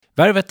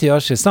Värvet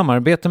görs i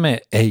samarbete med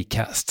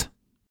Acast.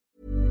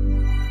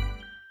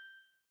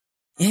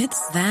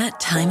 It's that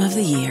time of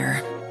the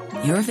year.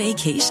 Your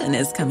vacation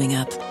is coming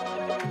up.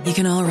 You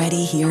can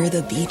already hear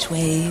the beach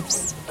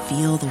waves,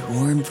 feel the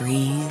warm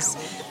breeze,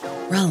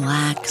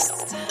 relax,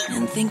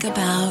 and think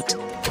about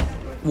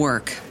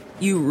work.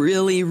 You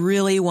really,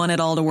 really want it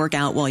all to work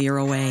out while you're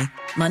away.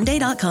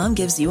 Monday.com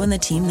gives you and the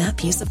team that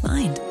peace of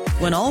mind.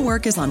 When all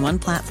work is on one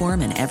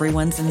platform and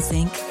everyone's in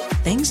sync,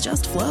 things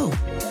just flow.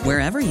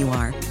 Wherever you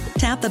are,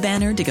 tap the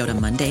banner to go to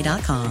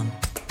Monday.com.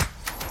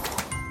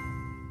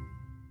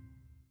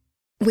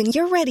 When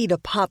you're ready to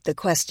pop the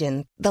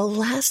question, the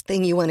last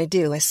thing you want to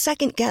do is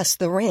second-guess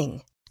the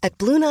ring. At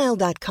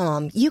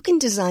BlueNile.com, you can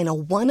design a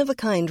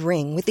one-of-a-kind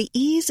ring with the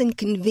ease and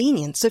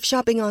convenience of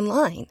shopping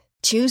online.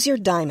 Choose your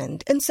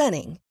diamond and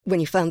setting. When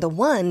you find the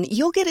one,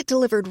 you'll get it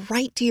delivered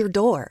right to your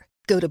door.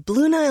 Go to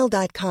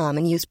BlueNile.com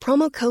and use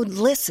promo code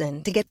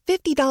LISTEN to get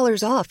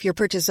 $50 off your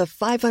purchase of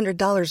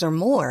 $500 or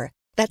more.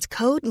 That's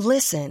code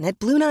LISTEN at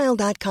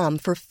BlueNile.com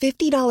for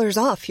 $50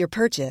 off your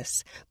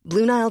purchase.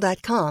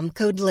 BlueNile.com,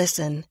 code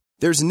LISTEN.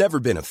 There's never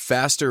been a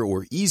faster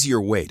or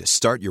easier way to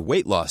start your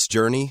weight loss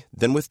journey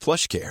than with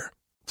PlushCare.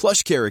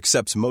 PlushCare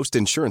accepts most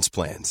insurance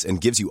plans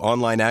and gives you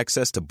online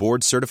access to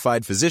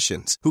board-certified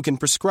physicians who can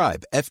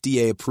prescribe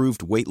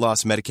FDA-approved weight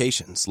loss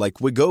medications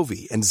like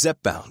Wegovy and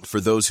Zepbound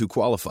for those who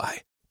qualify.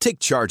 Take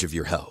charge of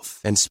your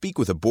health and speak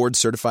with a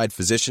board-certified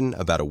physician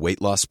about a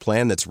weight loss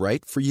plan that's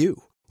right for you.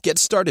 Get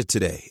started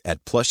today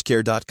at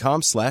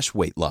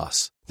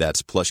plushcare.com/weightloss.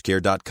 That's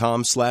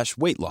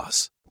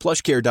plushcare.com/weightloss.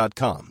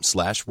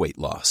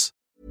 plushcare.com/weightloss.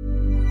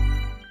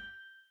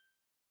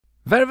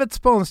 Värvet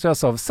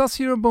sponsras av SAS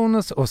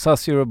Eurobonus och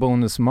SAS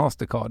Eurobonus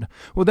Mastercard.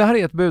 Och det här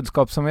är ett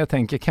budskap som jag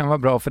tänker kan vara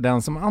bra för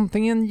den som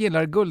antingen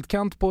gillar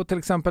guldkant på till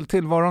exempel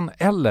tillvaron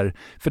eller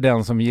för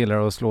den som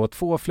gillar att slå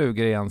 2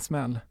 flugor i en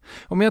smäll.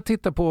 Om jag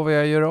tittar på vad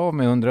jag gör av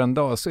med under en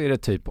dag så är det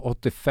typ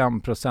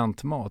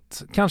 85%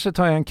 mat. Kanske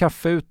tar jag en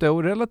kaffe ute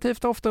och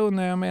relativt ofta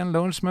unnar jag mig en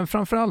lunch, men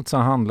framförallt så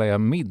handlar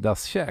jag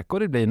middagskäk och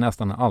det blir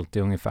nästan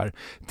alltid ungefär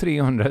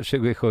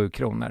 327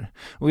 kronor.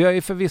 Och jag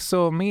är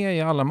förvisso med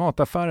i alla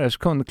mataffärers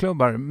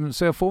kundklubbar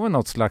så jag får väl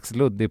något slags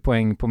luddig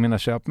poäng på mina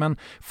köp, men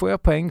får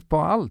jag poäng på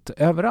allt,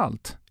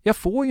 överallt? Jag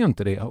får ju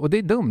inte det och det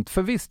är dumt,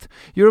 för visst,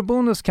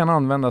 Eurobonus kan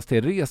användas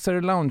till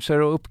resor,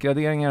 lounger och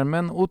uppgraderingar,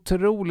 men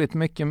otroligt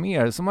mycket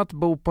mer, som att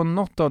bo på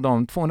något av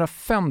de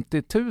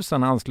 250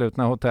 000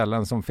 anslutna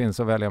hotellen som finns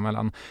att välja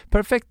mellan.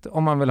 Perfekt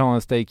om man vill ha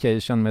en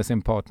staycation med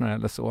sin partner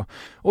eller så.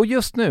 Och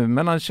just nu,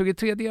 mellan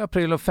 23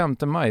 april och 5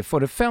 maj, får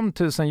du 5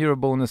 000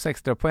 Eurobonus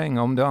extra poäng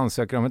om du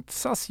ansöker om ett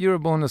SAS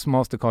Eurobonus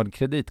Mastercard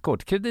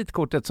kreditkort.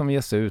 Kreditkortet som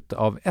ges ut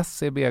av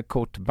SEB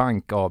Kort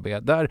Bank AB,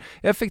 där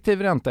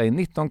effektiv ränta är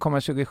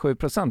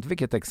 19,27%.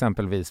 Vilket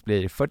exempelvis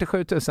blir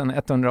 47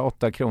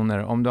 108 kronor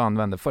om du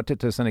använder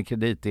 40 000 i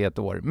kredit i ett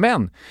år.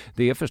 Men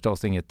det är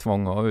förstås inget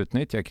tvång att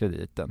utnyttja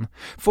krediten.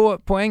 Få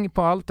poäng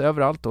på allt,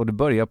 överallt, och du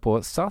börjar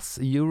på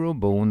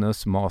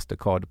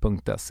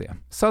saseurobonusmastercard.se.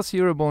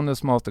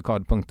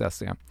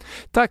 saseurobonusmastercard.se.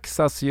 Tack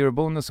SAS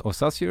Eurobonus och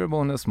SAS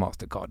Eurobonus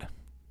Mastercard.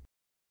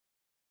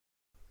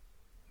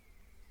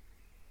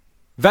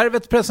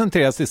 Värvet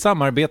presenteras i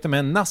samarbete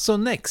med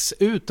Nasonex,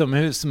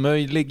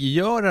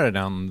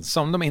 utomhusmöjliggöraren,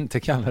 som de inte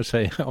kallar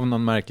sig av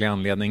någon märklig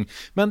anledning.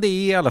 Men det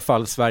är i alla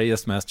fall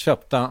Sveriges mest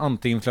köpta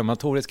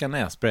antiinflammatoriska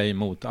nässpray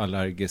mot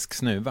allergisk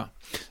snuva.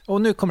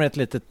 Och nu kommer ett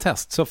litet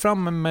test, så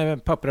fram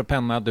med papper och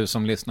penna du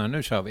som lyssnar,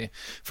 nu kör vi.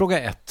 Fråga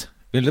 1.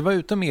 Vill du vara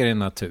ute mer i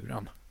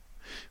naturen?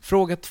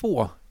 Fråga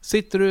 2.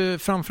 Sitter du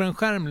framför en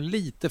skärm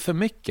lite för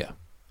mycket?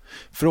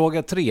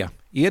 Fråga 3.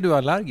 Är du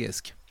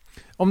allergisk?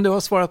 Om du har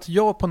svarat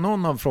ja på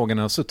någon av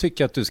frågorna så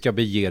tycker jag att du ska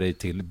bege dig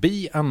till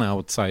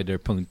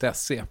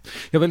beanoutsider.se.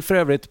 Jag vill för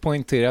övrigt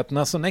poängtera att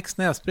Nasonex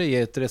nässpray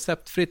är ett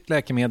receptfritt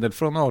läkemedel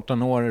från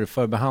 18 år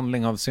för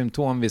behandling av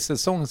symptom vid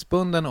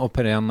säsongsbunden och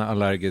perenn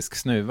allergisk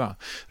snuva.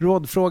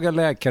 Rådfråga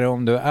läkare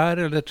om du är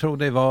eller tror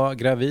dig vara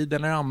gravid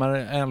eller ammar,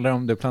 eller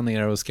om du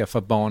planerar att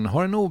skaffa barn,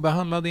 har en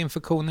obehandlad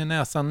infektion i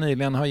näsan,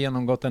 nyligen har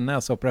genomgått en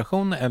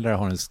näsoperation eller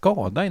har en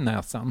skada i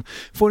näsan.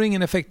 Får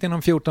ingen effekt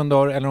inom 14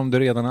 dagar eller om du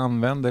redan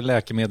använder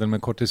läkemedel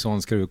med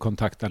kortison ska du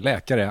kontakta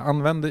läkare.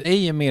 Använd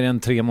ej mer än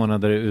 3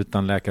 månader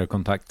utan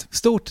läkarkontakt.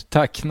 Stort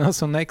tack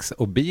Nasonex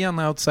och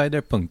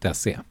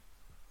beanoutsider.se.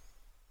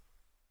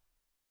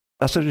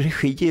 Alltså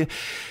regi,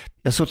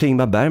 jag sa till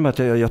Ingmar Bergman att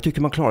jag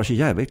tycker man klarar sig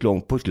jävligt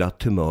långt på ett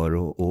glatt humör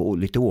och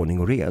lite ordning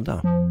och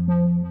reda.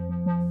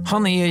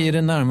 Han är i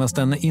det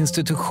närmaste en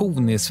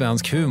institution i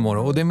svensk humor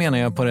och det menar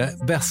jag på det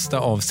bästa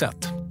av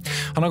sätt.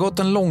 Han har gått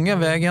den långa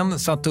vägen,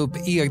 satt upp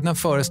egna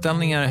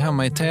föreställningar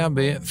hemma i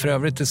Täby, för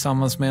övrigt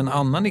tillsammans med en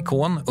annan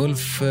ikon,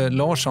 Ulf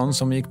Larsson,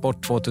 som gick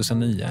bort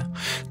 2009.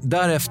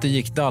 Därefter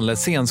gick Dalle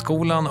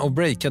scenskolan och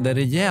breakade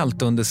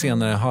rejält under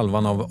senare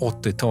halvan av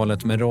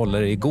 80-talet med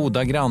roller i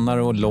Goda grannar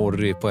och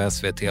Lorry på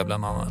SVT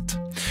bland annat.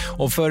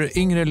 Och för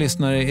yngre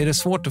lyssnare är det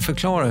svårt att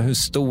förklara hur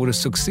stor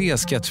succé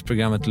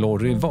sketchprogrammet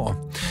Lorry var.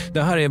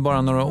 Det här är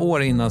bara några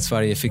år innan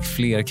Sverige fick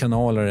fler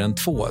kanaler än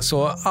 2,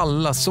 så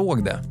alla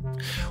såg det.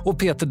 Och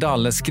Peter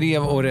Dalle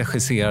skrev och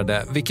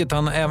regisserade, vilket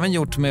han även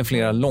gjort med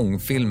flera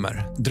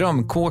långfilmer.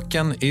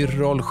 Drömkåken,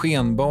 Yrrol,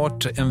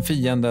 Skenbart, En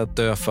fiende att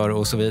dö för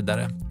och så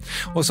vidare.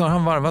 Och så har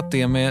han varvat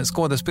det med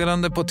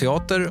skådespelande på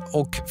teater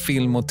och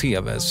film och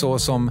tv, så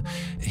som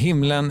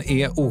Himlen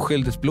är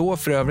oskyldigt blå,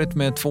 för övrigt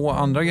med 2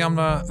 andra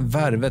gamla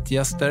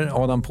Värvet-gäster,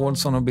 Adam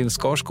Pålsson och Bill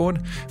Skarsgård,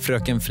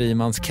 Fröken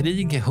Frimans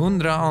krig,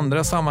 100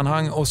 andra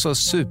sammanhang och så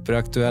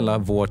superaktuella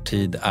Vår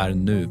tid är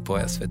nu på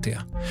SVT.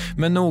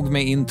 Men nog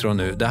med intro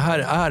nu. Det här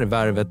är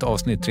Värvet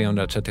avsnitt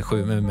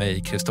 337 med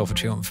mig, Kristoffer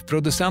Triumf.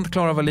 Producent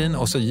Clara Wallin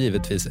och så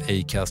givetvis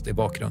Acast i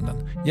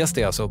bakgrunden. Gäst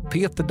är alltså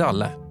Peter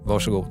Dalle.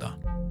 Varsågoda.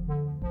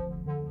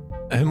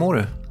 Hur mår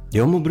du?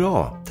 Jag mår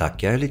bra,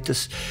 tack. Jag är lite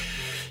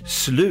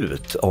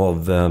slut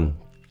av...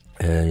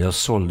 jag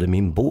sålde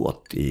min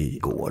båt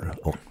igår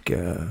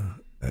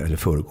eller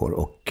förrgår,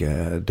 och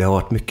det har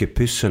varit mycket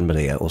pyssel med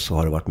det, och så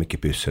har det varit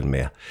mycket pyssel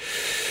med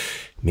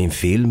min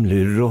film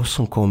Lyro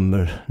som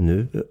kommer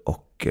nu,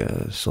 och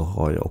så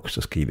har jag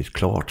också skrivit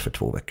klart för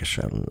 2 veckor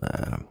sedan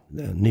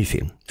en ny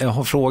film. Jag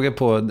har frågor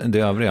på det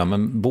övriga,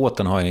 men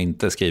båten har jag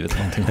inte skrivit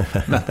någonting om.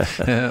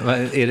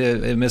 Är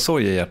det med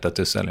sorg i hjärtat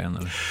du säljer den?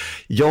 Eller?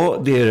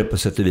 Ja, det är det på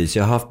sätt och vis.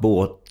 Jag har haft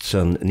båt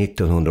sedan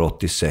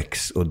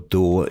 1986, och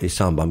då i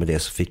samband med det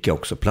så fick jag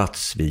också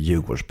plats vid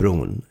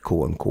Djurgårdsbron,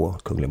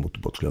 KMK, Kungliga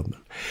Motorbåtsklubben.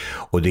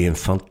 Och det är en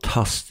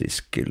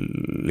fantastisk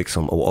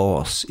liksom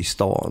oas i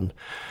stan.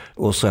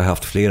 Och så har jag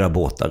haft flera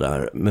båtar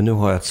där. Men nu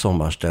har jag ett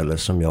sommarställe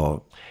som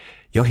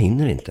jag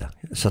hinner inte.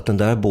 Så att den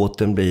där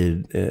båten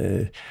blir...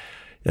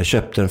 jag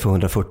köpte den för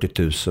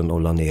 140 000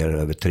 och la ner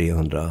över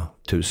 300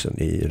 000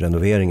 i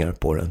renoveringar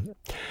på den.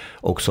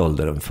 Och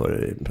sålde den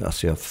för...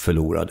 Alltså jag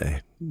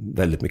förlorade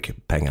väldigt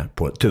mycket pengar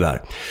på den,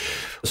 tyvärr.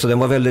 Så den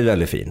var väldigt,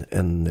 väldigt fin.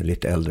 En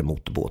lite äldre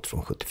motorbåt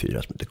från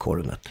 74 som heter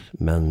Coronet.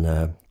 Men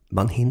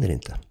man hinner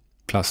inte.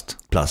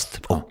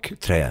 Plast och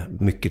trä.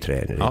 Mycket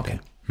trä i den. Okay.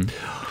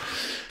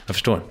 Jag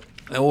förstår.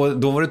 Och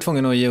då var du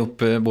tvungen att ge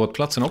upp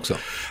båtplatsen också?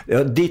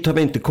 Ja, dit har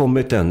vi inte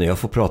kommit ännu. Jag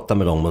får prata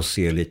med dem och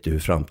se lite hur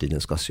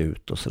framtiden ska se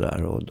ut och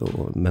sådär.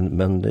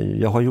 Men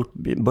jag har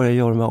börjat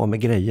göra mig av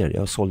med grejer.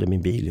 Jag sålde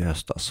min bil i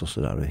höstas och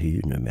sådär, och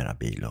hyr numera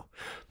bil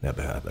när jag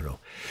behöver.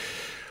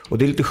 Och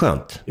det är lite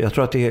skönt. Jag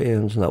tror att det är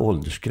en sån där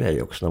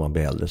åldersgrej också. När man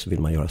blir äldre så vill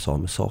man göra sig av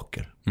med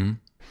saker. Mm.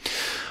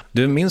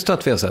 Du, minns du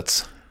att vi har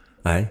setts?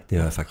 Nej, det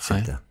gör jag faktiskt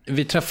inte.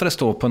 Vi träffades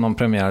då på någon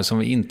premiär som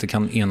vi inte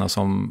kan enas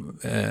om,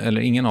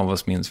 eller ingen av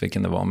oss minns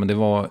vilken det var, men det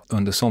var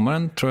under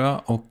sommaren tror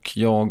jag, och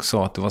jag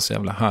sa att det var så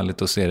jävla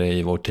härligt att se dig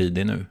i Vår tid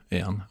är nu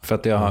igen. För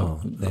att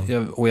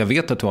jag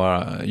vet att du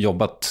har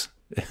jobbat,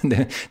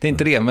 det är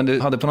inte det, men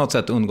du hade på något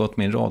sätt undgått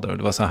min radar, och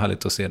det var så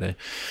härligt att se dig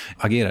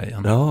agera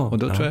igen. Och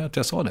då tror jag att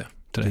jag sa det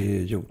till dig.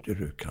 Det gjorde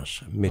du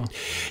kanske.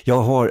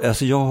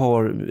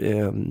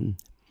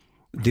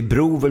 Det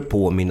beror väl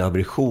på min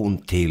aversion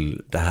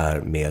till det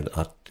här med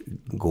att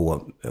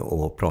gå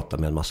och prata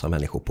med en massa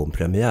människor på en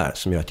premiär,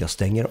 som gör att jag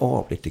stänger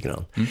av lite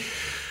grann. Mm.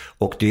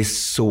 Och det är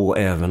så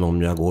även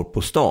om jag går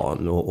på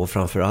stan, och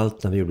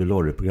framförallt när vi gjorde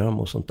lorryprogram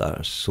och sånt där,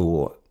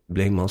 så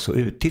blir man så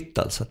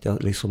uttittad så att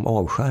jag liksom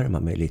avskärmar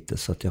mig lite,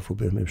 så att jag får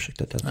be om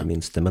ursäkt att jag inte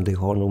minns det, men det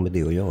har nog med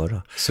det att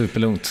göra.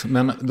 Superlugnt.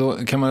 Men då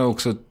kan man ju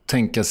också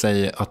tänka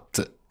sig att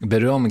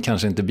beröm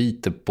kanske inte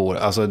biter på,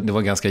 alltså det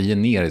var ganska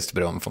generiskt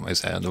beröm får man ju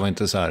säga. Det var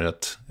inte så här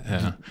att...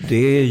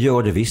 Det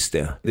gör det visst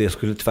det. Jag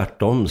skulle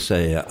tvärtom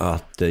säga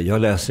att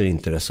jag läser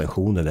inte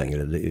recensioner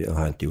längre. Det har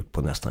jag inte gjort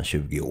på nästan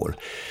 20 år.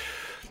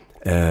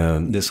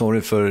 Det sa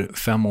du för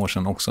 5 år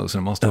sedan också, så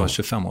det måste vara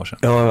 25 år sedan.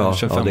 Ja,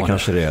 det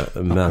kanske det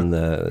är. Men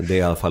det är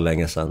i alla fall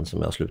länge sedan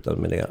som jag slutade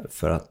med det.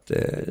 För att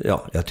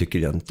jag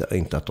tycker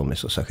inte att de är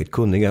så särskilt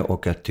kunniga,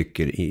 och jag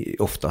tycker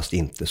oftast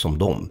inte som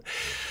dem.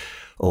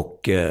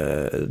 Och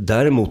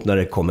däremot när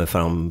det kommer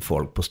fram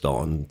folk på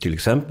stan, till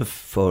exempel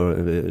för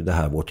det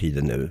här Vår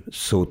tid nu,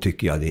 så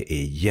tycker jag det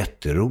är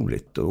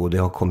jätteroligt. Och det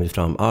har kommit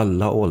fram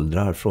alla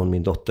åldrar, från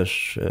min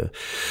dotters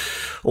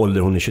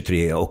ålder, hon är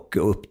 23, och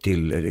upp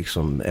till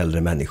liksom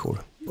äldre människor.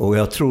 Och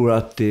jag tror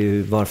att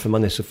varför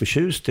man är så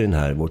förtjust i den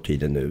här Vår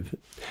tid nu,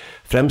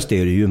 främst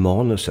är det ju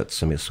manuset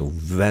som är så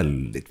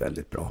väldigt,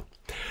 väldigt bra.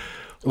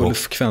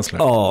 Ulf Kvensler.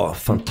 Ja,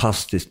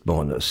 fantastiskt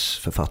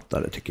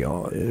manusförfattare tycker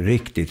jag.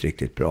 Riktigt,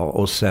 riktigt bra.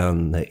 Och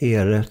sen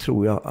är det,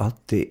 tror jag,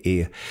 att det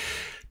är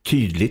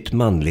tydligt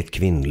manligt,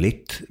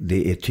 kvinnligt.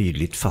 Det är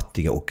tydligt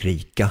fattiga och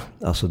rika.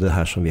 Alltså det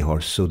här som vi har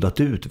suddat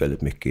ut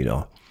väldigt mycket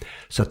idag.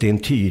 Så att det är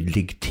en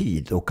tydlig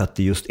tid, och att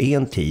det just är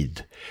en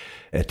tid,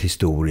 ett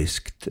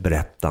historiskt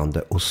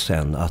berättande, och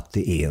sen att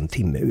det är en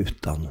timme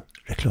utan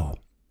reklam.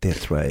 Det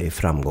tror jag är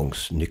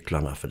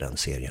framgångsnycklarna för den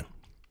serien.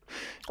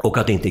 Och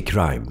att det inte är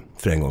crime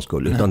för en gångs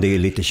skull, utan det är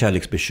lite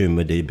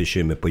kärleksbekymmer, det är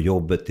bekymmer på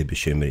jobbet, det är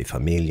bekymmer i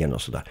familjen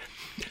och sådär.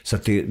 Så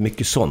att det är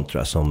mycket sånt tror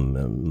jag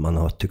som man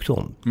har tyckt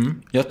om.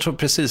 Mm. Jag tror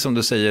precis som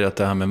du säger att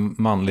det här med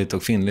manligt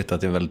och kvinnligt,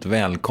 att det är väldigt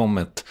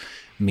välkommet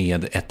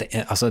med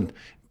alltså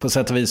på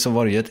sätt och vis så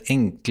var det ju ett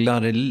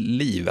enklare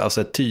liv,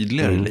 alltså ett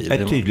tydligare liv.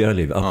 Ett tydligare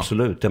liv,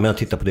 absolut. Ja. Jag menar,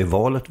 titta på det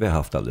valet vi har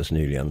haft alldeles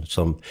nyligen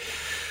som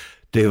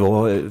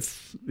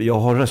Jag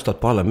har röstat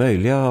på alla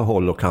möjliga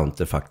håll och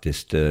kanter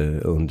faktiskt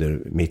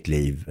under mitt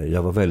liv.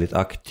 Jag var väldigt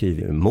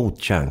aktiv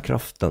mot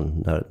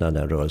kärnkraften när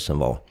den rörelsen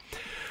var.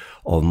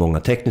 Av många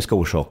tekniska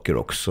orsaker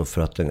också,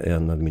 för att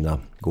en av mina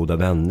goda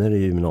vänner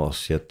i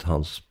gymnasiet,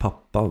 hans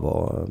pappa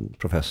var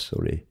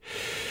professor i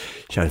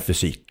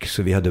kärnfysik.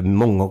 Så vi hade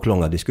många och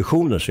långa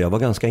diskussioner, så jag var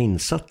ganska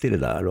insatt i det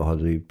där och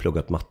hade ju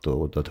pluggat matte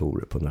och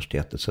datorer på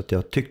universitetet. Så att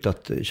jag tyckte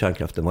att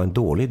kärnkraften var en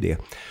dålig idé,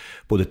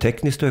 både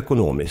tekniskt och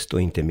ekonomiskt,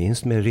 och inte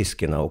minst med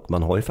riskerna. Och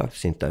man har ju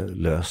faktiskt inte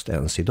löst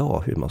ens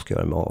idag hur man ska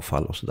göra med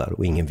avfall och sådär,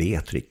 och ingen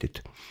vet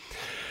riktigt.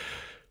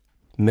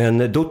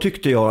 Men då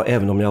tyckte jag,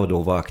 även om jag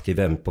då var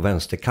aktiv på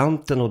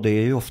vänsterkanten, och det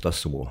är ju ofta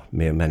så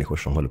med människor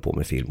som håller på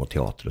med film och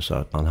teater och så,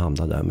 att man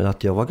hamnar där, men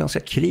att jag var ganska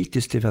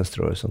kritisk till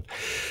vänsterrörelsen.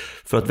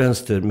 För att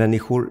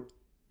vänstermänniskor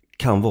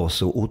kan vara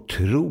så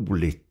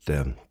otroligt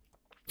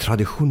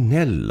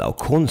traditionella och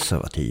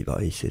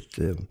konservativa i sitt...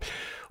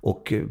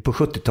 Och på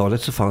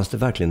 70-talet så fanns det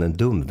verkligen en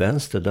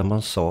dumvänster där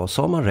man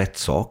sa man rätt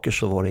saker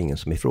så var det ingen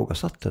som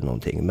ifrågasatte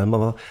någonting.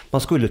 Men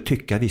man skulle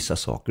tycka vissa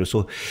saker, och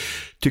så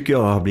tycker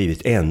jag har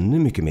blivit ännu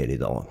mycket mer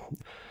idag.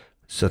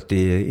 Så att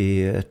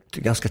det är ett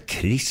ganska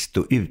trist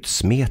och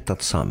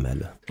utsmetat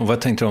samhälle. Och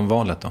vad tänkte du om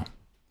valet då?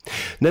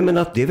 Nej, men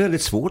att det är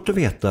väldigt svårt att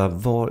veta.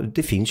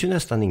 Det finns ju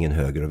nästan ingen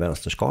höger- och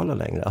vänsterskala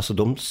längre. Alltså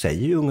de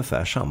säger ju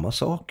ungefär samma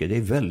saker. Det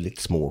är väldigt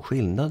små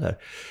skillnader.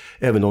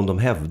 Även om de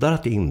hävdar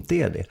att det inte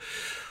är det.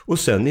 Och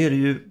sen är det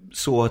ju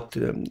så att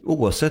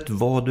oavsett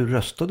vad du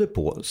röstade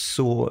på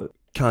så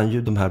kan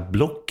ju de här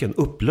blocken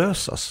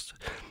upplösas.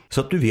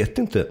 Så att du vet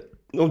inte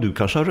om du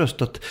kanske har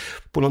röstat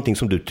på någonting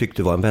som du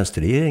tyckte var en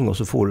vänsterregering, och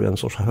så får du en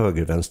sorts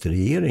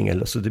höger-vänsterregering,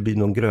 eller så det blir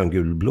någon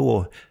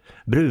grön-gul-blå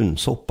brun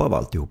soppa av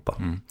alltihopa.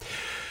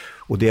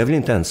 Och det är väl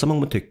inte ensam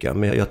om att tycka,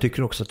 men jag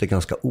tycker också att det är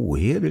ganska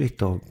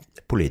ohederligt av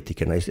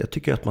politikerna. Jag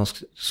tycker att man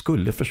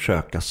skulle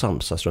försöka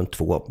samsas runt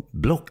två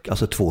block,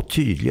 alltså två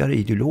tydligare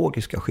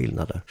ideologiska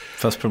skillnader.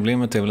 Fast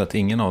problemet är väl att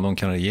ingen av dem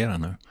kan regera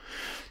nu.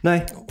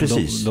 Nej,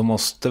 precis. Då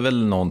måste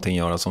väl någonting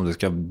göras om det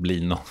ska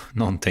bli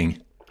någonting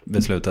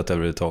beslutat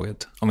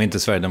överhuvudtaget. Om inte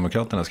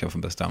Sverigedemokraterna ska få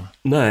bestämma.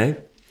 Nej.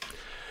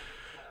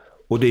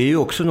 Och det är ju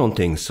också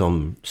någonting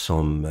som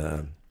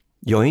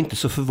jag är inte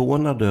så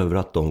förvånad över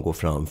att de går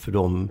fram, för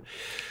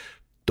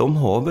de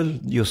har väl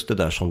just det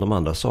där som de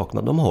andra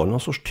saknar. De har någon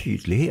sorts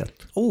tydlighet.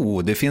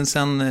 Det finns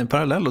en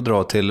parallell att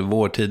dra till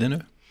vår tid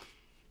nu.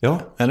 Ja.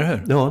 Eller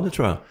hur? Ja, det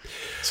tror jag.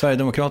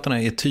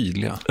 Sverigedemokraterna är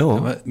tydliga.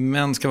 Ja.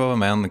 Män ska vara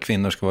män,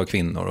 kvinnor ska vara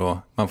kvinnor, och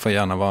man får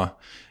gärna vara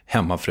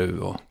hemmafru,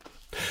 och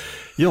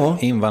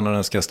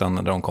invandrarna ska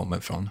stanna där de kommer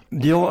ifrån.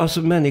 Ja,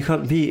 alltså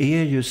människan, vi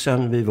är ju,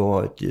 sen vi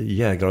var ett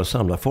jägare- och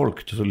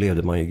samlarfolk, så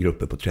levde man i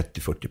grupper på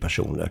 30-40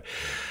 personer.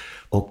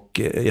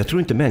 Och jag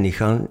tror inte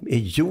människan är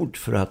gjord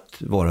för att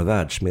vara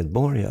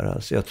världsmedborgare.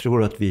 Alltså jag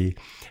tror att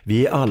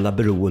vi är alla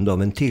beroende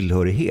av en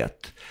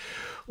tillhörighet.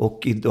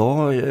 Och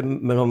idag,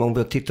 men om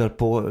vi tittar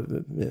på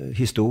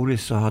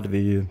historiskt, så hade vi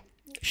ju...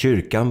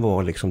 Kyrkan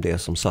var liksom det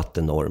som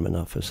satte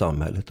normerna för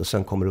samhället, och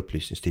sen kommer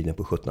upplysningstiden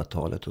på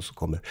 1700-talet, och så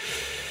kommer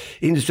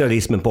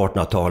industrialismen på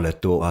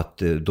 1800-talet, och att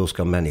då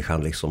ska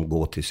människan liksom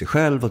gå till sig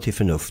själv och till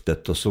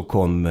förnuftet, och så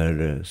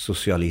kommer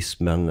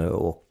socialismen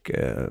och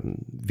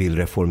vill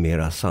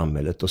reformera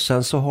samhället, och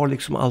sen så har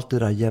liksom allt det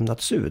där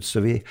jämnats ut, så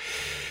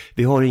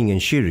vi har ingen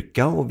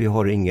kyrka, och vi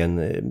har ingen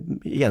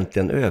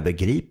egentligen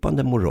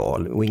övergripande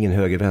moral och ingen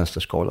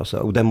höger-vänsterskala,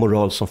 och den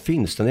moral som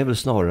finns, den är väl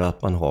snarare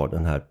att man har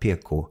den här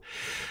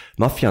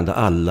PK-maffian där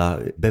alla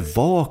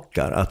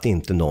bevakar att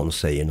inte någon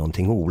säger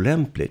någonting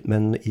olämpligt,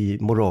 men i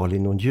moral i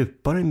någon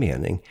djupare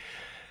mening,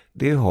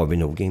 det har vi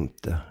nog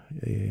inte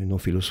i någon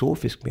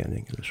filosofisk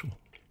mening eller så.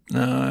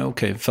 Nej,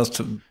 okej.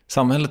 Fast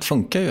samhället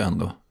funkar ju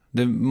ändå.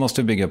 Det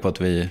måste bygga på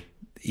att vi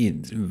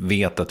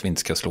vet att vi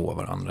inte ska slå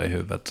varandra i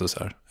huvudet och så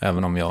här.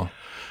 Även om jag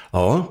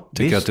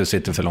tycker att du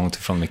sitter för långt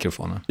ifrån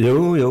mikrofonen.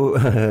 Jo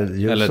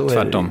eller så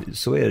tvärtom.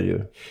 Så är det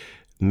ju.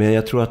 Men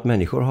jag tror att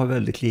människor har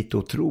väldigt lite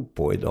att tro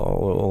på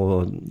idag,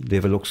 och det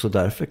är väl också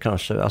därför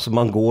kanske, alltså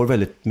man går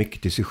väldigt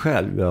mycket till sig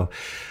själv. Jag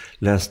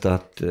läste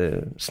att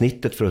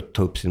snittet för att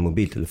ta upp sin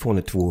mobiltelefon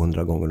är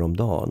 200 gånger om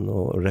dagen,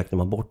 och räknar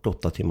man bort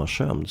 8 timmars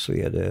sömn så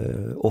är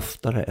det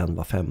oftare än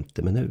var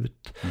 50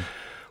 minut.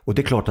 Och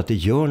det är klart att det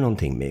gör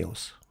någonting med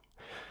oss.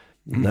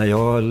 När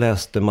jag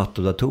läste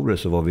matte och datorer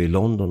så var vi i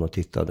London och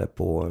tittade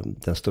på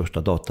den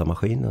största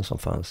datamaskinen som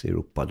fanns i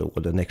Europa då.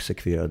 Den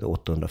exekverade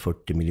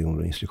 840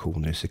 miljoner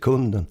instruktioner i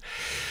sekunden.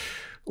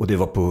 Och det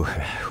var på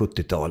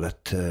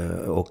 70-talet.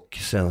 Och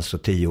sen så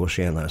 10 år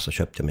senare så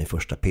köpte jag min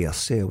första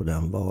PC, och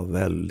den var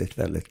väldigt,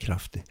 väldigt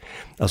kraftig.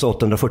 Alltså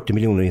 840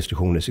 miljoner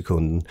instruktioner i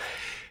sekunden.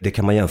 Det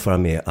kan man jämföra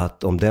med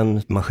att om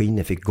den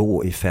maskinen fick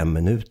gå i 5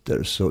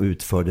 minuter så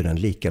utförde den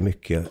lika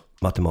mycket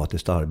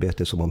matematiskt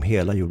arbete som om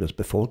hela jordens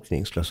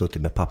befolkning skulle ha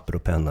suttit med papper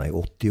och penna i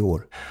 80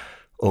 år.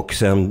 Och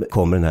sen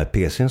kommer den här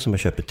PC:n som jag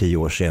köpte 10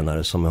 år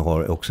senare, som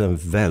har också en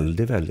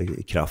väldigt,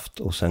 väldigt kraft.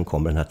 Och sen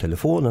kommer den här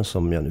telefonen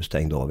som jag nu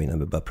stängde av innan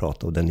vi började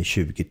prata, och den är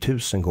 20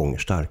 000 gånger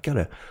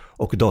starkare.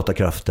 Och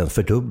datakraften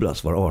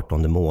fördubblas var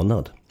 18:e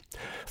månad.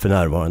 för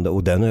närvarande.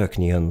 Och den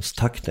ökningens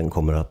takten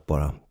kommer att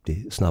bara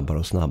bli snabbare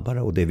och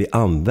snabbare. Och det vi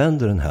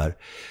använder den här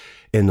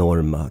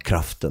enorma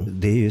kraften,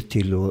 det är ju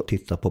till att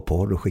titta på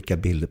porr och skicka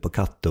bilder på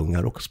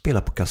kattungar och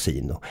spela på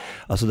kasino.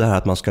 Alltså det här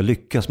att man ska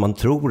lyckas, man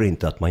tror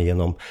inte att man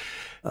genom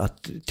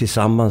att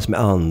tillsammans med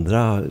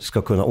andra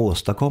ska kunna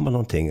åstadkomma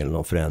någonting eller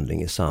någon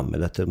förändring i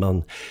samhället.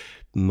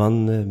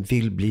 Man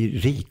vill bli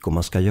rik och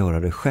man ska göra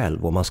det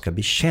själv och man ska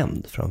bli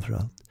känd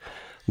framförallt.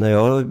 När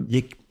jag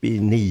gick i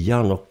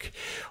 9:an och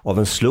av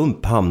en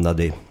slump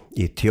hamnade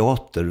i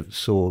teater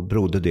så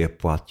berodde det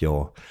på att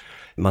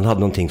man hade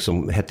någonting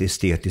som hette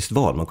estetiskt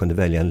val. Man kunde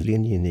välja en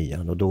linje i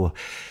 9:an och då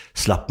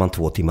slapp man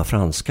 2 timmar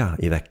franska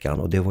i veckan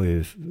och det var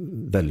ju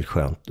väldigt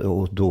skönt.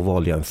 Och då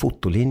valde jag en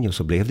fotolinje och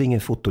så blev det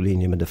ingen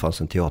fotolinje men det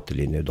fanns en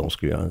teaterlinje och de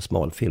skulle göra en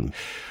smalfilm.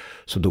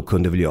 Så då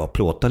kunde väl jag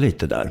plåta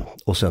lite där.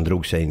 Och sen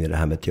drogs jag in i det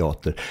här med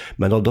teater.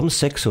 Men av de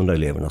 600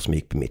 eleverna som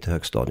gick på mitt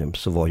högstadium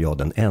så var jag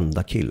den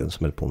enda killen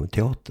som höll på med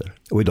teater.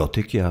 Och idag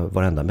tycker jag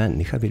varenda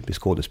människa vill bli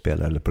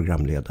skådespelare eller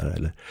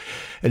programledare.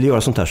 Eller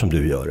göra sånt här som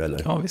du gör.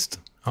 Eller? Ja, visst.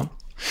 Ja.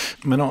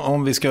 Men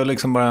om vi ska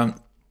liksom bara...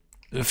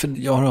 För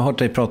jag har hört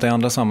dig prata i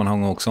andra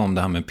sammanhang också om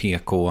det här med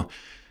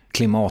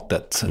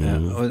PK-klimatet.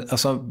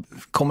 Alltså,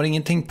 kommer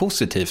ingenting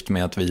positivt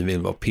med att vi vill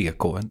vara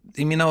PK?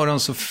 I mina öron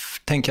så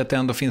tänker jag att det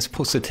ändå finns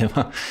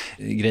positiva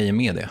grejer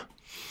med det.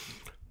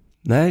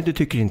 Nej, det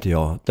tycker inte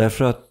jag.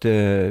 Därför att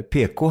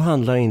PK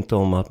handlar inte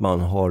om att man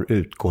har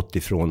utgått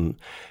ifrån,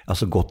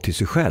 alltså gått till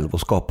sig själv och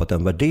skapat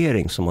en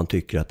värdering som man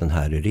tycker att den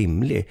här är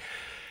rimlig.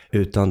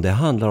 Utan det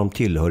handlar om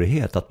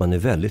tillhörighet, att man är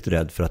väldigt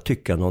rädd för att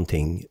tycka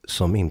någonting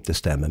som inte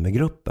stämmer med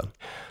gruppen.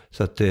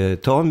 Så att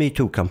ta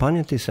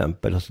MeToo-kampanjen till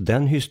exempel, alltså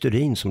den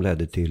hysterin som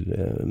ledde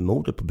till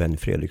mordet på Benny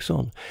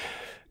Fredriksson,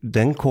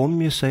 den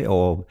kom ju sig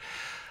av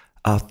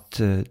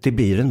att det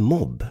blir en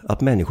mobb,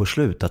 att människor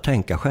slutar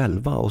tänka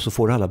själva och så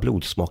får alla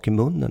blodsmak i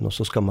munnen och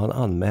så ska man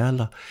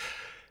anmäla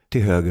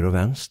till höger och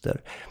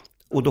vänster.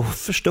 Och då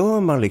förstör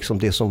man liksom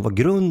det som var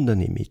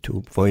grunden i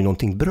MeToo, var ju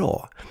någonting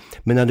bra.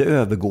 Men när det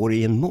övergår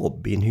i en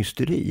mobb, i en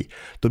hysteri,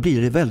 då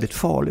blir det väldigt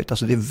farligt.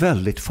 Alltså det är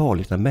väldigt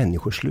farligt när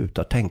människor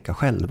slutar tänka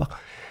själva.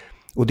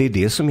 Och det är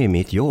det som är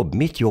mitt jobb.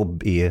 Mitt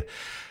jobb är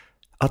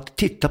att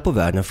titta på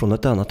världen från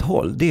ett annat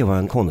håll. Det är vad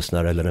en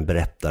konstnär eller en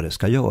berättare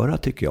ska göra,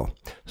 tycker jag.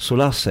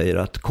 Zola säger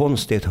att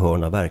konst är ett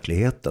hörn av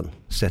verkligheten,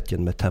 sett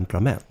genom ett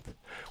temperament.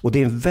 Och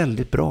det är en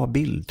väldigt bra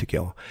bild, tycker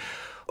jag,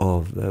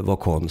 av vad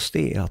konst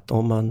är. Att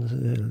om man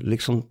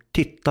liksom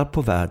tittar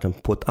på världen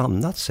på ett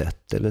annat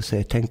sätt eller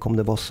säger tänk om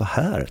det var så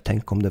här,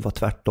 tänk om det var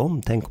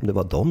tvärtom, tänk om det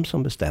var de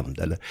som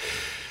bestämde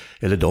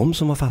eller de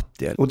som var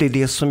fattiga. Och det är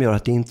det som gör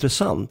att det är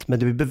intressant. Men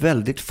det blir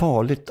väldigt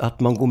farligt att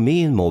man går med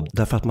i en mobb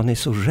därför att man är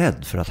så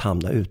rädd för att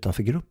hamna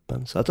utanför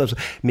gruppen. Så att alltså,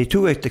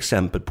 MeToo är ett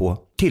exempel på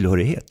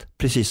tillhörighet.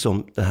 Precis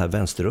som den här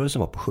vänsterrörelsen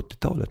var på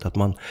 70-talet. Att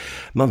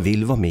man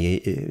vill vara med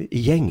i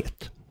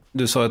gänget.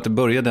 Du sa att det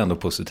började ändå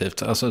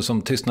positivt. Alltså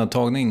som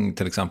tystnadtagning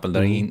till exempel,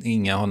 där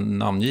inga har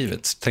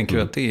namngivits. Tänker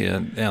du att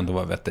det ändå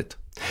var vettigt?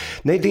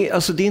 Nej, det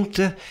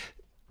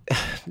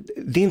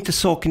är inte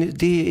saken.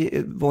 Det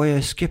är vad jag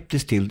är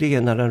skeptisk till. Det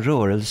är när en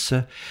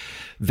rörelse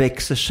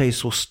växer sig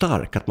så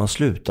stark att man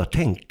slutar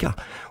tänka.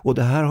 Och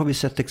det här har vi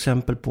sett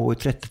exempel på i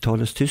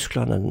 30-talets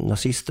Tyskland när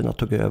nazisterna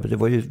tog över. Det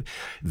var ju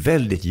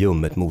väldigt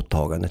ljummet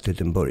mottagande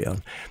till en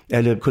början.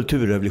 Eller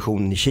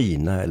kulturrevolutionen i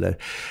Kina eller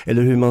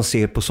hur man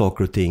ser på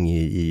saker och ting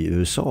i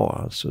USA.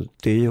 Alltså,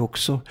 det är ju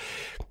också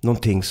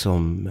någonting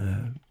som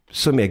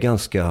är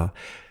ganska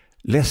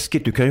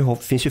läskigt.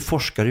 Finns ju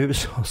forskare i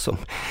USA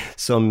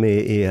som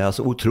är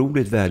alltså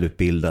otroligt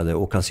välutbildade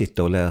och kan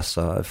sitta och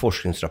läsa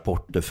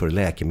forskningsrapporter för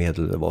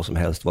läkemedel eller vad som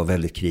helst, vara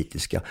väldigt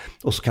kritiska.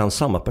 Och så kan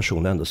samma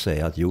person ändå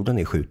säga att jorden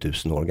är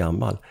 7000 år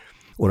gammal.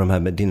 Och de här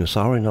med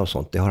dinosaurierna och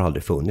sånt, det har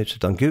aldrig funnits.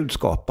 Utan Gud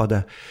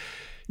skapade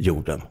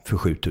jorden för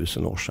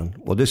 7000 år sedan.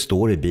 Och det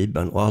står i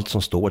Bibeln och allt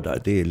som står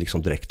där, det är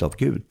liksom direkt av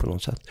Gud på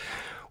något sätt.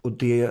 Och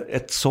det är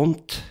ett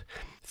sånt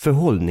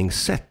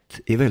förhållningssätt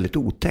är väldigt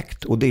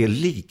otäckt och det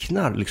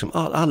liknar liksom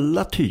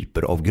alla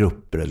typer av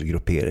grupper eller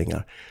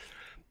grupperingar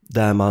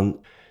där man,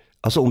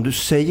 alltså om du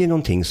säger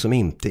någonting som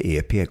inte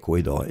är PK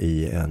idag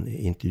i en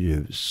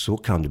intervju så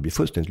kan du bli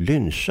fullständigt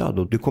lynchad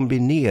och du kommer bli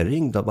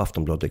nerringd av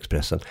Aftonbladet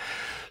Expressen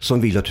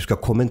som vill att du ska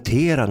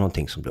kommentera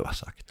någonting som du har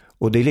sagt.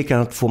 Och det är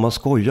likadant, får man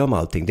skoja om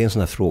allting? Det är en sån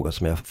här fråga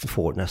som jag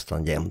får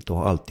nästan jämt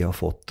och alltid har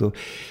fått. Och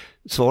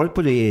svaret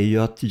på det är ju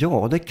att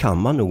ja, det kan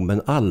man nog,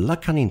 men alla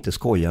kan inte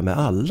skoja med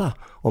alla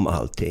om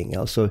allting.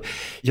 Alltså,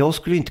 jag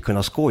skulle inte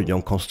kunna skoja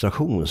om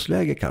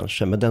koncentrationsläger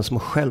kanske, men den som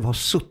själv har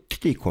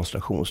suttit i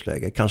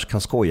koncentrationsläger kanske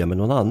kan skoja med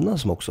någon annan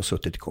som också har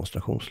suttit i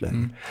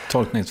koncentrationsläger.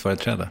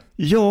 Tolkningsföreträde.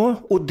 Ja,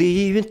 och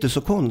det är ju inte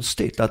så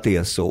konstigt att det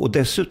är så. Och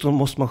dessutom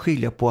måste man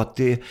skilja på att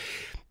det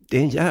är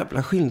en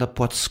jävla skillnad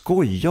på att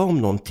skoja om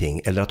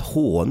någonting eller att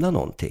håna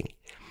någonting.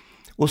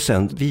 Och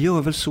sen, vi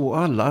gör väl så,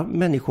 alla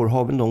människor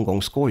har väl någon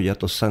gång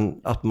skojat och sen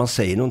att man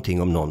säger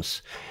någonting om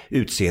någons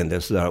utseende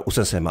och sådär, och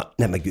sen säger man,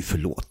 nej men gud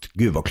förlåt,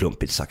 gud vad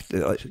klumpigt sagt,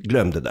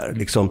 glöm det där.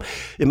 Liksom,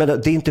 jag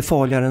menar, det är inte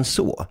farligare än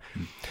så.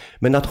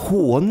 Men att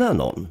håna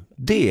någon,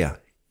 det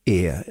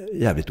är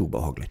jävligt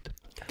obehagligt.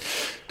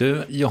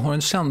 Du, jag har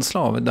en känsla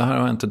av, det här har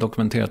jag inte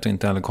dokumenterat och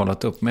inte heller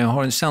kollat upp, men jag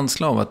har en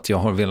känsla av att jag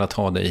har velat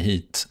ha dig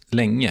hit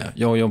länge.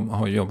 Jag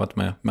har jobbat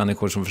med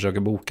människor som försöker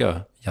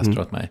boka gäster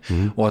åt mig.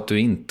 Och att du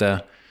inte...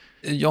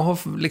 Jag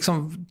har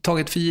liksom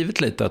tagit för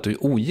givet lite att du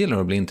ogillar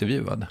att bli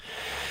intervjuad.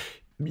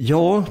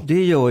 Ja,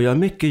 det gör jag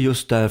mycket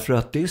just därför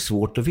att det är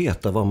svårt att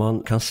veta vad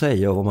man kan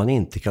säga och vad man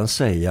inte kan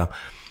säga.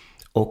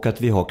 Och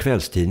att vi har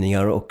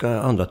kvällstidningar och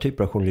andra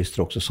typer av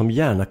journalister också som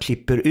gärna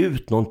klipper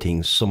ut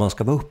någonting som man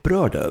ska vara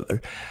upprörd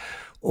över.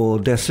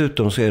 Och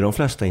dessutom så är de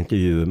flesta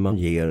intervjuer man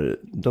ger,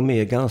 de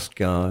är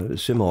ganska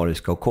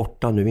summariska och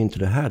korta. Nu är inte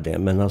det här det,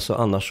 men alltså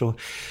annars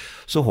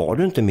så har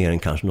du inte mer än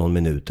kanske någon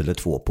minut eller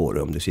 2 på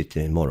dig om du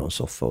sitter i en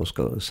morgonsoffa och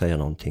ska säga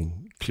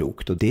någonting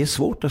klokt. Och det är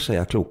svårt att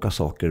säga kloka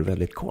saker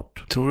väldigt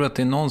kort. Tror du att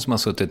det är någon som har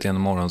suttit i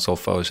en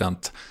morgonsoffa och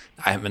känt,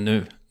 nej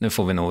men nu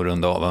får vi nog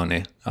runda av,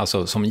 hörni.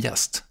 Alltså som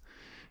gäst.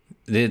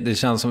 Det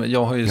känns som,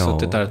 jag har ju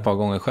suttit där ett par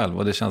gånger själv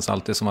och det känns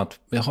alltid som att,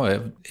 jaha,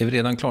 är vi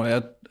redan klara?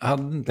 Jag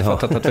hade inte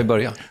fattat att vi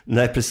börjar.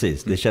 Nej,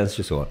 precis. Det känns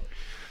ju så.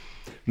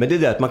 Men det är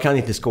det att man kan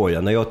inte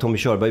skoja. När jag och Tommy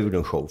Körberg gjorde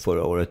en show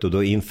förra året och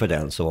då inför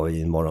den så var vi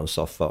i en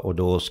morgonsoffa och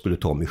då skulle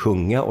Tommy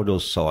sjunga och då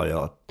sa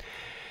jag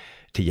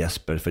till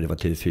Jesper, för det var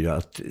TV4,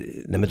 att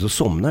nej men då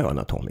somnar jag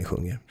när Tommy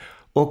sjunger.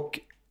 Och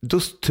då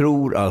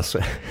tror alltså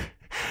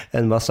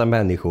en massa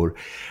människor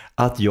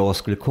att jag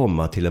skulle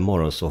komma till en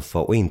morgonsoffa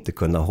och inte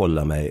kunna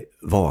hålla mig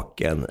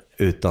vaken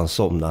utan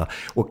somna.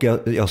 Och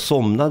jag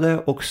somnade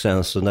och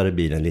sen så när det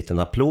blir en liten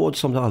applåd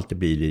som det alltid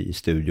blir i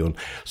studion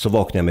så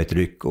vaknade jag med ett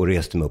ryck och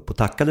reste mig upp och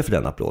tackade för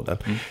den applåden.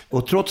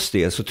 Och trots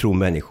det så tror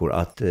människor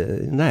att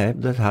nej,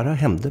 det här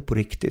hände på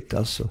riktigt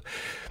alltså.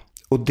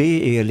 Och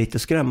det är lite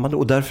skrämmande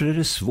och därför är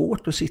det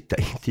svårt att sitta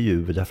i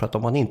intervjuer därför att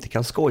om man inte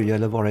kan skoja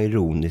eller vara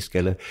ironisk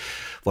eller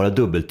vara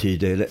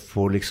dubbeltydig eller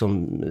få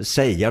liksom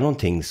säga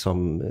någonting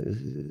som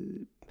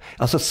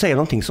alltså säga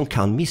någonting som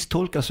kan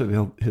misstolkas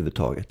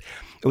överhuvudtaget.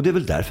 Och det är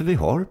väl därför vi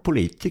har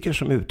politiker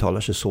som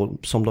uttalar sig så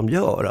som de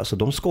gör. Alltså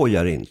de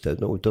skojar inte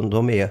utan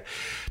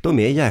de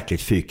är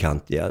jäkligt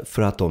fyrkantiga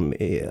för att de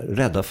är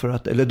rädda för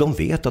att, eller de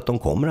vet att de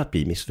kommer att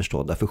bli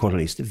missförstådda för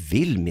journalister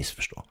vill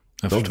missförstå.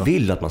 De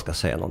vill att man ska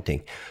säga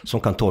någonting som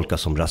kan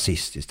tolkas som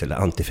rasistiskt eller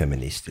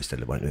antifeministiskt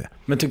eller vad det nu är.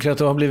 Men tycker du att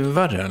det har blivit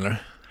värre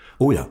eller?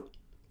 Oh ja.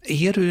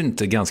 Är du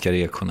inte ganska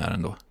reaktionär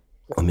ändå?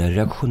 Om jag är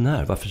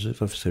reaktionär,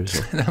 varför säger du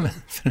så? Nej,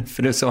 men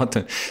för du sa att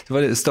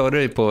du störde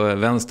dig på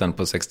vänstern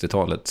på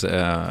 60-talet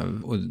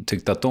och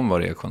tyckte att de var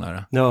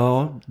reaktionära.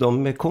 Ja,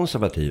 de är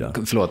konservativa.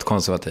 Förlåt,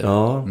 konservativa.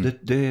 Ja,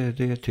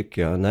 det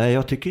tycker jag. Nej,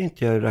 jag tycker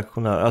inte jag är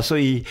reaktionär. Alltså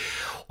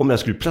om jag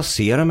skulle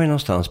placera mig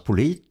någonstans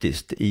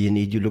politiskt i en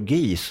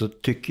ideologi så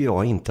tycker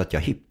jag inte att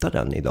jag hittar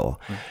den idag.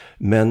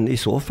 Men i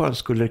så fall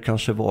skulle det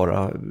kanske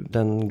vara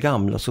den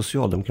gamla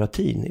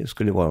socialdemokratin. Det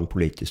skulle vara en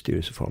politisk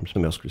styrelseform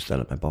som jag skulle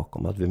ställa mig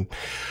bakom.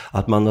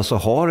 Att man alltså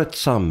har ett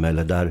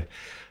samhälle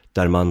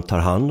där man tar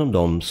hand om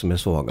de som är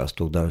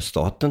svagast och där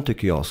staten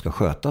tycker jag ska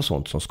sköta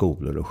sånt som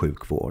skolor och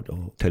sjukvård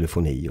och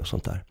telefoni och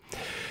sånt där.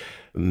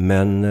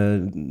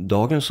 Men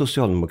dagens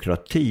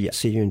socialdemokrati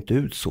ser ju inte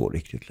ut så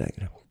riktigt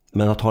längre.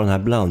 Men att ha den här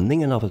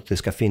blandningen av att det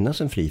ska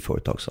finnas en fri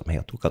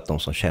företagsamhet och att de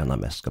som tjänar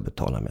mest ska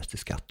betala mest i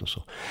skatt och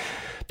så.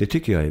 Det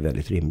tycker jag är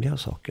väldigt rimliga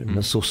saker.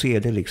 Men så ser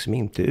det liksom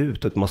inte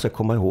ut. Och man ska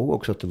komma ihåg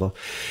också att det var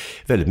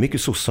väldigt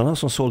mycket sossarna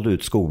som sålde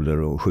ut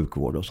skolor och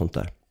sjukvård och sånt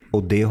där.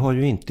 Och det har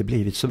ju inte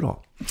blivit så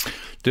bra.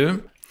 Du,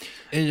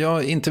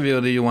 jag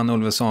intervjuade Johan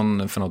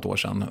Ulveson för något år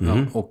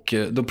sedan. Och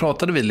då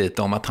pratade vi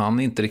lite om att han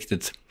inte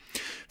riktigt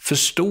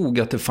förstod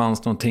att det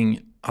fanns någonting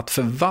att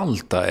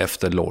förvalta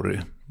efter Lorry.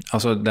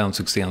 Alltså den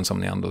succén som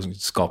ni ändå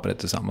skapade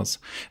tillsammans.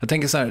 Jag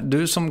tänker så här,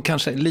 du som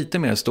kanske lite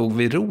mer stod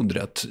vid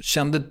rodret,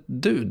 kände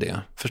du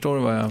det? Förstår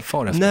du vad jag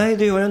far efter? Nej,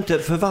 det gör jag inte.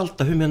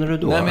 Förvalta, hur menar du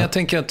då? Nej, men jag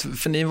tänker att,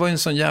 för ni var ju en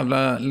sån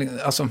jävla,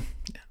 alltså...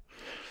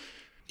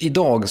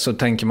 Idag så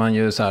tänker man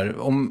ju så här,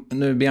 om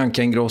nu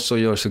Bianca Ingrosso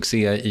gör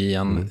succé i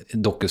en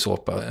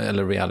dokusåpa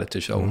eller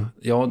reality show,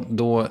 ja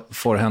då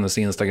får hennes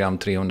Instagram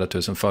 300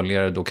 000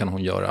 följare, då kan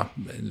hon göra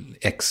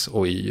X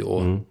och Y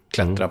och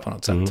klättra på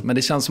något sätt. Men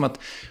det känns som att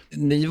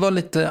ni var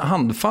lite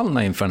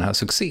handfallna inför den här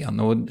succén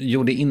och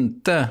gjorde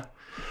inte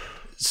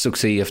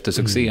succé efter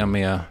succé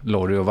med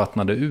Lorry och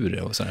vattnade ur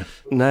det och så här.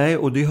 Nej,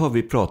 och det har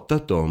vi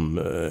pratat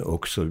om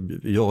också.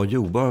 Jag och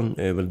Johan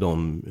är väl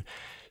de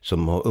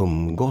som har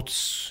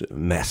umgåtts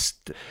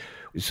mest.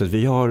 Så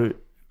vi har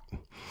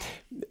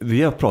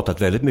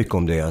pratat väldigt mycket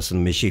om det, alltså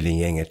med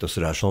Killinggänget och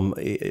sådär, som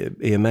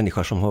är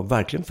människor som har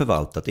verkligen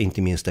förvaltat,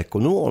 inte minst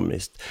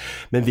ekonomiskt.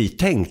 Men vi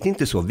tänkte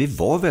inte så. Vi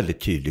var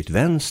väldigt tydligt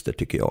vänster,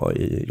 tycker jag,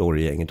 i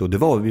Lorry-gänget. Och det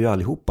var vi ju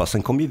allihopa.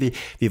 Sen kom ju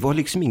vi var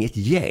liksom inget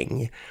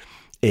gäng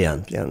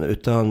egentligen,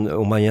 utan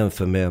om man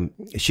jämför med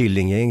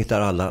Killinggänget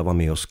där alla var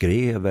med och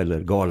skrev, eller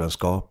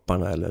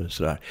Galenskaparna eller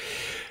sådär.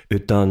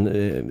 Utan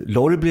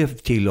Lorry blev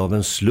till av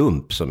en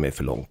slump som är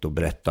för långt att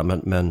berätta,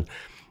 men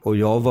och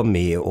jag var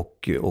med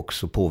och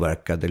också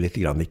påverkade lite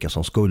grann vilka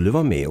som skulle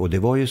vara med. Och det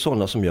var ju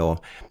sådana som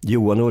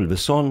Johan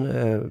Ulveson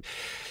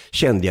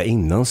kände jag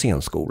innan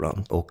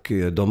scenskolan. Och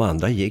de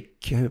andra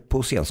gick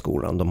på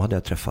scenskolan, de hade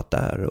jag träffat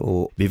där.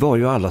 Och vi var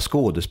ju alla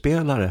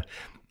skådespelare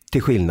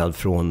Till skillnad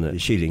från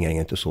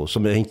Killinggänget och så,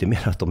 som jag inte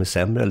menar att de är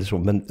sämre eller så,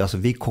 men alltså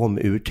vi kom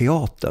ur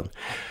teatern.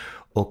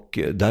 Och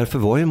därför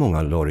var ju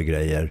många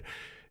Lorry-grejer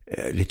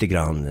lite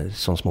grann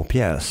som små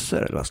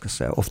pjäser, eller vad ska jag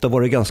säga. Ofta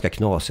var det ganska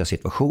knasiga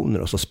situationer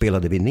och så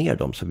spelade vi ner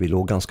dem, så vi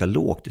låg ganska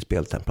lågt i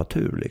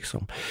speltemperatur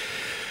liksom.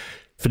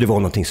 För det var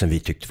någonting som vi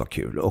tyckte var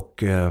kul.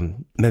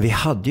 Men vi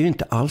hade ju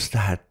inte alls det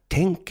här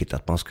tänket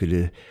att man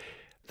skulle...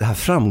 Det här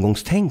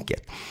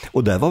framgångstänket.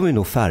 Och där var vi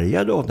nog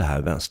färgade av det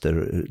här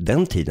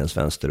den tidens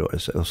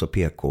vänsterrörelse, och så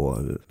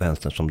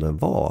PK-vänstern som den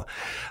var.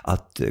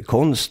 Att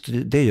konst,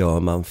 det gör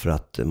man för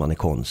att man är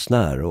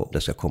konstnär och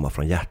det ska komma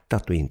från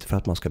hjärtat och inte för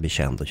att man ska bli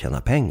känd och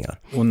tjäna pengar.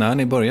 Och när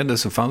ni började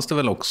så fanns det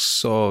väl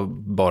också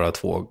bara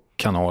 2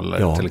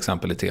 kanaler, till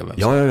exempel i tv?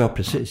 Ja,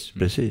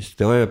 precis.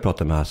 Det har jag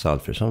pratat med Hasse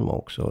Alfredson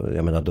också.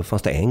 Jag menar, då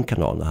fanns det en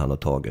kanal när han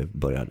och Tage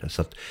började.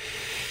 Så att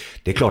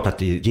det är klart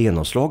att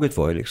genomslaget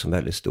var ju liksom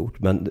väldigt stort.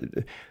 Men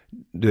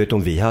du vet,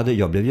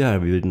 jag blev ju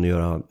erbjuden att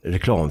göra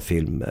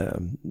reklamfilm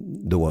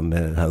då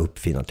med den här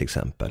Uppfinnaren till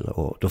exempel.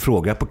 Och då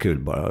frågade jag på kul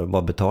bara,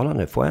 vad betalar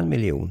ni? Får jag 1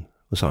 miljon?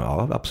 Och sa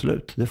ja,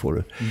 absolut, det får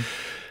du.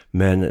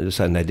 Men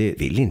så här, nej, det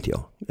vill inte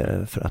jag.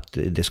 För att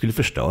det skulle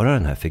förstöra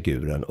den här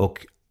figuren.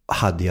 Och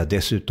hade jag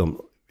dessutom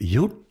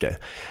gjort det,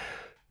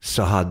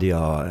 så hade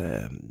jag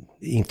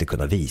inte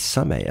kunnat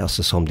visa mig,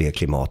 alltså som det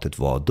klimatet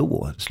var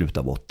då, slutet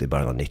av 80,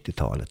 början av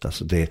 90-talet.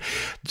 Alltså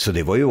så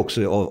det var ju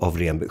också av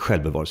ren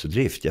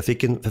självbevarelsedrift. Jag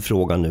fick en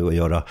förfrågan nu att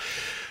göra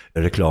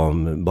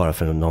reklam bara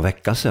för någon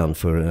vecka sedan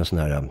för en sån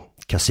här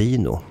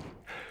kasino.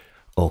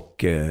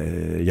 Och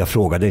jag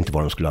frågade inte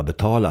vad de skulle ha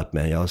betalat,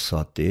 men jag sa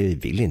att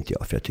det vill inte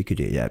jag, för jag tycker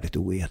det är jävligt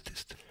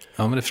oetiskt.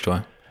 Ja, men det förstår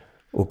jag.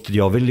 Och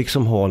jag vill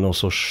liksom ha någon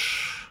sorts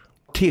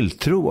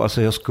tilltro,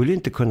 alltså jag skulle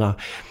inte kunna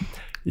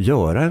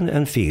göra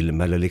en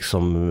film eller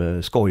liksom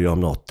skoja om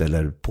något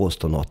eller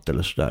påstå något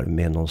eller sådär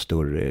med någon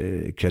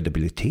större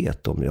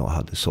kredibilitet om jag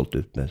hade sålt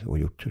ut med och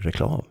gjort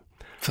reklam.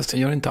 Fast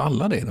gör inte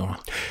alla det då?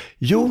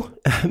 Jo,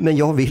 men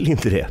jag vill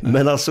inte det.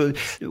 Men alltså,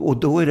 och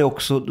då är det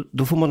också,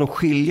 då får man nog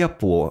skilja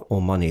på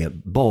om man är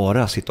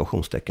bara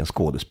situationstecken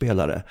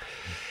skådespelare.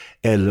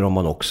 Eller om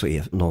man också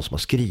är någon som har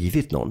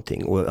skrivit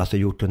någonting och alltså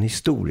gjort en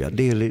historia.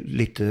 Det är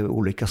lite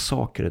olika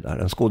saker det där.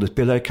 En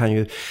skådespelare kan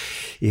ju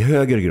i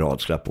högre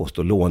grad, skulle jag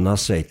påstå, låna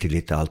sig till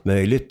lite allt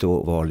möjligt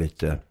och vara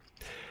lite,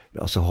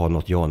 alltså ha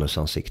något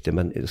janusansikte.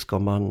 Men ska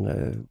man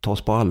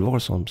tas på allvar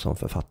som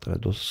författare,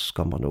 då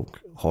ska man nog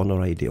ha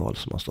några ideal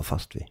som man står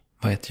fast vid.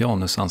 Vad är ett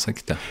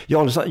janusansikte?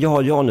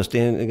 Janus, det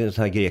är en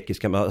sån här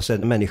grekiska, alltså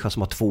en människa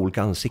som har 2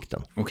 olika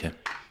ansikten. Okej.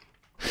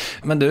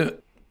 Men du,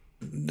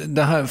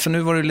 det här, för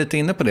nu var du lite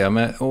inne på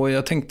det, och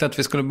jag tänkte att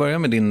vi skulle börja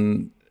med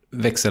din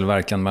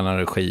växelverkan mellan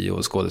regi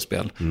och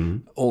skådespel.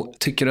 Och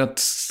tycker du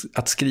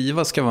att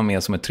skriva ska vara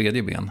med som ett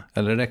tredje ben?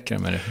 Eller räcker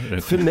det med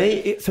regi?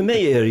 För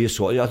mig är det ju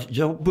så.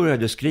 Jag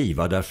började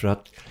skriva därför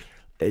att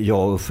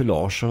jag och Uffe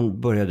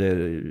Larsson började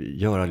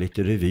göra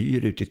lite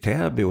revyer ute i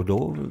Täby, och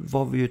då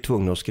var vi ju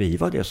tvungna att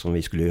skriva det som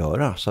vi skulle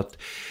göra. Så att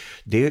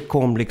det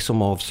kom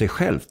liksom av sig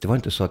självt. Det var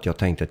inte så att jag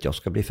tänkte att jag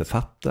ska bli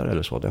författare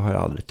eller så. Det har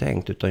jag aldrig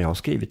tänkt, utan jag har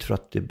skrivit för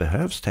att det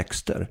behövs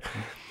texter.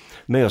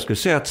 Men jag skulle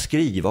säga att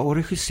skriva och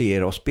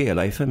regissera och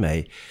spela är för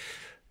mig,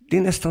 det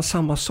är nästan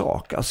samma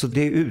sak. Alltså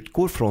det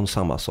utgår från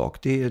samma sak.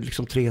 Det är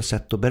liksom 3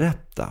 sätt att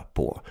berätta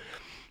på.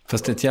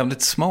 Fast det är ett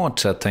jävligt smart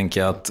sätt,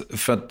 tänker jag.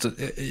 För att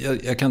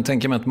jag kan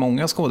tänka mig att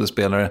många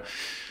skådespelare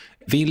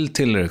vill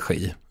till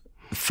regi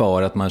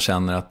för att man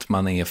känner att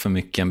man är för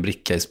mycket en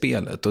bricka i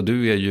spelet. Och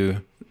du är ju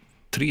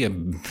 3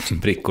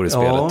 brickor i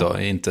spelet då,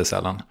 inte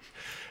sällan.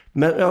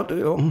 Men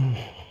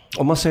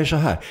om man säger så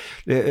här,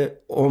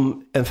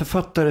 om en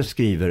författare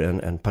skriver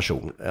en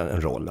person,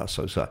 en roll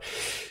alltså, så här,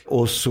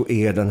 och så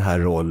är den här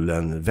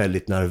rollen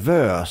väldigt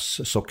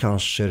nervös, så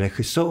kanske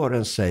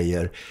regissören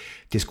säger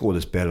till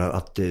skådespelaren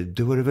att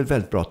då är det väl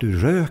väldigt bra att du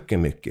röker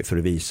mycket för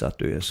att visa att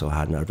du är så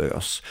här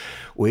nervös.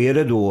 Och är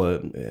det då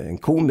en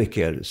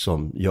komiker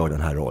som gör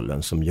den här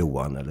rollen, som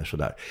Johan eller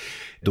sådär,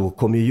 då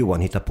kommer ju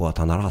Johan hitta på att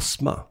han har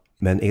astma,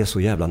 men är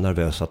så jävla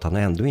nervös att han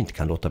ändå inte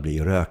kan låta bli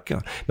att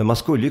röka. Men man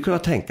skulle ju kunna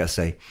tänka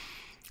sig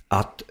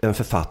att en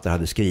författare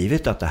hade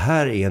skrivit att det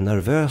här är en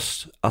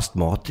nervös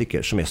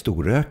astmatiker som är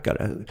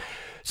storrökare.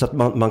 Så att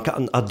man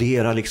kan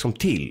addera liksom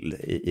till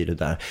i det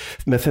där.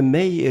 Men för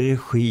mig är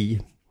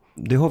regi,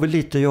 det har väl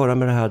lite att göra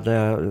med det här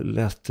när jag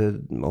läste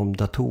om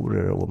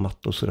datorer och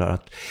matte och sådär,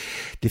 att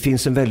det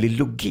finns en väldig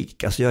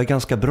logik. Alltså jag är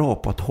ganska bra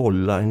på att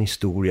hålla en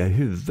historia i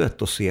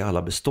huvudet och se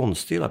alla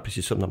beståndsdelar,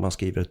 precis som när man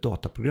skriver ett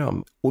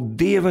dataprogram. Och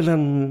det är väl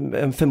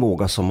en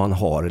förmåga som man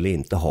har eller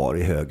inte har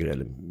i högre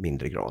eller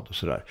mindre grad och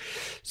sådär.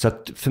 Så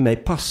att för mig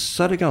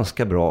passar det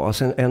ganska bra.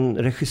 Alltså en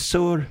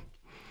regissör,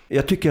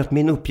 jag tycker att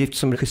min uppgift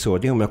som regissör,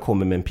 det är om jag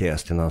kommer med en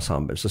pjäs till en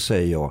ensemble, så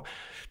säger jag,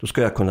 då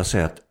ska jag kunna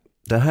säga att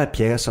den här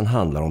pjäsen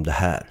handlar om det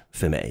här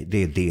för mig.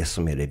 Det är det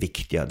som är det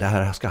viktiga. Det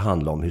här ska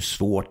handla om hur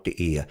svårt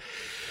det är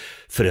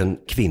för en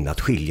kvinna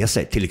att skilja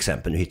sig, till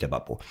exempel. Nu hittar jag bara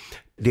på.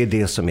 Det är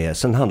det som är,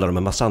 sen handlar det om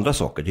en massa andra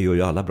saker. Det gör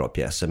ju alla bra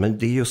pjäser. Men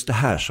det är just det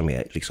här som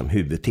är liksom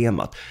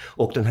huvudtemat.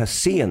 Och den här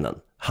scenen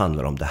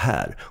handlar om det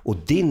här. Och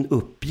din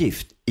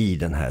uppgift i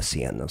den här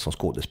scenen som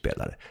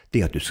skådespelare,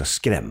 det är att du ska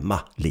skrämma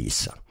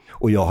Lisa.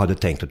 Och jag hade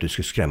tänkt att du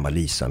skulle skrämma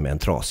Lisa med en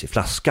trasig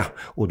flaska.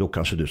 Och då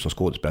kanske du som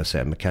skådespelare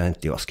säger, men kan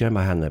inte jag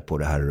skrämma henne på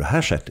det här och det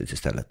här sättet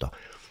istället då?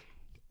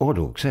 Och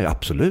då säger jag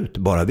absolut,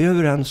 bara vi är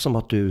överens om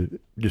att du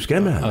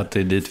skrämmer henne. Att det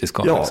är dit vi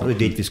ska. Ja, det är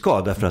dit vi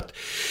ska. Därför att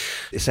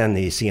sen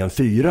i scen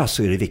 4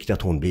 så är det viktigt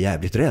att hon blir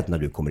jävligt rädd när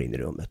du kommer in i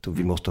rummet. Och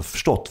vi måste ha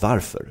förstått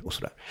varför och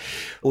sådär.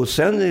 Och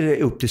sen är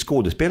det upp till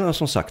skådespelarna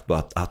som sagt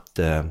att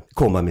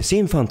komma med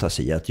sin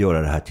fantasi, att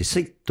göra det här till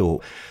sitt.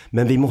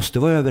 Men vi måste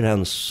vara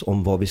överens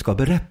om vad vi ska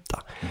berätta.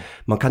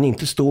 Man kan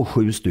inte stå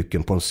 7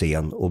 stycken på en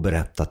scen och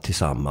berätta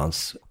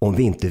tillsammans om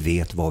vi inte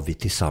vet vad vi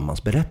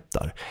tillsammans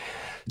berättar.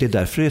 Det är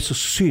därför det är så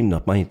synd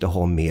att man inte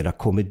har mera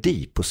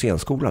komedi på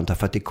scenskolan.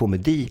 Därför att i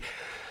komedi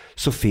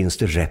så finns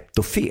det rätt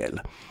och fel.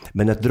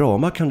 Men ett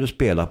drama kan du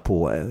spela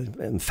på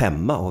en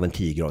 5 av en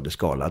 10-gradig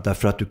skala.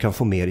 Därför att du kan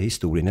få mer i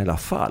historien i alla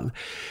fall.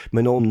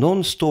 Men om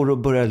någon står och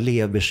börjar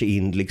leva sig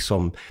in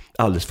liksom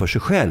alldeles för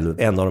sig själv,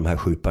 en av de här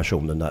 7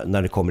 personerna,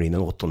 när det kommer in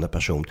en 8:e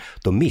person,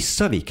 då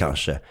missar vi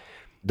kanske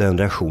den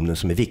reaktionen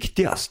som är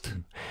viktigast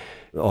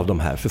av de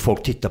här. För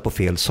folk tittar på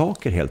fel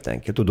saker helt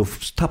enkelt. Och då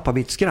tappar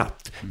vi ett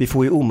skratt. Vi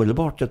får ju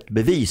omedelbart ett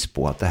bevis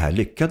på att det här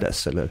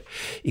lyckades eller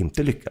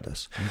inte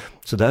lyckades.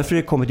 Så därför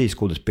är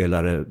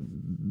komediskådespelare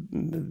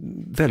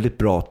väldigt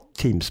bra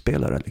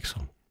teamspelare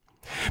liksom.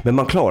 Men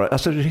man klarar,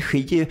 alltså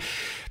regi,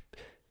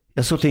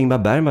 jag sa till Ingmar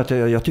Bergman att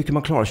jag tycker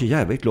man klarar sig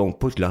jävligt långt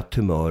på ett glatt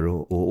humör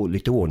och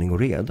lite ordning och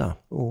reda.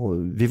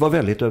 Och vi var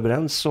väldigt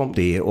överens om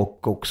det,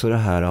 och också det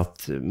här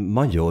att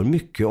man gör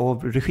mycket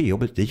av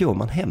regijobbet, det gör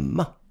man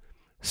hemma.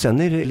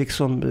 Sen är det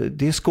liksom,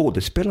 det är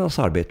skådespelarnas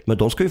arbete, men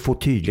de ska ju få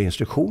tydliga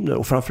instruktioner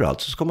och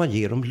framförallt så ska man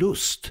ge dem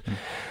lust.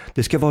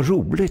 Det ska vara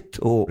roligt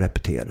att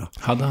repetera.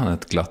 Hade han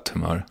ett glatt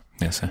humör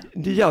med sig?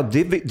 Ja,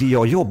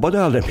 jag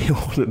jobbade aldrig med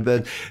honom,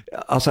 men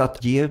alltså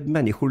att ge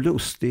människor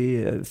lust,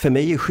 för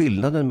mig är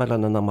skillnaden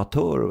mellan en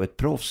amatör och ett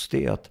proffs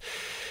det är att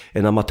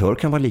en amatör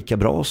kan vara lika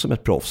bra som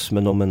ett proffs,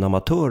 men om en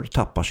amatör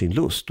tappar sin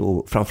lust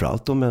och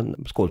framförallt om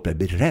en skådespelare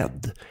blir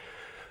rädd,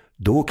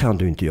 då kan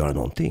du inte göra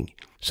någonting.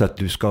 Så att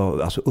du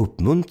ska alltså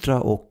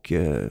uppmuntra och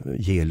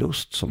ge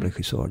lust som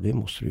regissör, det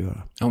måste du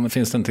göra. Ja, men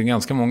finns det inte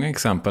ganska många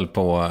exempel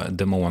på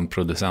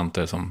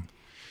demonproducenter som...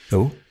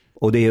 Jo,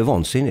 och det är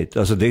vansinnigt.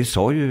 Alltså det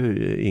sa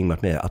ju Ingmar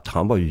med att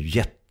han var ju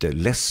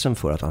jätteledsen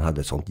för att han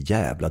hade ett sånt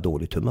jävla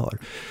dåligt humör.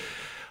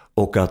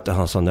 Och att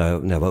han sa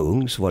när jag var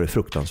ung så var det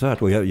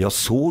fruktansvärt. Och jag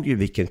såg ju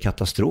vilken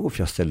katastrof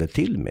jag ställde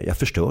till med. Jag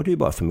förstörde ju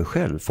bara för mig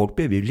själv. Folk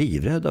blev ju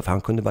livrädda för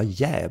han kunde vara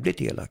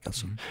jävligt elak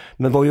alltså.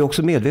 Men var ju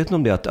också medveten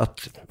om det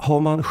att har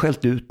man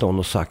skällt ut någon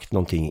och sagt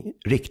någonting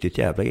riktigt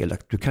jävla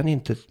elakt, du kan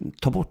inte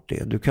ta bort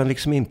det. Du kan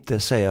liksom inte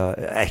säga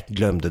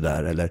glöm det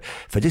där. Eller,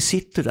 för det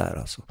sitter där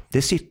alltså.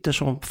 Det sitter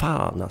som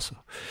fan alltså.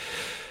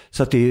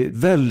 Så att det är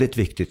väldigt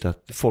viktigt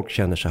att folk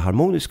känner sig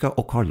harmoniska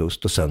och har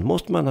lust. Och sen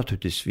måste man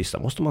naturligtvis, vissa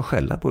måste man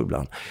skälla på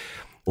ibland.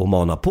 Och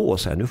mana på och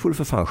säga, nu får du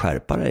för fan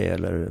skärpa dig.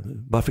 Eller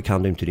varför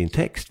kan du inte din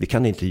text? Vi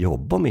kan inte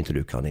jobba om inte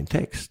du kan din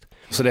text.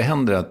 Så det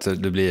händer att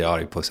du blir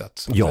arg på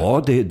sätt?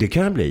 Ja, det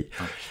kan bli.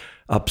 Ja.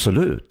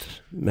 Absolut.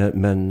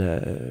 Men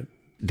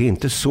det är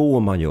inte så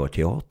man gör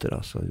teater.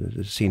 Alltså.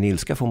 Sin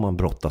ilska får man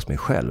brottas med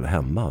själv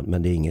hemma.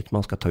 Men det är inget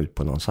man ska ta ut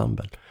på en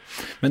ensemble.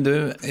 Men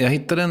du, jag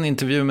hittade en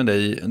intervju med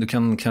dig. Du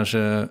kan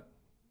kanske,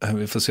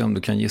 vi får se om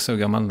du kan gissa hur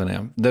gammal den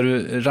är. Där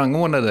du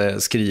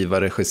rangordnade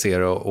skriva,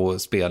 regissera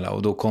och spela.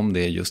 Och då kom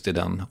det just i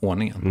den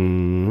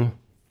ordningen.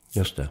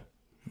 Just det.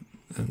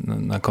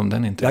 När kom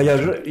den intervjun?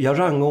 Ja, jag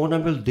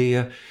rangordnade väl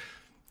det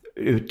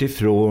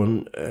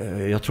utifrån,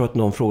 jag tror att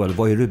någon frågade,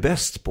 vad är du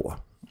bäst på?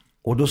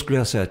 Och då skulle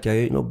jag säga att jag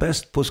är nog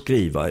bäst på att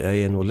skriva. Jag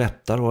är nog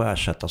lättare att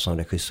ersätta som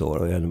regissör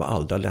och jag är nog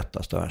allra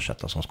lättast att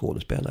ersätta som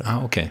skådespelare.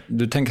 Okej.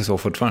 Du tänker så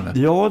fortfarande?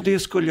 Ja, det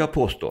skulle jag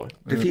påstå.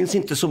 Det finns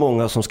inte så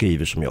många som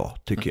skriver som jag,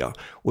 tycker jag.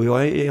 Och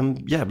jag är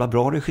en jävla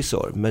bra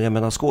regissör. Men jag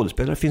menar,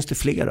 skådespelare finns det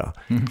flera.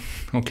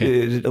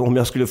 Om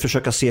jag skulle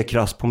försöka se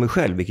krasst på mig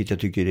själv, vilket jag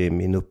tycker är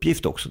min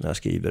uppgift också när jag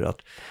skriver,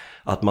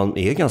 att man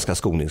är ganska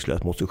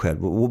skoningslös mot sig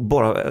själv och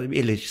bara,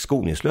 eller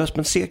skoningslös,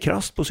 men se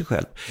krasst på sig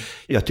själv.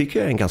 Jag tycker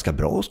jag är en ganska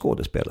bra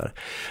skådespelare.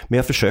 Men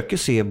jag försöker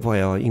se vad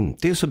jag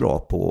inte är så bra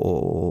på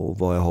och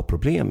vad jag har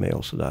problem med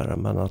och sådär.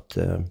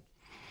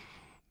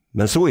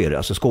 Men så är det.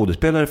 Alltså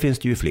skådespelare finns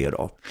det ju fler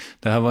av.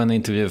 Det här var en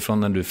intervju från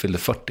när du fyllde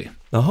 40.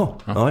 Jaha,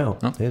 ja.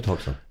 Det är ett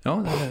tag sedan.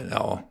 Ja.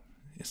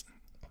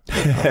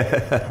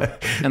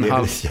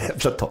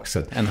 Jävla tag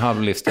sedan. En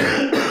halv livstid.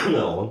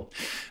 Ja.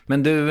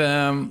 Men du...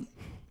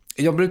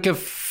 Jag brukar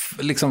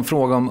liksom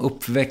fråga om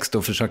uppväxt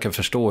och försöka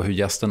förstå hur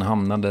gästen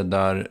hamnade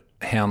där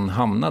hen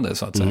hamnade,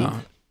 så att säga.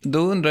 Då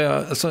undrar jag,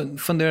 alltså,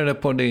 funderade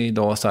på det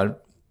idag så här,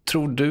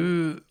 tror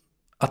du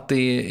att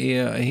det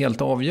är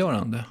helt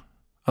avgörande?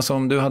 Alltså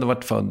om du hade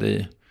varit född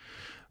i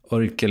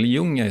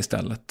Örkelljunga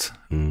istället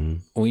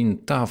och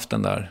inte haft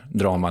den där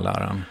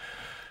dramaläraren,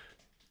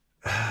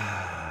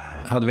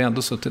 hade vi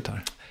ändå suttit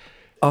här?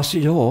 Alltså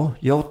ja,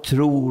 jag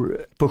tror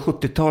på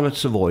 70-talet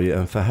så var ju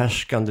en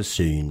förhärskande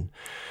syn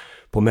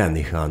på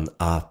människan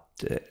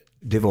att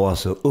Det var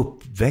alltså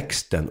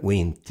uppväxten och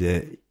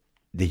inte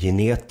det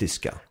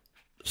genetiska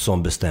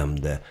som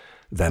bestämde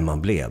vem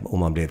man blev, om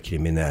man blev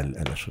kriminell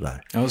eller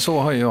sådär. Ja, så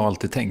har jag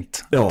alltid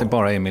tänkt. Ja. Att det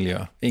bara är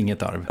miljö,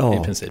 inget arv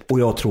i princip. Och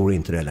jag tror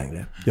inte det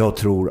längre. Jag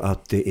tror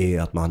att det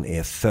är att man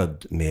är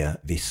född med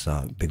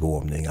vissa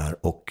begåvningar,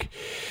 och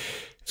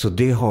så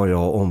det har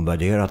jag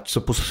omvärderat.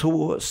 Så på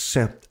så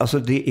sätt, alltså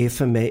det är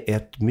för mig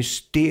ett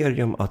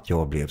mysterium att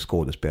jag blev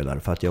skådespelare,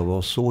 för att jag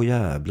var så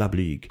jävla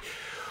blyg.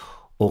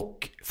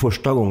 Och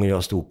första gången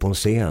jag stod på en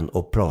scen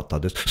och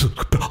pratade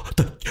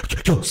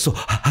så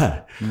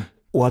här.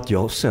 Och att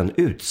jag sen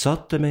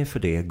utsatte mig för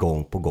det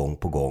gång på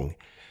gång.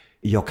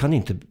 Jag kan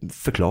inte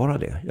förklara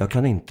det. Jag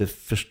kan inte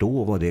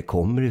förstå var det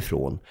kommer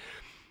ifrån.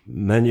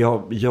 Men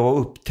jag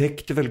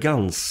upptäckte väl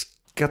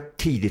ganska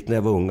tidigt när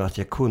jag var ung att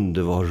jag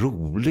kunde vara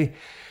rolig.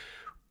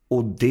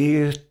 Och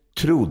det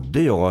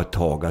trodde jag ett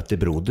tag att det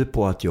berodde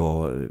på att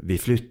vi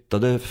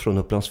flyttade från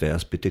Upplands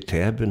Väsby till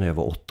Täby när jag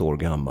var 8 år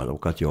gammal,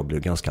 och att jag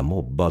blev ganska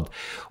mobbad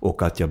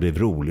och att jag blev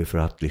rolig för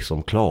att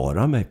liksom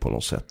klara mig på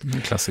något sätt.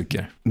 En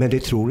klassiker. Men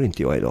det tror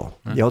inte jag idag.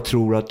 Jag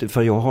tror att,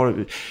 för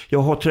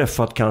jag har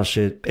träffat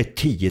kanske ett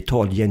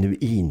 10-tal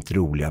genuint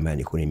roliga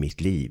människor i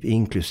mitt liv,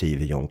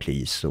 inklusive John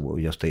Cleese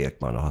och Gösta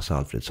Ekman och Hasse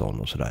Alfredsson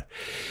och sådär.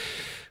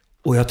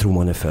 Och jag tror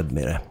man är född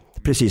med det.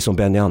 Precis som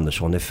Benny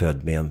Andersson är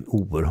född med en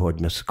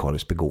oerhörd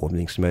musikalisk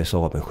begåvning som jag är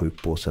så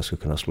avundsjuk på så jag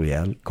skulle kunna slå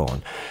ihjäl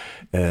karln.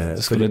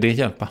 Skulle det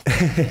hjälpa?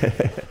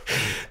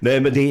 Nej,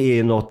 men det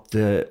är något,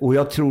 och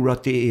jag tror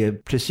att det är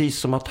precis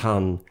som att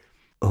han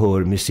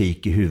hör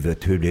musik i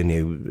huvudet, hur det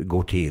nu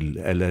går till,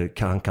 eller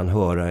kan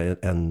höra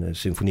en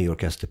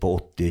symfoniorkester på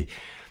 80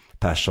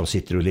 pers som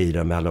sitter och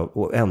lirar med alla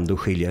och ändå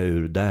skilja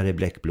ur, där är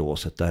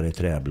bläckblåset, där är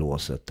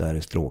träblåset, där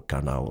är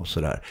stråkarna och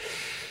sådär.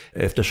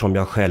 Eftersom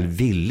jag själv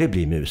ville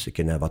bli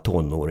musiker när jag var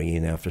tonåring,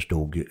 innan jag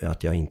förstod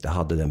att jag inte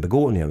hade den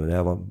begåvningen. Men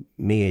jag var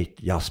med i ett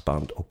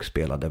jazzband och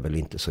spelade väl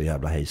inte så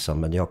jävla hejsan.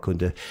 Men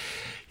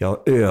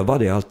jag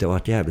övade, jag alltid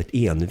varit jävligt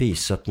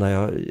envis. Så att när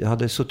jag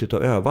hade suttit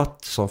och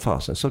övat som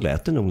fasen så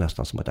lät det nog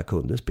nästan som att jag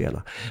kunde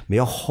spela. Men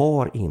jag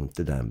har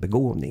inte den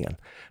begåvningen.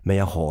 Men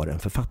jag har en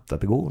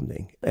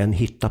författarbegåvning. En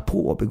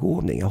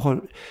hitta-på-begåvning. Jag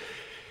har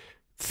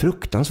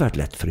fruktansvärt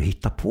lätt för att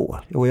hitta på.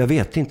 Och jag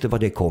vet inte var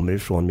det kommer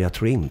ifrån, men jag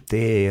tror inte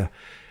det är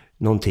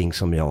någonting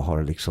som jag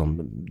har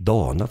liksom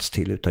danats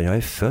till, utan jag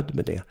är född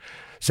med det.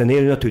 Sen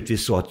är det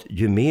naturligtvis så att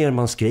ju mer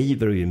man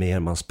skriver och ju mer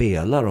man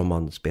spelar, om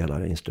man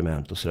spelar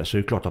instrument och sådär, så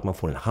är det klart att man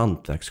får en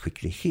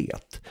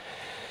hantverksskicklighet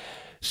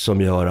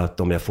som gör att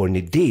om jag får en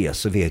idé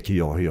så vet ju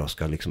jag hur jag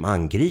ska liksom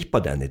angripa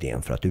den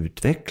idén för att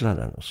utveckla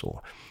den och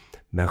så.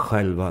 Men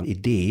själva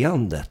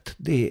idéandet,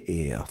 det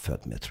är jag född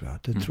med, tror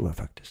jag. Det tror jag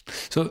faktiskt.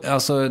 Så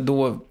alltså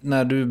då,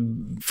 när du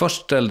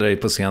först ställde dig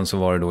på scen, så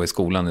var det då i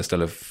skolan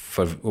istället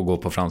för att gå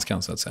på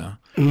franskan, så att säga?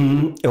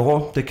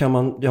 Ja, det kan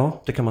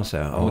man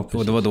säga. Ja,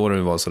 och det var då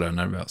du var så där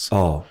nervös?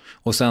 Ja.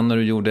 Och sen när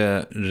du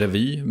gjorde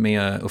revy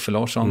med Uffe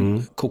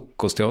Larsson,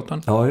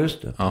 Kokosteatern? Ja,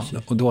 just det. Ja,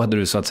 och då hade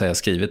du så att säga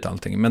skrivit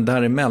allting. Men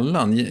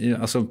däremellan,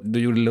 alltså du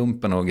gjorde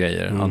lumpen och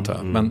grejer, antar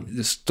jag.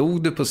 Men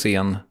stod du på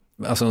scen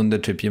alltså under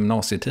typ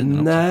gymnasietiden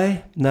också?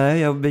 Nej,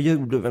 jag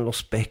gjorde väl något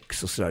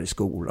spex och sådär i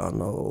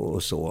skolan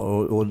och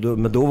så.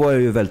 Men då var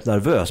jag ju väldigt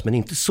nervös, men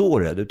inte så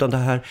rädd. Utan det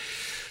här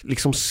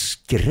liksom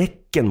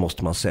skräcken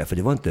måste man säga. För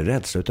det var inte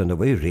rädsla, utan det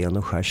var ju ren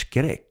och skär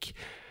skräck.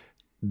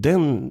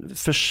 Den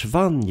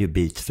försvann ju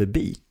bit för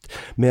bit.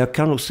 Men jag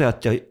kan nog säga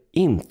att jag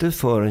inte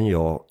förrän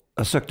jag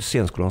sökte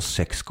scenskolan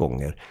 6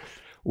 gånger.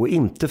 Och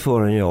inte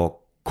förrän jag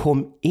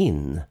kom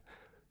in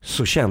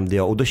så kände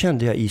jag, och då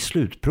kände jag i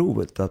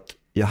slutprovet att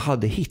jag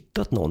hade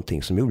hittat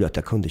någonting som gjorde att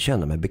jag kunde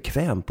känna mig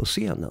bekväm på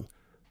scenen.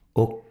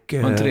 Och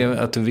var inte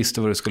det att du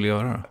visste vad du skulle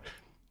göra?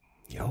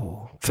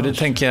 Ja. För det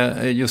tänker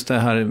jag, just det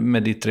här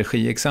med ditt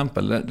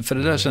regiexempel. För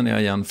det där känner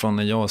jag igen från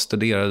när jag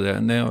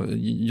studerade. När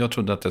jag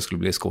trodde att jag skulle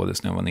bli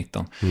skådis när jag var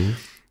 19.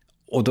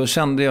 Och då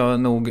kände jag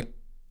nog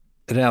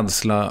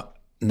rädsla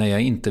när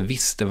jag inte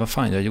visste vad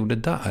fan jag gjorde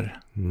där.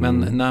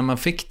 Men när man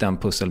fick den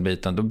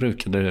pusselbiten, då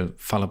brukade det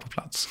falla på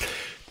plats.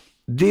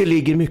 Det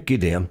ligger mycket i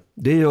det.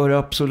 Det gör det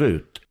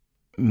absolut.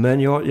 Men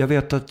jag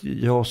vet att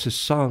jag och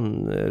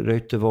Susanne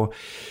Reuter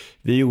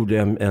vi gjorde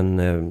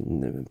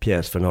en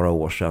pjäs för några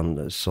år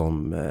sedan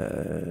som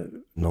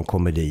någon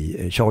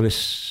komedi.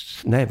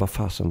 Vad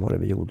fasen var det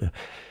vi gjorde?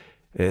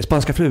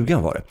 Spanska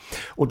flugan var det.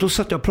 Och då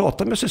satt jag och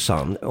pratade med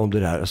Susanne om det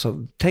där.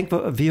 Alltså, tänk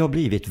vad vi har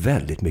blivit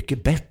väldigt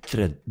mycket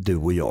bättre, du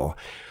och jag.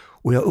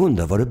 Och jag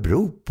undrar vad det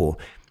beror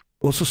på.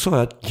 Och så sa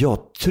jag att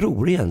jag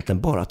tror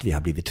egentligen bara att vi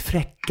har blivit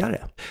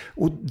fräckare.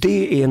 Och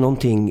det är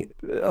någonting,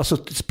 alltså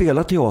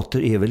spela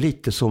teater är väl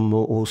lite som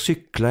att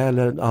cykla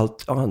eller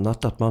allt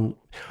annat. Att man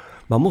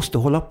måste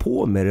hålla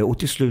på med det, och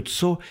till slut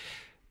så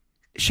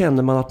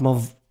känner man att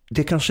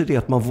det kanske är det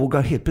att man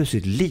vågar helt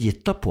plötsligt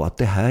lita på att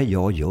det här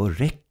jag gör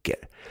räcker.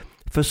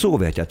 För så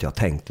vet jag att jag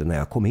tänkte när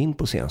jag kom in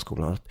på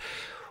scenskolan, att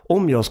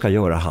om jag ska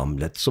göra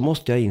Hamlet så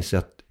måste jag inse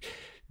att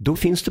då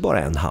finns det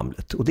bara en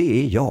Hamlet, och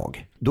det är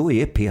jag. Då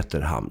är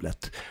Peter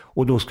Hamlet.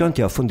 Och då ska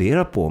inte jag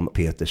fundera på om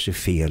Peter ser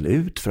fel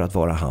ut för att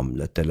vara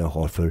Hamlet, eller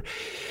har för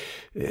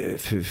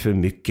för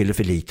mycket eller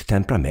för lite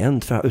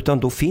temperament. Utan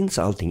då finns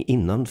allting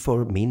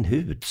innanför min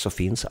hud, så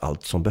finns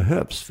allt som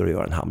behövs för att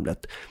göra en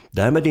Hamlet.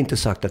 Därmed inte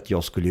sagt att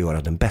jag skulle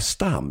göra den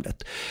bästa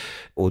Hamlet.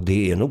 Och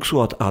det är nog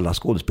så att alla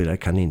skådespelare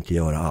kan inte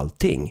göra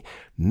allting.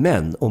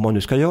 Men om man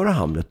nu ska göra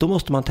Hamlet, då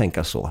måste man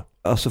tänka så.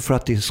 Alltså för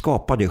att det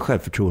skapar det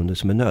självförtroende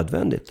som är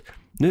nödvändigt.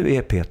 Nu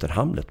är Peter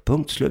Hamlet,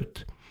 punkt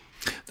slut.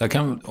 Där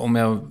kan, om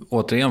jag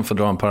återigen får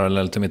dra en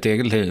parallell till mitt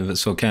eget liv,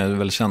 så kan jag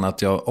väl känna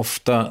att jag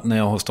ofta, när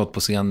jag har stått på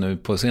scen nu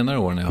på senare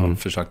år, när jag har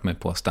försökt mig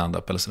på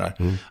stand-up eller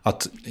sådär,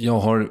 att jag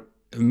har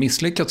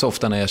misslyckats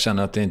ofta när jag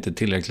känner att jag inte är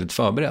tillräckligt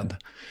förberedd.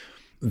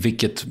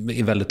 Vilket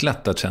är väldigt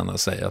lätt att känna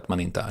sig att man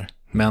inte är.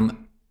 Men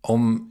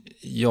om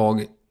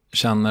jag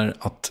känner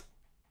att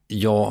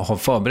jag har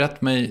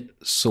förberett mig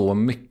så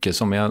mycket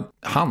som jag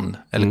hann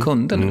eller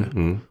kunde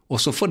nu,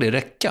 och så får det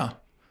räcka,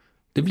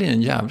 det blir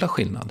en jävla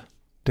skillnad.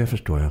 Det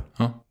förstår jag.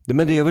 Ja.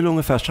 Men det är väl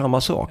ungefär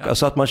samma sak. Ja.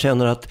 Alltså att man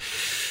känner att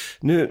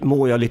nu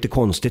mår jag lite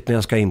konstigt när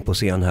jag ska in på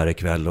scen här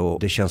ikväll, och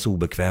det känns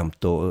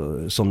obekvämt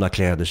och som när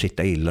kläder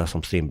sitter illa,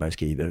 som Strindberg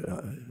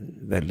skriver.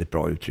 Väldigt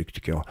bra uttryck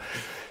tycker jag.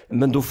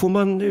 Men då får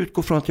man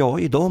utgå från att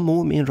idag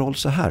mår min roll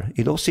så här.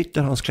 Idag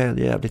sitter hans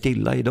kläder jävligt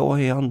illa.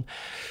 Idag är han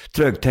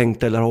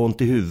trögtänkt eller har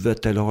ont i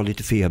huvudet eller har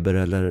lite feber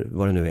eller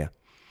vad det nu är.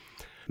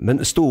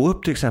 Men stå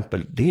upp till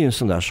exempel, det är ju en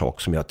sån där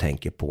sak som jag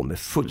tänker på med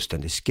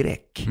fullständig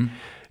skräck.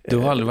 Du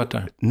har aldrig varit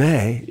där?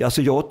 Nej,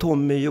 alltså jag och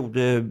Tommy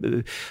gjorde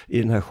i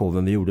den här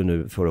showen vi gjorde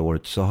nu förra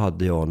året, så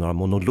hade jag några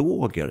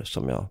monologer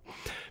som jag...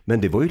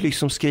 Men det var ju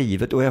liksom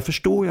skrivet, och jag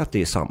förstår ju att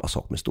det är samma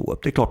sak med stå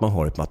upp. Det är klart man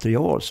har ett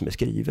material som är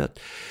skrivet.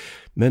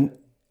 Men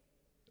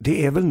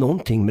det är väl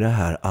någonting med det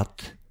här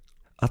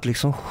att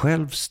liksom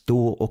själv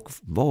stå och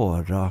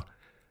vara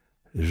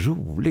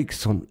rolig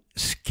som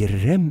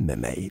skrämmer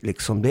mig.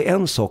 Liksom. Det är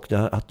en sak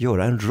att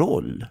göra en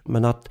roll,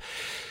 men att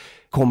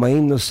komma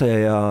in och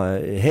säga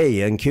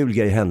hej, en kul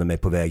grej hände mig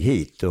på väg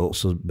hit, och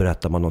så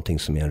berättar man någonting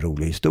som är en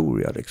rolig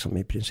historia liksom,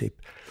 i princip.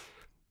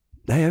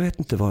 Nej, jag vet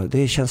inte vad.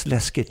 Det känns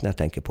läskigt när jag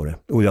tänker på det.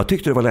 Och jag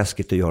tyckte det var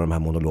läskigt att göra de här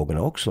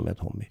monologerna också med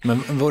Tommy.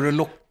 Men var du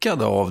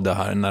lockad av det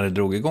här när det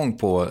drog igång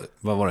på,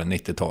 vad var det,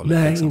 90-talet?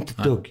 Nej, liksom? inte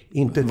ett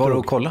dugg. Var du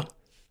och kolla?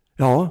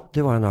 Ja,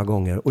 det var några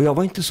gånger. Och jag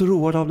var inte så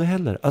road av det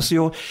heller.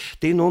 Alltså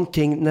det är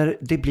någonting när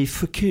det blir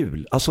för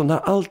kul. Alltså när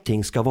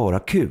allting ska vara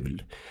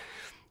kul,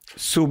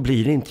 så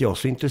blir inte jag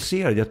så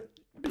intresserad.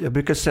 Jag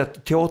brukar säga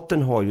att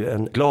teatern har ju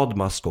en glad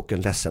mask och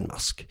en ledsen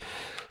mask.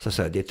 Så att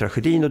säga, det är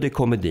tragedin och det är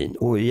komedin.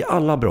 Och i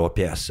alla bra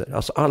pjäser,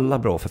 alltså alla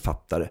bra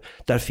författare,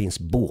 där finns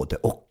både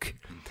och.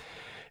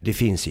 Det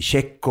finns i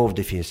Tjechov,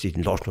 det finns i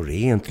Lars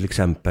Norén till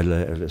exempel.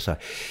 Eller så här.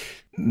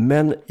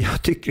 Men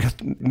jag tycker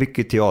att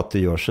mycket teater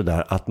gör så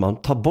där att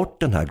man tar bort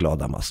den här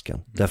glada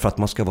masken. Därför att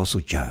man ska vara så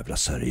jävla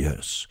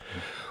seriös.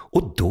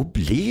 Och då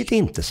blir det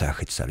inte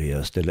särskilt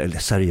seriöst, eller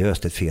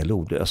seriöst är ett fel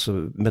ord. Alltså,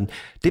 men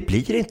det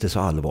blir inte så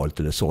allvarligt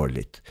eller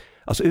sorgligt.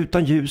 Alltså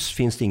utan ljus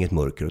finns det inget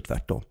mörker och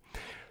tvärtom.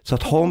 Så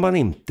att har man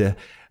inte...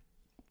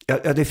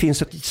 Ja, det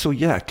finns ett så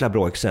jäkla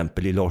bra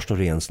exempel i Lars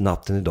Noréns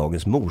Natten i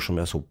dagens mor som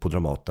jag såg på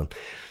Dramaten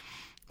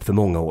för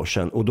många år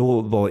sedan. Och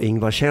då var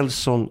Ingvar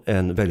Kjellson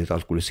en väldigt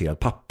alkoholiserad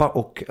pappa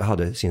och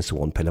hade sin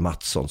son Pelle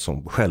Mattsson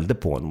som skällde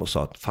på honom och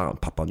sa att fan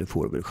pappa, nu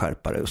får du väl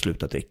skärpa dig och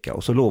sluta dricka.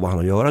 Och så lovade han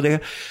att göra det.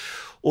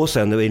 Och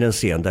sen i en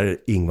scen där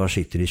Ingvar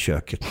sitter i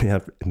köket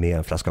med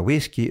en flaska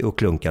whisky och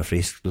klunkar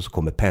friskt, och så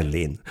kommer Pelle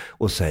in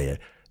och säger: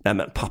 nej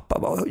men pappa,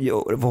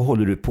 vad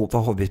håller du på?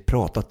 Vad har vi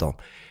pratat om?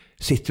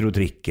 Sitter och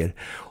dricker.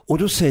 Och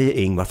då säger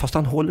Ingvar, fast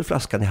han håller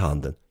flaskan i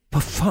handen: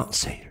 vad fan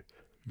säger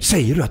du?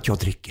 Säger du att jag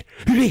dricker?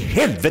 Hur i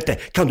helvete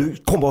kan du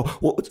komma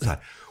och så här?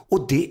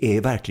 Och det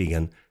är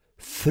verkligen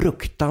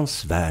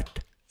fruktansvärt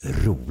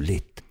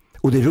roligt.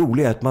 Och det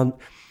roliga är att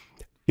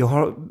jag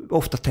har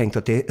ofta tänkt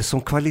att det är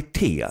som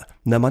kvalitet.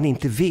 När man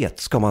inte vet,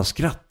 ska man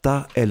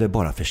skratta eller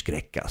bara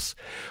förskräckas?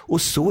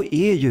 Och så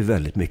är ju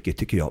väldigt mycket,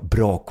 tycker jag,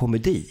 bra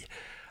komedi.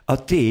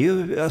 Att det är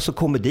ju, alltså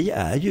komedi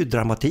är ju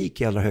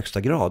dramatik i allra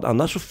högsta grad.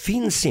 Annars så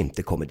finns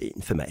inte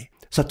komedin för mig.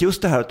 Så att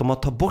just det här att om man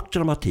tar bort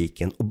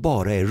dramatiken och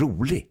bara är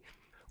rolig.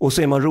 Och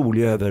så är man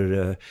rolig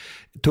över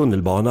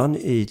tunnelbanan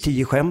i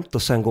 10 skämt,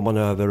 och sen går man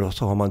över och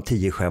så har man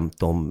 10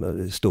 skämt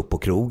om stå på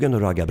krogen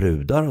och ragga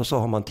brudar, och så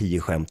har man 10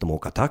 skämt om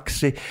åka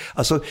taxi.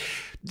 Alltså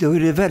då är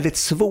det väldigt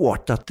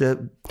svårt att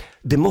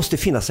det måste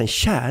finnas en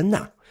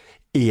kärna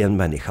i en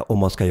människa om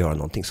man ska göra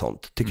någonting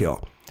sånt, tycker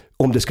jag.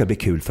 Om det ska bli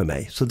kul för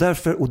mig. Så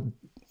därför, och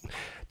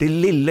det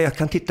lilla, jag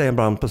kan titta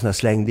ibland på sån här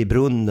slängd i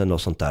brunnen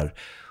och sånt där.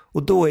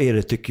 Och då är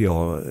det, tycker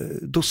jag,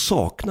 då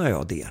saknar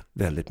jag det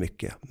väldigt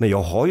mycket. Men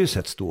jag har ju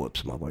sett stå upp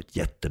som har varit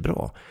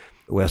jättebra.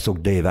 Och jag såg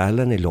Dave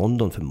Allen i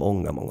London för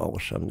många, många år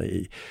sedan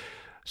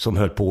som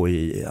höll på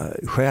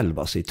själv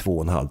alltså i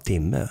 2,5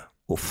 timme.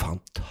 Och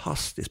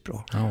fantastiskt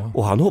bra. Ja.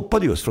 Och han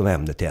hoppade just från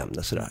ämne till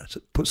ämne sådär,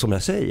 som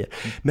jag säger.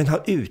 Men han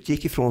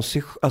utgick ifrån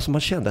sig, alltså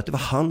man kände att det var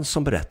han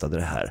som berättade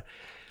det här.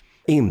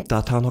 Inte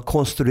att han har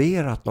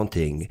konstruerat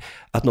någonting.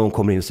 Att någon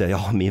kommer in och säger,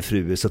 ja min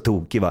fru är så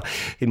tokig va.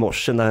 I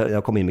morse när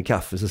jag kom in med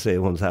kaffe så säger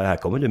hon så här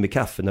kommer du med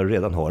kaffe när du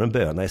redan har en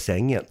böna i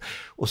sängen.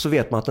 Och så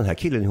vet man att den här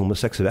killen är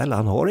homosexuell,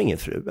 han har ingen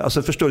fru.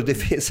 Alltså förstår du, det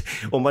finns,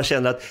 om man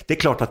känner att det är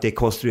klart att det är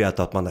konstruerat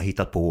att man har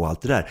hittat på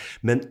allt det där.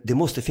 Men det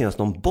måste finnas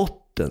någon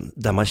botten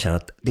där man känner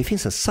att det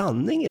finns en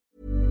sanning.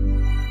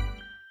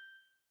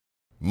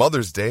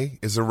 Mother's Day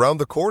is around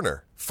the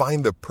corner.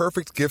 Find the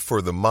perfect gift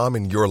for the mom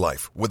in your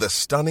life with a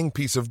stunning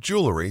piece of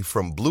jewelry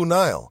from Blue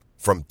Nile.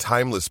 From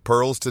timeless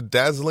pearls to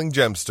dazzling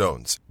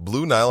gemstones,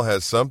 Blue Nile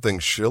has something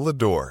she'll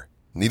adore.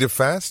 Need it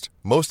fast?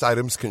 Most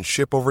items can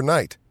ship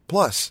overnight.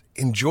 Plus,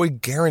 enjoy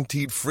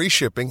guaranteed free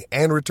shipping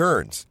and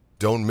returns.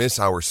 Don't miss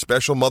our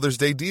special Mother's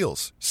Day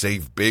deals.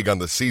 Save big on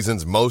the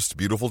season's most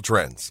beautiful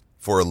trends.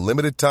 For a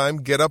limited time,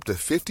 get up to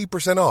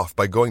 50% off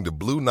by going to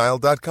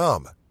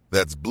BlueNile.com.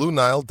 That's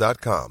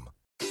BlueNile.com.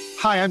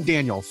 Hi, I'm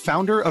Daniel,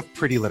 founder of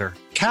Pretty Litter.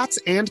 Cats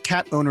and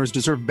cat owners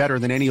deserve better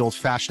than any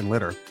old-fashioned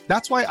litter.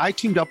 That's why I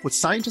teamed up with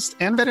scientists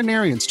and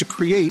veterinarians to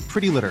create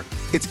Pretty Litter.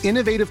 Its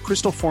innovative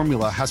crystal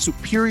formula has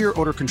superior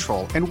odor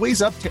control and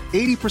weighs up to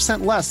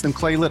 80% less than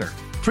clay litter.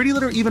 Pretty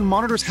Litter even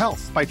monitors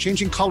health by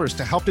changing colors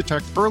to help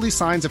detect early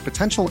signs of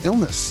potential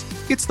illness.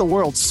 It's the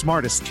world's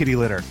smartest kitty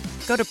litter.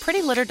 Go to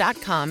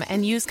prettylitter.com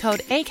and use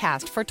code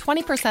ACAST for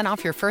 20%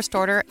 off your first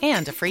order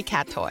and a free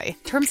cat toy.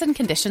 Terms and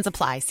conditions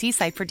apply. See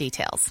site for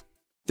details.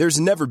 There's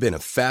never been a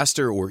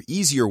faster or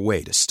easier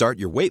way to start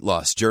your weight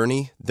loss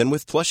journey than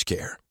with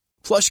PlushCare.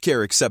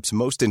 PlushCare accepts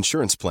most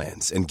insurance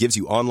plans and gives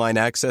you online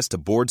access to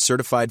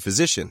board-certified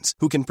physicians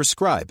who can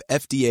prescribe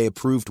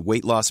FDA-approved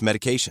weight loss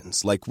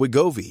medications like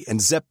Wegovy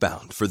and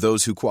Zepbound for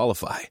those who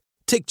qualify.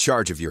 Take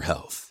charge of your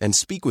health and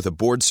speak with a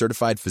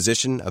board-certified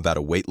physician about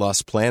a weight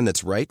loss plan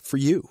that's right for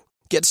you.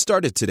 Get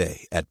started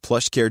today at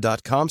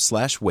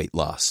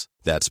plushcare.com/weightloss.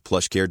 That's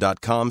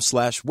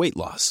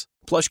plushcare.com/weightloss.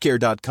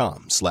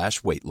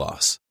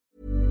 plushcare.com/weightloss.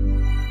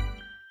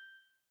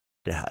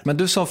 Men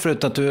du sa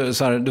förut att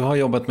du har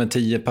jobbat med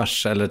 10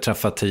 pers eller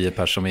träffat 10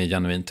 pers som är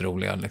genuint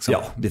roliga. Liksom.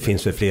 Ja, det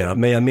finns väl flera.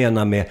 Men jag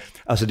menar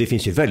alltså det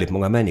finns ju väldigt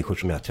många människor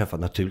som jag har träffat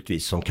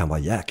naturligtvis som kan vara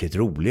jäkligt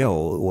roliga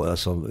och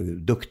alltså,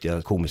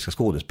 duktiga komiska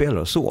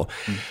skådespelare och så.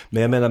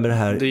 Men jag menar med det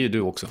här... Det är ju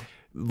du också.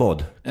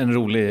 Vad? En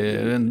rolig...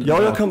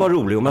 Ja, jag kan vara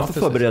rolig. Om jag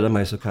får förbereda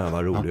mig så kan jag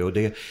vara rolig. Och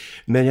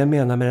men jag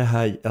menar med det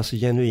här alltså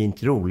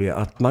genuint roliga,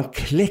 att man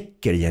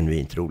kläcker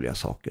genuint roliga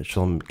saker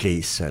som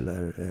Cleese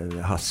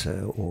eller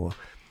Hasse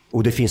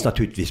och det finns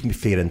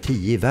naturligtvis fler än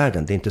 10 i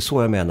världen. Det är inte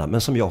så jag menar.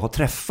 Men som jag har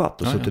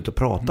träffat och suttit och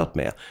pratat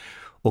med.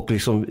 Och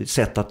liksom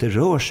sett att det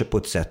rör sig på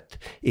ett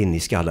sätt in i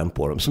skallen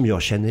på dem som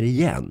jag känner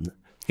igen.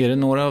 Är det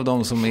några av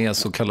dem som är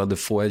så kallade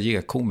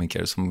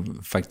foyer-komiker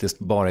som faktiskt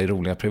bara är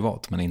roliga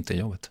privat men inte i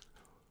jobbet?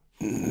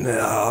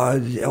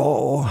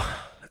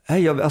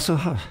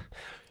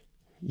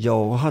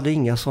 Jag hade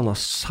inga sådana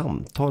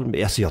samtal.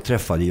 Alltså jag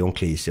träffade John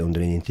Cleese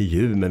under en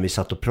intervju, men vi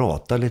satt och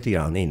pratade lite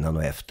grann innan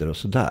och efter och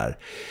sådär.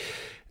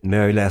 Men jag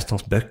har ju läst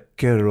hans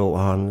böcker och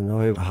han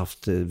har ju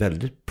haft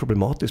väldigt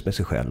problematiskt med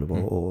sig själv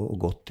och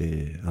gått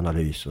i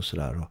analys och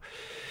sådär.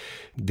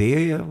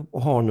 Det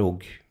har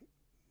nog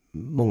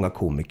många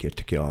komiker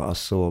tycker jag.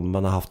 Alltså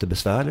man har haft det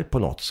besvärligt på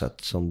något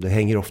sätt. Som det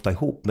hänger ofta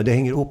ihop. Men det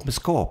hänger ihop med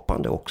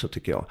skapande också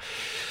tycker jag.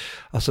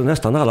 Alltså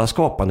nästan alla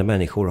skapande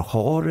människor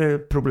har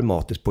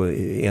problematiskt på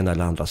ena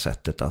eller andra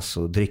sättet.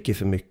 Alltså dricker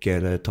för mycket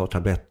eller tar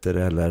tabletter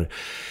eller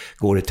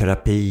går i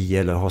terapi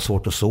eller har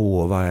svårt att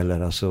sova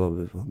eller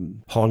alltså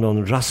har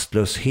någon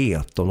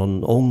rastlöshet och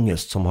någon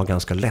ångest som har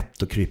ganska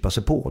lätt att krypa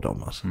sig på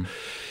dem. Alltså.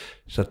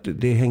 Så att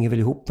det hänger väl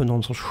ihop med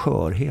någon sorts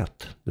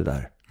skörhet det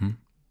där.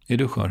 Är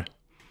du skör?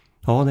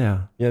 Ja, det är jag.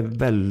 Jag är en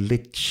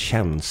väldigt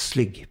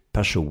känslig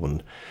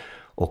person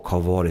och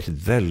har varit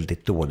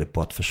väldigt dålig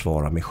på att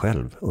försvara mig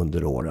själv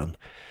under åren.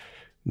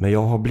 Men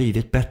jag har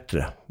blivit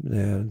bättre.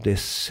 Det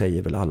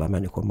säger väl alla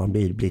människor. Man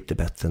blir lite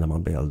bättre när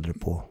man blir äldre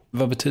på.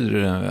 Vad betyder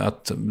det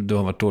att du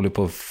har varit dålig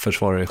på att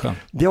försvara dig själv?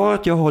 Ja,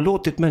 att jag har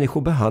låtit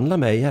människor behandla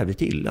mig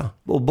jävligt illa.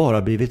 Och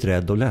bara blivit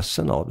rädd och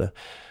ledsen av det.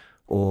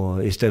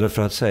 Och istället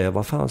för att säga,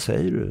 vad fan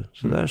säger du?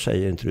 Så där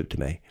säger inte du till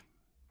mig.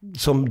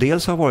 Som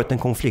dels har varit en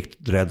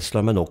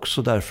konflikträdsla men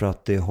också därför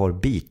att det har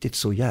bitit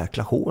så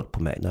jäkla hårt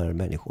på mig när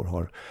människor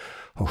har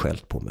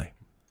skällt på mig.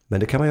 Men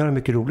det kan man göra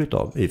mycket roligt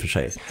av i och för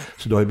sig.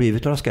 Så det har ju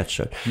blivit några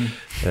sketcher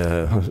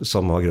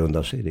som har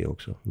grundat sig i det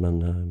också.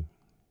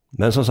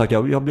 Men som sagt,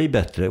 jag blir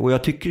bättre. Och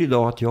jag tycker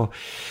idag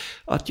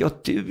att jag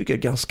duger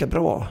ganska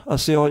bra.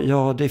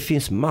 Alltså det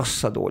finns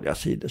massa dåliga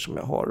sidor som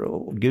jag har.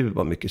 Och gud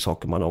vad mycket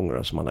saker man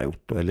ångrar som man har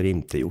gjort eller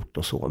inte gjort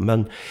och så.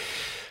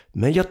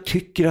 Men jag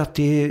tycker att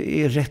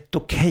det är rätt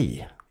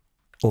okej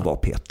att vara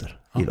Peter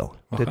idag.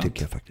 Det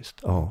tycker jag faktiskt.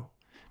 Ja.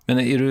 Men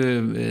är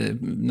du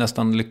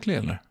nästan lycklig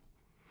eller?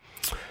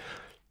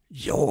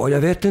 Ja,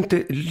 jag vet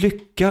inte.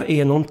 Lycka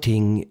är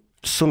någonting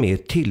som är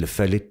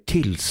tillfälligt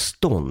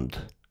tillstånd.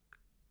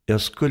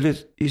 Jag skulle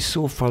i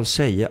så fall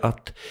säga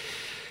att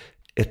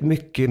ett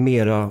mycket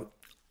mera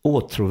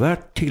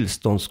åtråvärt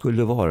tillstånd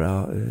skulle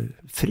vara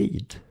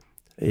frid.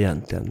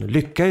 egentligen.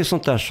 Lycka är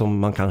sånt där som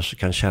man kanske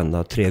kan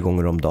känna 3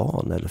 gånger om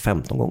dagen eller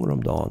 15 gånger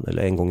om dagen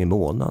eller 1 gång i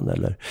månaden.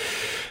 Eller...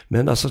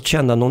 Men alltså att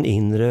känna någon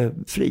inre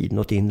frid,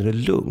 något inre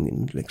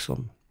lugn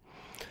liksom.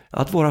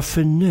 Att vara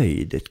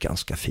förnöjd är ett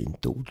ganska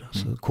fint ord.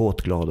 Alltså,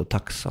 kåt, glad och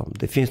tacksam.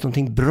 Det finns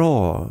någonting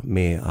bra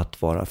med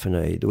att vara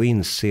förnöjd och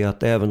inse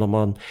att även om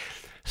man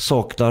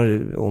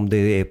saknar, om det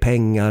är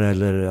pengar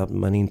eller att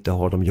man inte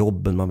har de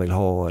jobben man vill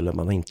ha eller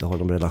man inte har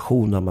de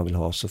relationer man vill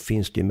ha, så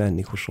finns det ju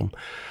människor som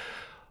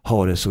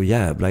har det så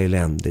jävla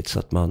eländigt så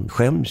att man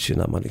skäms ju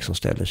när man liksom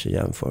ställer sig i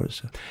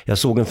jämförelse. Jag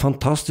såg en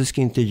fantastisk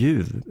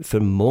intervju för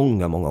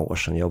många år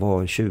sedan. Jag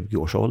var i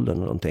 20-årsåldern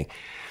eller någonting.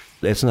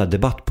 Ett sånt här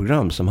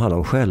debattprogram som handlar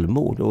om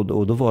självmord.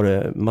 Och då var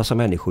det massa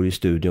människor i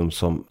studion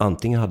som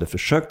antingen hade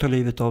försökt ta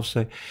livet av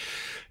sig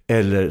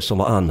eller som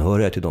var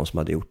anhöriga till de som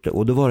hade gjort det.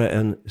 Och då var det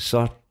en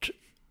svart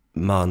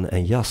man,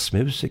 en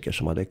jazzmusiker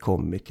som hade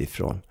kommit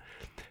ifrån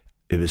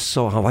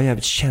USA. Han var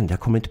jävligt känd, jag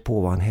kommer inte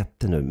på vad han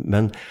hette nu.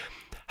 Men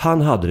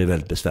han hade det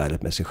väldigt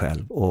besvärligt med sig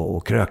själv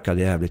och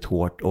krökade jävligt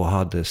hårt och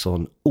hade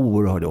sån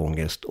oerhörd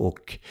ångest.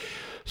 Och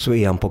så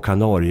är han på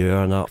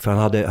Kanarieöarna, för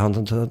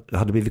han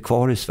hade blivit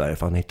kvar i Sverige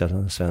för han hittade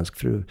en svensk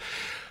fru.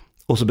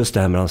 Och så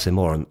bestämmer han sig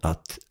imorgon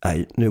att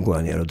nej, nu går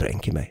jag ner och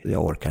dränker mig.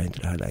 Jag orkar inte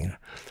det här längre.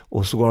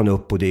 Och så går han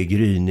upp och det är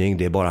gryning,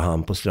 det är bara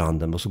han på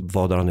stranden och så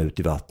vadar han ut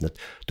i vattnet.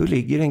 Då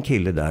ligger en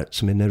kille där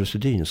som är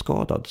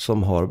neurosedynskadad,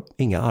 som har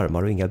inga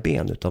armar och inga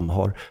ben utan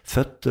har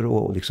fötter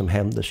och liksom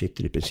händer,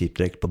 sitter i princip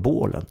direkt på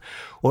bålen.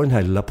 Och den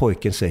här lilla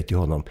pojken säger till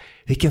honom: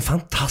 vilken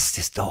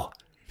fantastisk dag,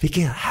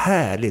 vilken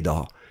härlig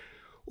dag.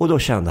 Och då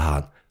kände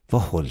han,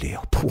 vad håller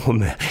jag på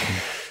med?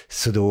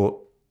 Så då,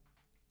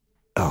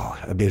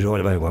 jag blir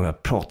rörd varje gång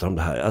jag pratar om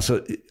det här. Alltså,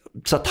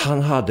 så att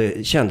han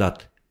kände att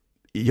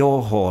jag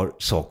har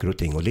saker och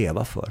ting att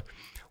leva för.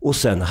 Och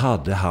sen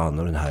hade han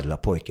och den här lilla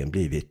pojken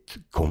blivit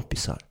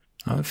kompisar.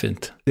 Ja,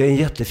 fint. Det är en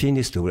jättefin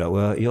historia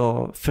och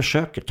jag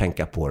försöker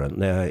tänka på den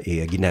när jag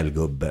är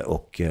gnällgubbe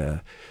och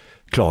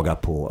klagar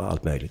på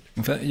allt möjligt.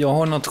 Jag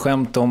har något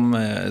skämt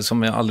om,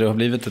 som jag aldrig har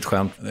blivit ett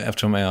skämt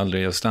eftersom jag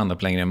aldrig gör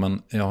stand-up längre,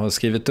 men jag har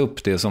skrivit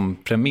upp det som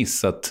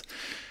premiss att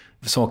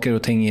saker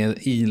och ting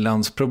är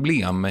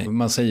ilandsproblem.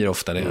 Man säger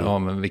ofta det, ja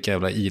men vilka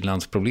jävla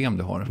ilandsproblem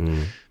du har.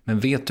 Men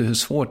vet du hur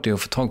svårt det är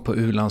att få tag på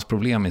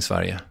ulandsproblem i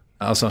Sverige?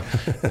 Alltså,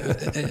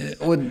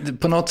 och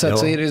på något sätt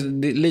så är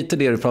det lite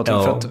det du pratar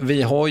om, för att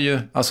vi har ju,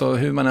 alltså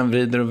hur man än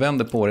vrider och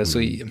vänder på det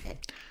så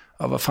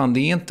vad fan, det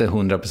är inte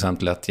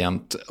 100% lätt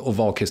jämt att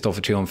vara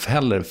Kristoffer Triumf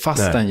heller,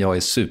 fastän jag är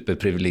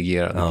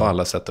superprivilegierad på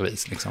alla sätt och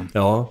vis liksom.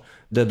 Ja,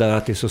 det där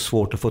att det är så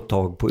svårt att få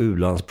tag på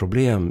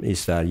u-landsproblem i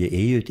Sverige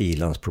är ju ett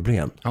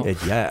i-landsproblem.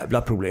 Ett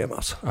jävla problem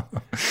alltså.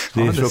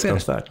 Det är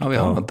fruktansvärt. Ja, vi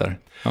har något där.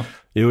 Ja.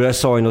 Jo, jag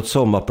sa i något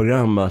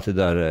sommarprogram att det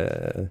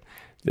där,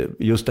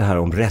 just det här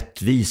om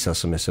rättvisa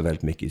som är så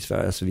väldigt mycket i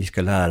Sverige. Alltså vi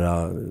ska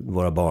lära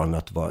våra barn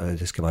att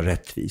det ska vara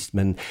rättvist.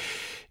 Men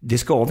det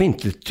ska vi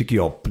inte, tycker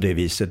jag, på det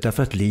viset.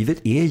 Därför att livet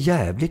är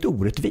jävligt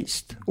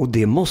orättvist. Och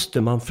det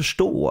måste man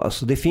förstå.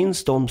 Alltså det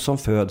finns de som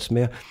föds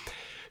med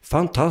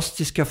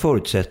fantastiska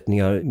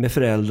förutsättningar, med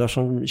föräldrar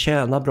som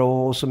tjänar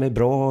bra och som är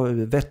bra,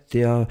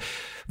 vettiga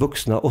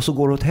vuxna, och så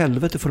går det åt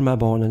helvete för de här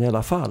barnen i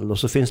alla fall. Och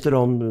så finns det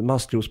de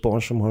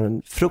maskrosbarn som har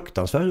en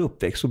fruktansvärd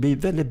uppväxt och blir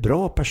väldigt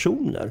bra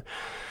personer.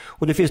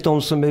 Och det finns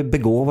de som är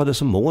begåvade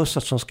som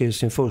Mozart, som skrev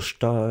sin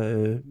första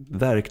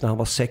verk när han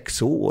var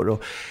 6 år.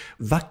 Och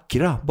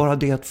vackra, bara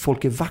det att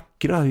folk är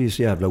vackra är ju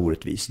så jävla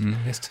orättvist.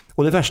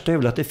 Och det värsta är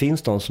väl att det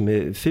finns de som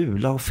är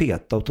fula och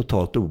feta och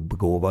totalt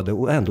obegåvade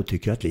och ändå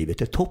tycker att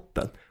livet är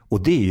toppen.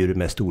 Och det är ju det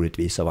mest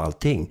orättvisa av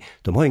allting.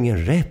 De har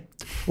ingen rätt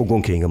att gå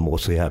omkring och må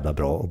så jävla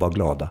bra och vara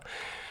glada.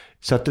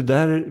 Så att det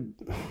där...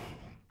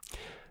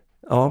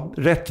 Ja,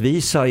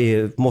 rättvisa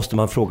måste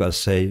man fråga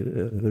sig,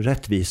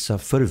 rättvisa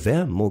för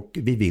vem och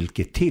vid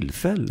vilket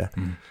tillfälle?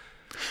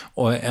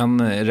 Och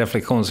en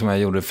reflektion som jag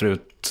gjorde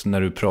förut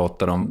när du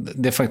pratade om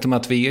det faktum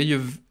att vi är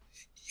ju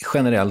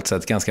generellt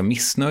sett ganska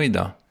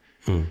missnöjda.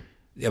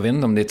 Jag vet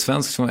inte om det är ett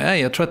svenskt som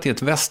jag tror att det är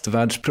ett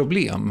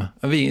västvärldsproblem.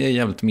 Vi är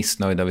jävligt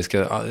missnöjda.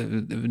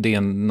 Det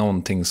är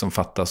någonting som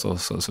fattas och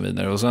så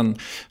vidare. Och sen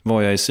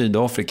var jag i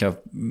Sydafrika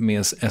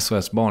med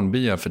SOS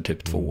Barnbyar för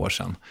typ 2 år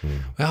sedan.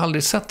 Och jag har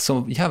aldrig sett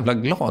så jävla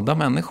glada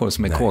människor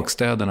som är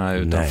kåkstäderna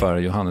utanför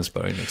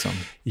Johannesburg. Liksom.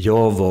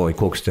 Jag var i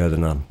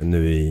kåkstäderna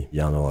nu i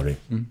januari.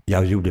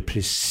 Jag gjorde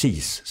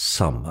precis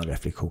samma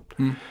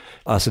reflektion.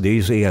 Alltså det är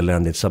ju så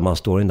eländigt så man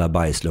står i den där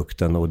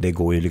bajslukten och det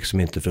går ju liksom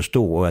inte att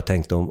förstå. Och jag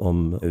tänkte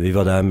om vi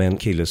var där med en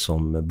kille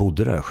som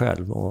bodde där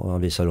själv och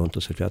han visade runt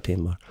oss i flera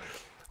timmar.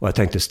 Och jag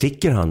tänkte,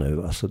 sticker han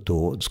nu? Alltså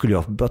då skulle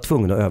jag vara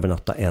tvungen att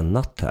övernatta en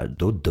natt här.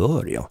 Då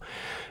dör jag.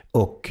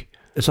 Och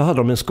så hade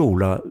de en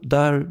skola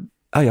där...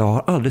 Jag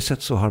har aldrig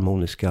sett så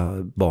harmoniska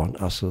barn,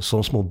 alltså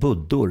som små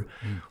buddor.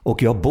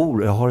 Och jag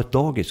har ett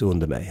dagis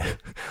under mig.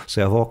 Så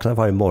jag vaknar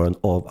varje morgon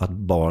av att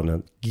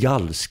barnen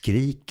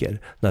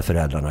gallskriker när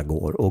föräldrarna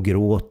går. Och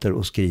gråter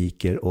och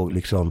skriker och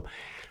liksom...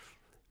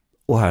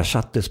 Och här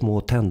satt det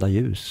små tända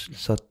ljus.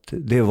 Så att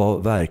det var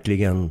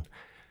verkligen...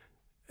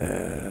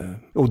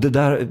 Och det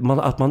där,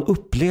 att man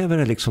upplever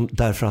det liksom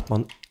därför att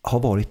man har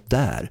varit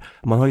där.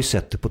 Man har ju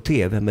sett det på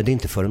tv, men det är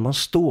inte förrän man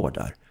står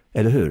där,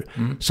 eller hur?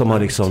 Som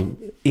man liksom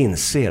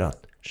inser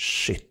att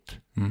shit,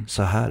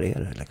 så här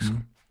är det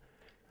liksom.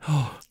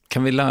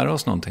 Kan vi lära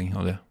oss någonting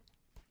av det?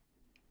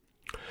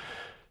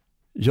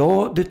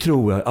 Ja, det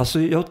tror jag.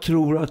 Alltså jag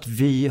tror att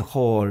vi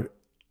har,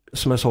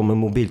 som jag sa med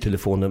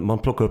mobiltelefonen, man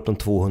plockar upp dem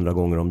 200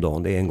 gånger om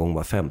dagen. Det är en gång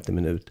var 50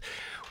 minut.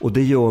 Och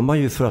det gör man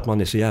ju för att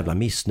man är så jävla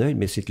missnöjd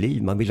med sitt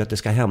liv. Man vill att det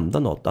ska hända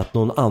något. Att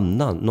någon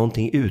annan,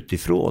 någonting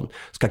utifrån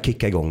ska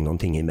kicka igång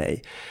någonting i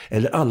mig.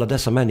 Eller alla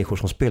dessa människor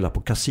som spelar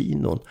på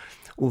kasinon.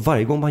 Och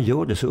varje gång man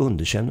gör det så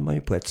underkänner man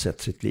ju på ett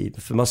sätt sitt liv.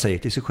 För man säger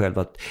till sig själv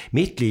att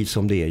mitt liv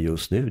som det är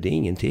just nu, det är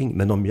ingenting.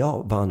 Men om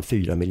jag vann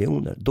 4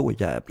 miljoner, då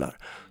jävlar.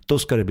 Då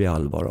ska det bli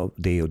allvar av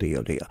det och det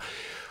och det.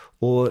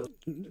 Och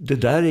det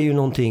där är ju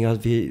någonting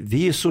att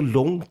vi är så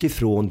långt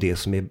ifrån det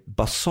som är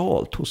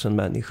basalt hos en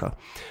människa.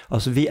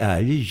 Alltså vi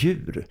är ju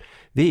djur.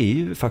 Vi är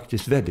ju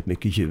faktiskt väldigt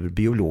mycket djur,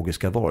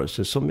 biologiska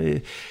varelser som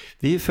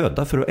vi är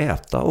födda för att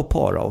äta och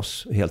para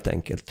oss helt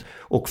enkelt.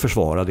 Och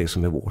försvara det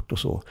som är vårt och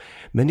så.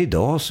 Men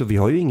idag så vi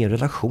har ju ingen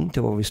relation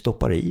till vad vi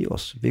stoppar i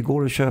oss. Vi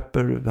går och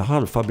köper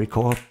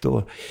halvfabrikat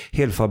och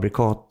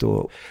helfabrikat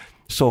och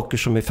saker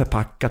som är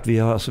förpackat. Vi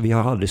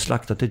har aldrig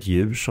slaktat ett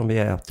djur som vi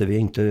äter. Vi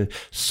har inte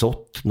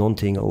sått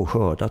någonting och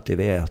skördat det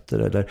vi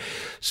äter.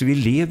 Så vi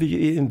lever ju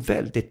i en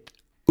väldigt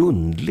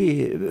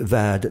undlig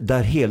värld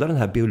där hela det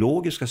här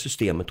biologiska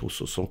systemet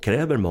hos oss som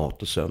kräver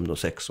mat och sömn och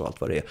sex och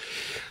allt vad det är.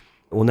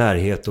 Och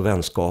närhet och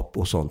vänskap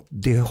och sånt.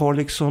 Det har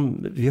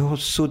liksom, vi har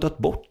suddat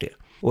bort det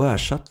och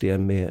ersatt det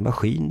med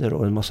maskiner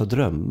och en massa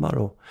drömmar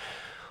och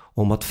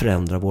om att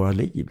förändra våra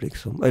liv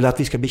liksom. Eller att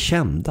vi ska bli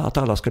kända, att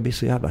alla ska bli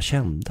så jävla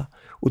kända.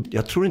 Och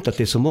jag tror inte att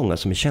det är så många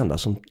som är kända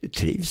som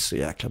trivs så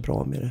jäkla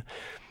bra med det.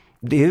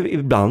 Det är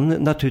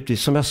ibland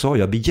naturligtvis, som jag sa,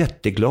 jag blir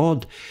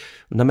jätteglad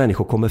när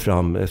människor kommer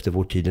fram efter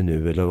vår tid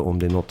nu, eller om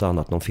det är något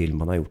annat, någon film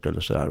man har gjort eller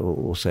sådär,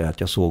 och säger att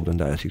jag såg den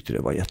där, jag tyckte det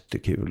var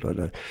jättekul.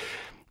 Eller,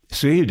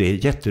 så är ju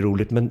det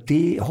jätteroligt, men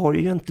det har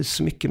ju inte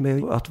så mycket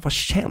med att vara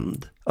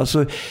känd.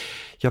 Alltså,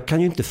 jag kan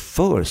ju inte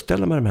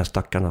föreställa mig de här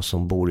stackarna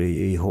som bor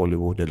i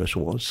Hollywood eller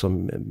så,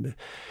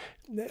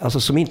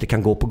 som inte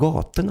kan gå på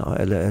gatorna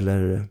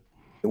eller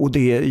och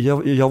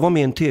jag var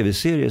med i en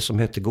tv-serie som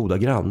hette Goda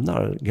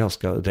grannar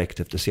ganska direkt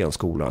efter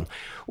scenskolan,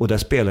 och där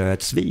spelade jag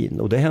ett svin,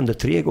 och det hände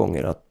 3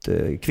 gånger att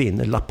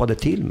kvinnor lappade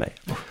till mig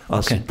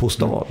alltså på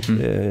stan,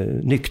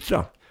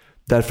 nyktra,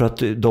 därför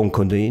att de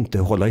kunde inte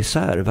hålla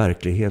isär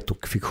verklighet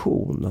och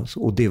fiktion alltså.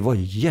 Och det var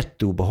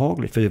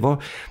jätteobehagligt, för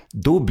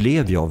då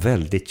blev jag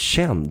väldigt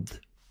känd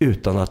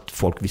utan att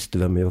folk visste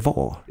vem jag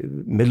var.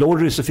 Med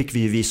Lorry så fick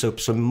vi visa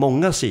upp så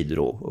många sidor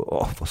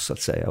av oss, så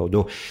att säga, och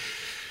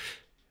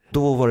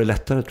då var det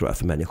lättare, tror jag,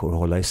 för människor att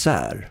hålla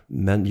isär.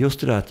 Men just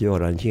det där att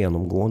göra en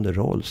genomgående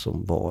roll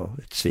som var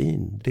ett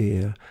svin,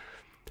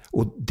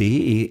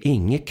 det är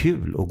inget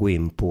kul att gå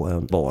in på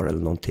en bar eller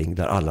någonting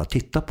där alla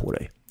tittar på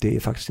dig. Det är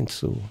faktiskt inte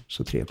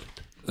så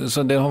trevligt.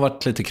 Så det har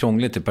varit lite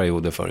krångligt i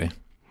perioder för dig?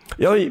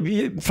 Ja,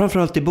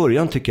 framförallt i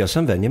början tycker jag.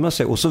 Sen vänjer man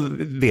sig. Och så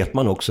vet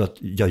man också att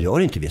jag gör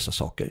inte vissa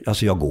saker.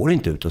 Alltså jag går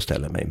inte ut och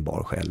ställer mig i en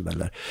bar själv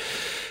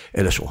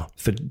eller så.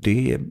 För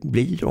det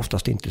blir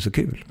oftast inte så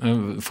kul.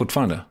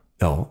 Fortfarande?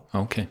 Ja.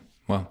 Okej,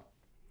 wow.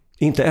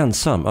 Inte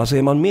ensam. Alltså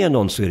är man med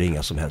någon så är det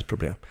inga som helst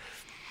problem.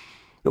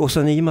 Och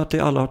sen i och med att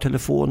alla har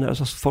telefoner,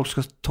 alltså folk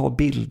ska ta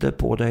bilder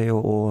på dig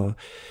och...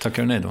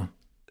 Tackar du nej då?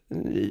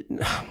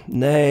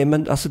 Nej,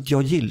 men alltså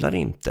jag gillar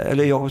inte.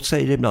 Eller jag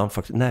säger det ibland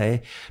faktiskt,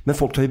 nej. Men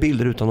folk tar ju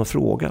bilder utan att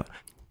fråga.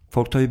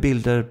 Folk tar ju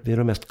bilder vid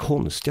de mest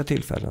konstiga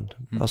tillfällen.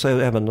 Alltså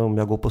även om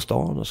jag går på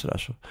stan och sådär,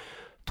 så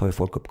tar ju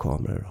folk upp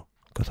kameror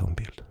och kan ta en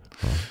bild.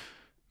 Ja.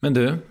 Men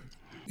du,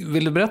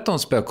 vill du berätta om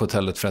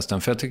Spökhotellet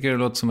förresten? För jag tycker det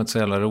låter som ett så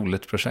jävla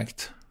roligt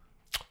projekt.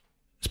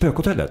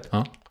 Spökhotellet?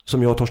 Ja.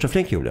 Som jag och Torsten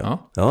Flink gjorde?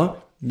 Ja.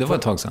 Det var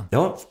ett tag sedan.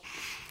 Ja.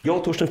 Jag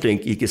och Torsten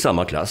Flink gick i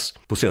samma klass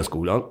på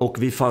scenskolan, och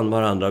vi fann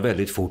varandra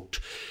väldigt fort.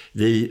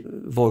 Vi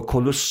var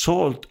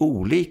kolossalt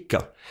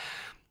olika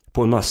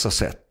på en massa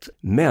sätt.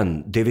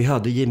 Men det vi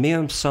hade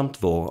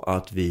gemensamt var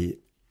att vi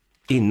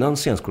innan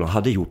scenskolan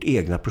hade gjort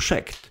egna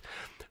projekt.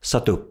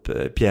 Satt upp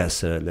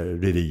pjäser eller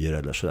revyer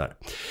eller sådär.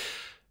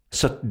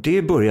 Så att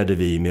det började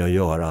vi med att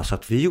göra. Så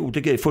att vi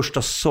gjorde grejer.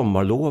 Första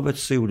sommarlovet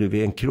så gjorde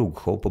vi en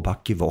krogshow på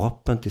Back i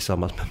Vapen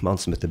tillsammans med en man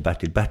som heter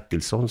Bertil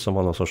Bertilsson, som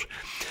var någon sorts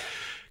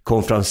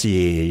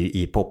konferencier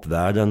i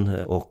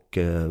popvärlden. Och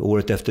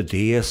året efter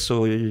det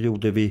så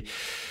gjorde vi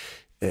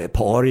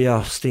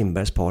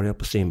Strindbergs Paria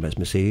på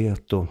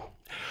Strindbergsmuseet.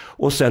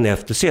 Och sen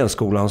efter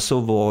scenskolan så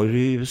var det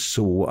ju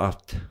så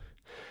att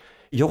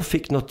jag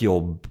fick något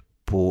jobb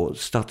på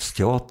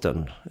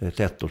Stadsteatern, ett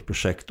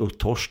 1-årsprojekt, och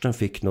Torsten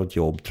fick något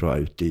jobb, tror jag,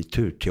 ute i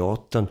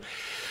Turteatern.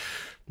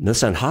 Men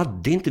sen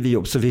hade inte vi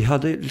jobb, så vi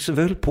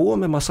höll på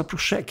med massa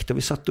projekt, och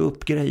vi satte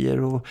upp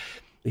grejer och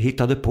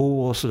hittade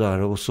på och sådär.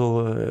 Och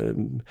så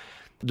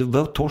det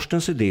var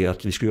Torstens idé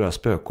att vi skulle göra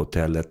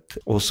Spökhotellet,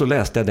 och så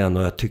läste jag den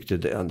och jag tyckte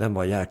den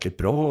var jäkligt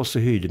bra, och så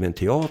hyrde vi en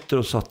teater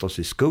och satte oss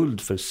i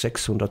skuld för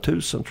 600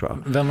 000, tror jag.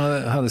 Vem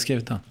hade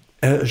skrivit den?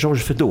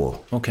 Georges Feydeau.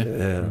 Okay.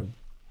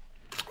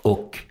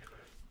 Och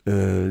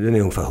Den är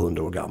ungefär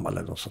 100 år gammal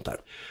eller något sånt där.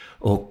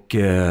 Och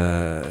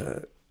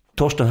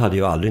Torsten hade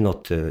ju aldrig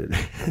något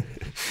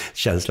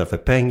känsla för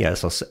pengar.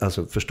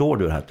 Alltså förstår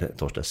du det här,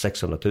 Torsten?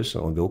 600 000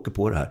 om vi åker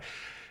på det här,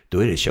 då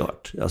är det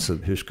kört. Alltså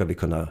hur ska vi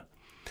kunna...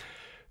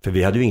 För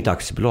vi hade ju inget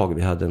aktiebolag,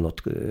 vi hade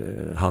något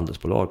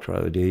handelsbolag tror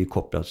jag. Det är ju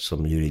kopplat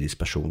som juridisk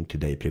person till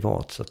dig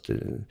privat. Så att,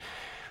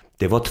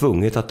 det var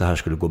tvunget att det här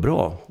skulle gå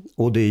bra.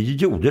 Och det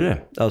gjorde det.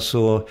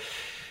 Alltså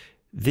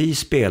vi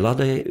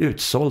spelade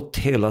utsålt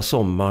hela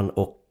sommaren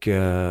och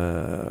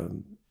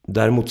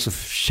däremot så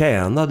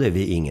tjänade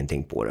vi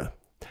ingenting på det.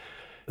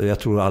 Jag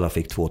tror alla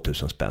fick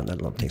 2000 spänn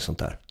eller någonting sånt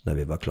där när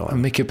vi var klara.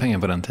 Mycket pengar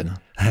på den tiden.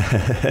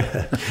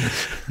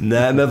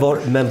 Nej,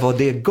 men vad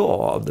det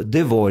gav,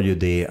 det var ju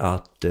det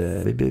att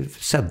vi blev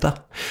sedda.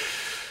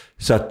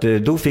 Så att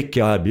då fick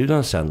jag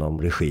erbjudan sen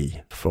om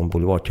regi från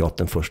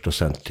Boulevardteatern först och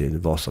sen till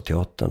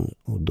Vasateatern.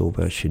 Och då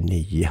var jag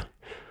 29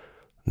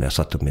 när jag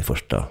satte upp min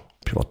första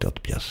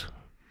privatteaterpjäs.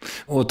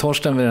 Och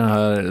Torsten vid det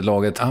här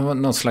laget, han var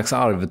någon slags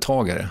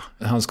arvtagare.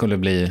 Han skulle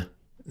bli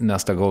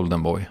nästa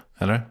Golden Boy,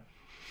 eller?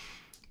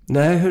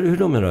 Nej, hur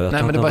då menar du?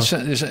 Nej, men det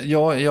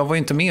var, jag var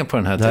inte med på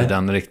den här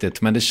tiden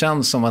riktigt. Men det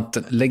känns som att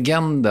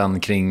legenden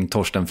kring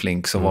Torsten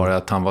Flink så var det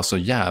att han var så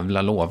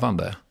jävla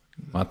lovande.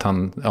 Att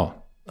han,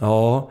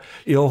 Ja,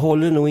 jag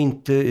håller nog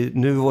inte...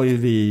 Nu var ju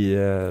vi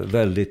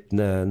väldigt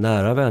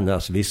nära vänner.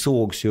 Alltså, vi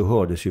sågs ju och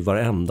hördes ju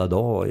varenda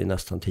dag i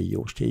nästan 10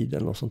 års tid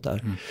eller något sånt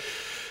där.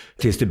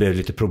 Tills det blev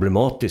lite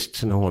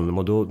problematiskt med honom.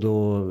 Och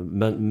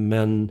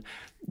men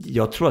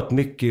jag tror att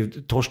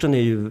mycket... Torsten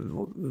är ju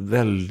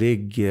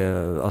väldigt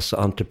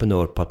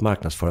entreprenör på att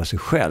marknadsföra sig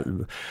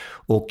själv.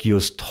 Och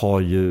just har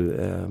ju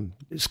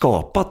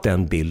skapat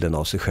den bilden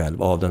av sig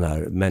själv. Av den här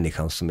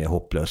människan som är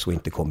hopplös och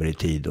inte kommer i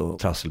tid och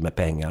trassel med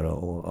pengar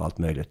och allt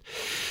möjligt.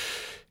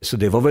 Så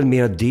det var väl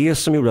mer det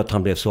som gjorde att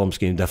han blev så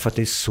omskriven. Därför att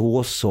det är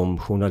så som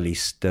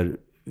journalister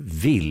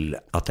vill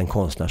att en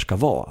konstnär ska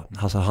vara.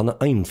 Alltså han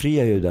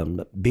infriar ju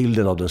den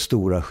bilden av den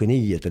stora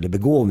geniet eller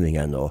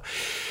begåvningen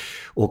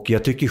och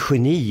jag tycker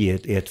geni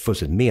är ett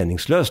fullständigt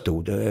meningslöst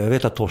ord. Jag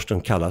vet att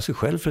Torsten kallar sig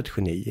själv för ett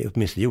geni.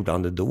 Åtminstone gjorde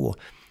han det då.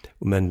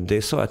 Men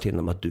det sa jag till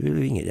honom att du är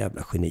ju ingen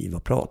jävla geni.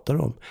 Vad pratar du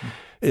om?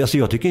 Alltså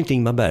jag tycker inte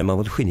Ingmar Bergman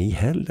var ett geni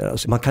heller.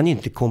 Alltså man kan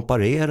inte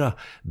komparera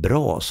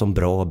bra som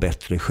bra,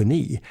 bättre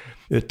geni.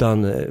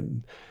 Utan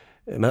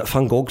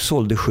Van Gogh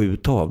sålde 7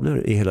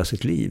 tavlor i hela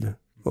sitt liv.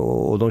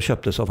 Och de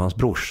köptes av hans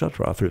brorsa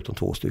tror jag, förutom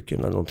 2 stycken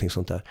eller någonting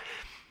sånt där.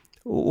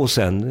 Och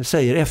sen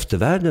säger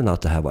eftervärlden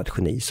att det här var ett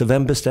geni. Så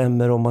vem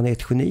bestämmer om man är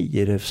ett geni?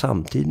 Är det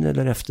samtiden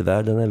eller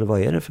eftervärlden? Eller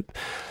vad är det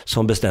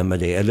som bestämmer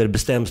det? Eller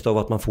bestäms det av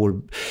att man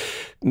får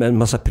en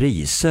massa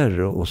priser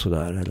och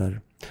sådär?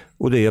 Eller?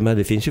 Och men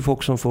det finns ju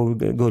folk som får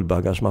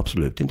guldbaggar som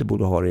absolut inte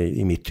borde ha det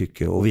i mitt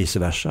tycke och vice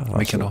versa.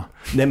 Vilka då?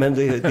 Nej, men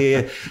det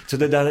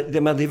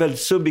är väldigt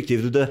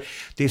subjektivt.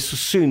 Det är så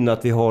synd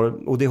att vi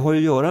har, och det har ju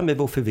att göra med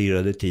vår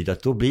förvirrade tid,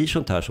 att då blir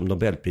sånt här som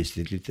Nobelpriset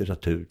i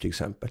litteratur till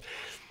exempel.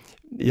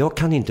 Jag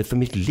kan inte för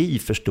mitt liv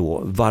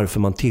förstå varför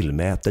man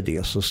tillmäter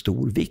det så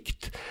stor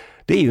vikt.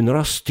 Det är ju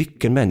några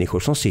stycken människor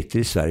som sitter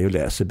i Sverige och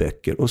läser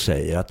böcker och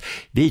säger att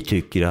vi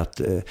tycker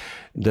att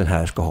den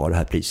här ska ha det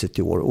här priset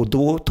i år. Och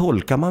då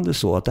tolkar man det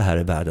så att det här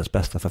är världens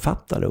bästa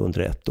författare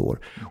under 1 år.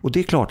 Och det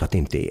är klart att det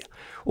inte är.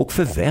 Och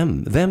för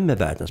vem? Vem är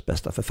världens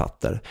bästa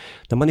författare?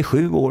 När man är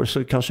 7 år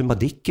så kanske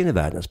Madicken är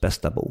världens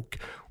bästa bok.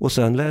 Och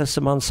sen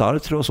läser man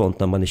Sartre och sånt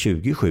när man är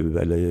 27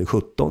 eller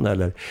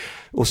 17.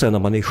 Och sen när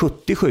man är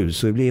 77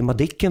 så blir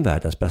Madicken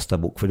världens bästa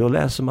bok. För då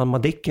läser man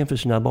Madicken för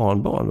sina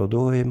barnbarn och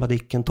då är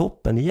Madicken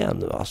toppen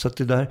igen. Va? Så att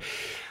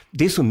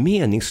det är så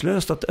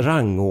meningslöst att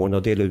rangordna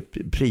och dela ut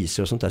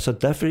priser och sånt där. Så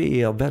därför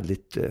är jag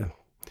väldigt...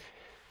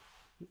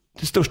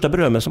 Det största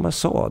berömmet som jag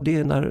sa, det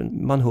är när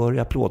man hör i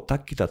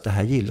applådtacket att det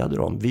här gillade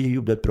de. Vi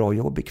gjorde ett bra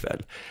jobb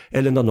ikväll.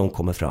 Eller när någon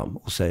kommer fram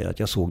och säger att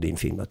jag såg din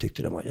film och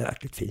tyckte den var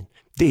jäkligt fin.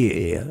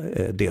 Det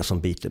är det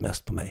som biter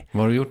mest på mig.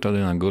 Vad har du gjort av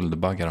dina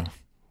guldbaggar då?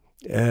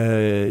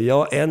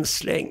 Ja, en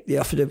släng.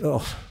 Ja, för det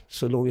var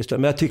så logiskt.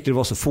 Men jag tyckte det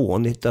var så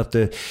fånigt att...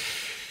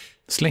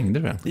 Slängde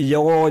du det?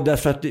 Ja,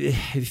 därför att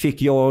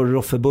jag och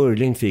Roffe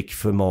Börling fick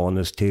för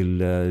manus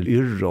till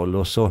Yrrol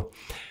och så.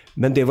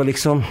 Men det var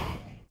liksom...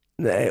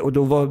 Nej, och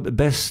då var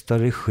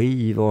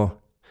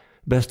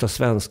bästa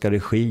svenska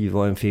regi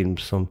var en film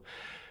som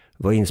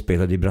var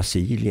inspelad i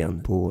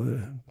Brasilien på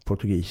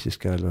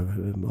portugisiska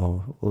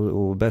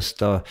och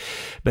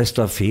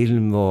bästa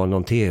film var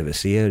någon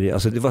tv-serie.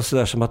 Alltså det var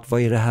sådär som att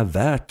vad är det här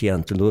värt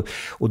egentligen?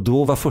 Och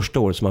då var första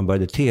året som man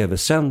började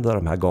tv-sända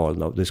de här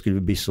galorna. Det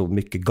skulle bli så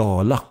mycket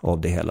gala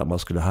av det hela. Man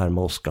skulle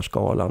härma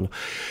Oscarsgalan.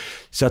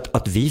 Så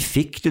att vi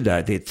fick det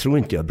där, det tror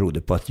inte jag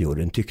berodde på att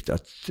juryn tyckte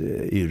att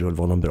Yrrol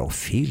var någon bra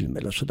film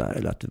eller sådär,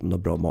 eller att det var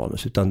någon bra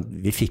manus, utan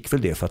vi fick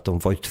väl det för att de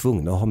var ju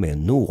tvungna att ha med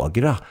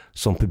några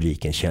som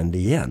publiken kände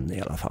igen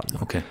i alla fall.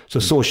 Okay.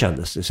 Så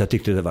kändes det, så jag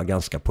tyckte det var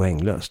ganska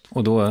poänglöst.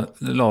 Och då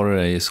la du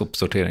dig i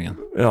sopsorteringen?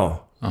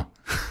 Ja.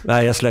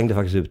 Nej, jag slängde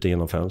faktiskt ut det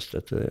genom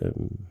fönstret.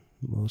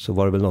 Och så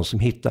var det väl någon som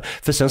hittade.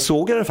 För sen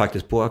såg jag den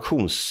faktiskt på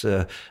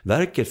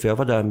Auktionsverket, för jag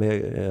var där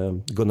med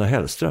Gunnar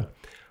Hellström.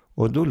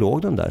 Och då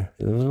låg den där.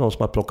 Det var någon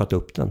som har plockat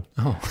upp den.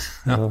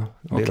 Ja,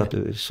 vill att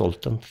du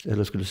sålt den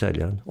eller skulle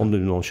sälja den. Om nu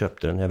någon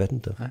köpte den, jag vet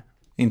inte. Nej.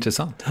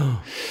 Intressant.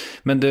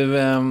 Men du,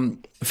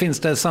 finns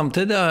det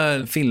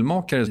samtida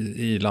filmmakare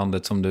i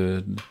landet som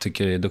du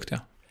tycker är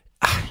duktiga?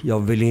 Jag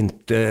vill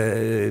inte,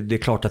 det är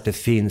klart att det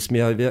finns,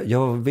 men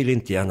jag vill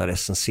inte gärna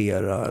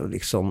recensera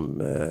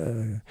liksom,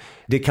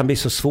 det kan bli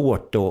så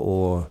svårt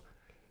och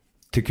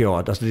tycker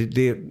jag, alltså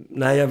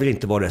nej, jag vill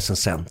inte vara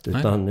recensent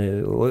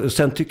utan, och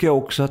sen tycker jag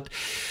också att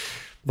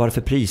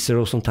varför priser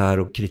och sånt här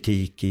och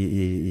kritik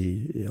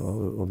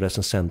av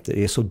recensenter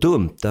är så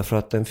dumt, därför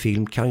att en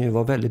film kan ju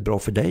vara väldigt bra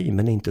för dig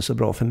men inte så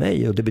bra för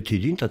mig, och det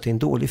betyder ju inte att det är en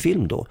dålig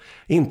film då.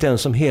 Inte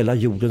ens om hela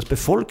jordens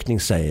befolkning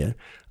säger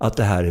att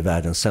det här är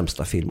världens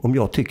sämsta film. Om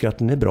jag tycker att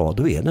den är bra,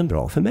 då är den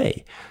bra för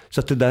mig. Så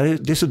att det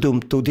är så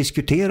dumt att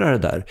diskutera det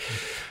där.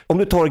 Om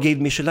du tar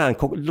Guide Michelin,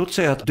 låt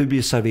säga att du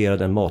blir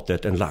serverad en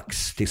maträtt, en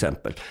lax till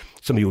exempel,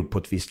 som är gjord på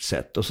ett visst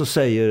sätt, och så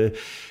säger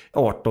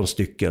 18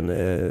 stycken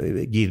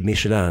Guide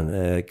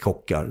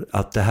Michelin-kockar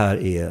att det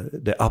här är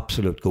det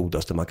absolut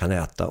godaste man kan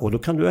äta. Och då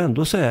kan du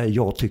ändå säga,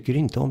 jag tycker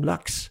inte om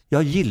lax.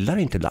 Jag gillar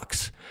inte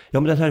lax. Ja,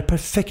 men den här är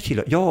perfekt.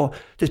 Ja,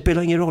 det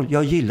spelar ingen roll.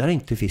 Jag gillar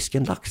inte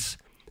fisken lax.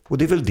 Och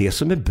det är väl det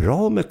som är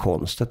bra med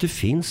konst, att det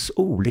finns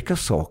olika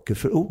saker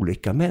för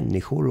olika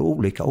människor och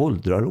olika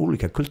åldrar och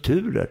olika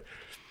kulturer.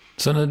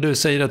 Så när du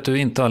säger att du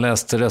inte har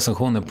läst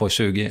recensioner på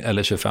 20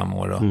 eller 25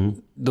 år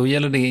då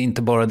gäller det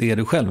inte bara det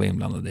du själv är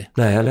inblandad i?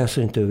 Nej, jag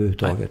läser inte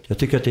överhuvudtaget. Nej. Jag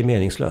tycker att det är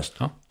meningslöst.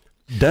 Ja.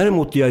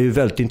 Däremot är jag ju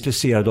väldigt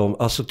intresserad om,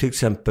 alltså till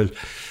exempel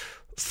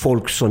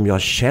folk som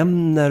jag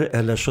känner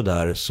eller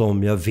sådär,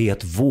 som jag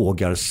vet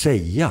vågar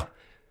säga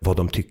vad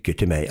de tycker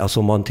till mig. Alltså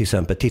om man till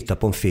exempel tittar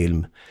på en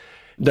film,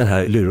 den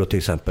här Luro till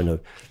exempel nu,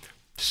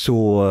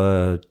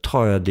 så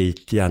tar jag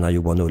dit gärna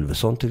Johan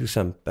Ulveson till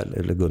exempel,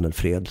 eller Gunnel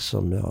Fred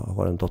som jag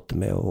har en dotter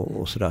med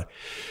och sådär.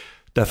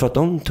 Därför att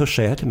de törs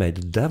säga till mig,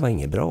 det där var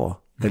inget bra,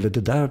 eller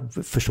det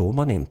där förstår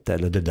man inte,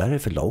 eller det där är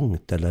för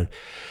långt, eller...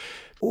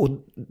 Och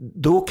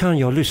då kan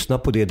jag lyssna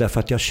på det därför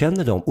att jag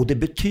känner dem, och det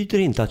betyder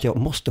inte att jag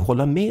måste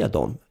hålla med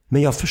dem,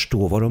 men jag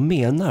förstår vad de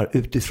menar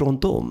utifrån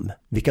dem,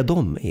 vilka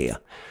de är.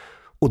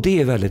 Och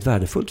det är väldigt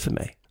värdefullt för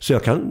mig. Så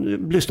jag kan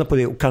lyssna på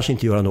det och kanske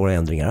inte göra några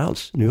ändringar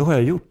alls. Nu har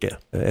jag gjort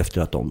det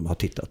efter att de har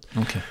tittat.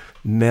 Okay.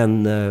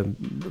 Men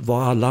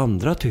vad alla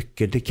andra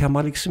tycker, det kan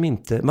man liksom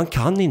inte... Man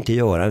kan inte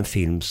göra en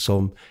film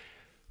som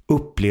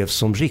upplevs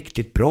som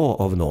riktigt bra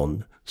av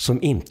någon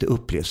som inte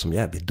upplevs som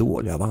jävligt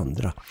dålig av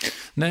andra.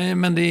 Nej,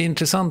 men det är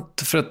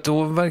intressant, för att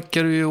då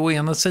verkar du ju å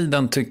ena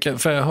sidan tycka,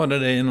 för jag hörde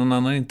dig i någon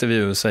annan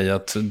intervju säga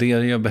att det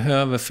jag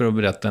behöver för att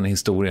berätta en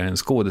historia är en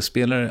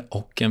skådespelare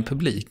och en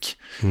publik.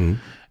 Mm.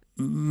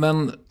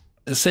 Men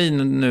säg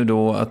nu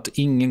då att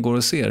ingen går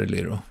och ser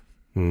Liro.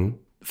 Mm.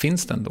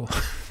 Finns den då?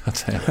 Att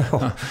säga.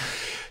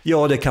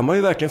 Ja, det kan man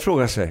ju verkligen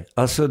fråga sig.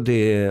 Alltså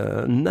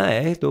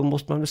nej, då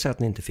måste man väl säga att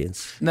den inte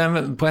finns. Nej,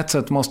 men på ett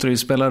sätt måste det ju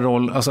spela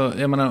roll. Alltså,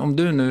 jag menar, om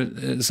du nu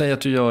säger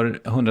att du gör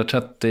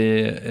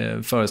 130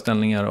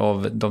 föreställningar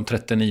av de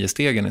 39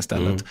 stegen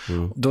istället.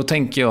 Då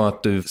tänker jag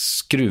att du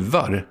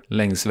skruvar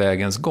längs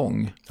vägens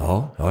gång.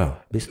 Ja,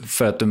 visst.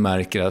 För att du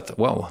märker att,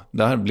 wow,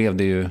 där blev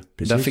det ju,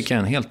 där fick jag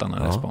en helt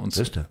annan respons.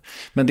 Just det.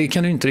 Men det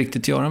kan du inte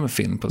riktigt göra med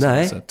film på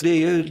samma sätt. Nej,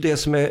 det är ju det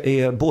som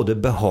är både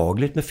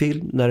behagligt med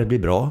film när det blir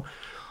bra,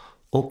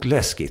 och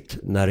läskigt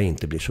när det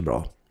inte blir så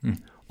bra. Mm.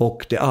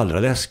 Och det allra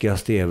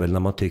läskigaste är väl när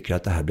man tycker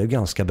att det här blev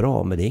ganska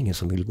bra, men det är ingen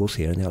som vill gå och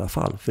se den i alla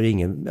fall. För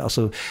ingen,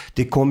 alltså,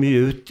 det kom ju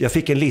ut, jag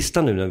fick en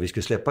lista nu när vi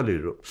skulle släppa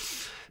Luro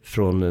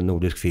från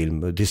Nordisk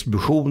Film.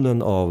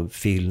 Distributionen av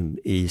film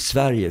i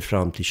Sverige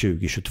fram till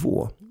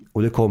 2022.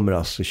 Och det kommer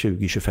alltså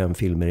 20-25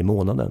 filmer i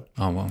månaden.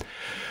 Oh, wow.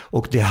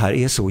 Och det här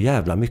är så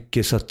jävla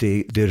mycket så att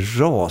det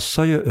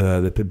rasar ju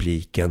över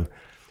publiken.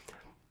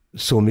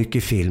 Så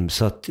mycket film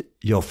så att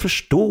jag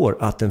förstår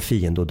att En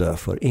fiende att dö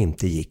för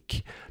inte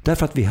gick.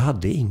 Därför att vi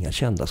hade inga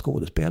kända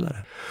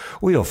skådespelare.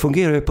 Och jag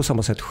fungerar ju på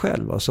samma sätt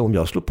själv. Alltså om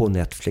jag slår på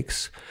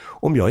Netflix,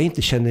 om jag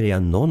inte känner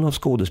igen någon av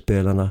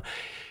skådespelarna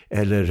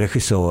eller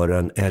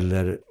regissören,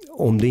 eller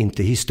om det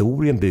inte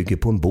historien bygger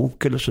på en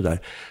bok eller sådär,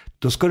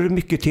 då ska det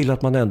mycket till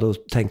att man ändå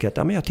tänker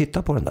att men jag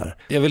tittar på den där.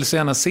 Jag vill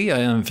gärna se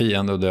En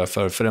fiende att dö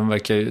för den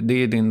verkar, det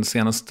är din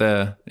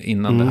senaste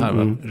innan det här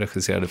var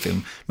regisserade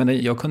film.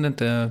 Men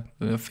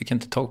jag fick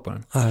inte tag på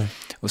den. Nej.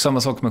 Och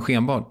samma sak med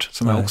Skenbart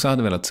som jag också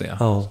hade velat se.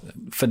 Ja.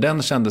 För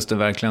den kändes det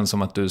verkligen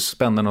som att du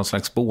spände någon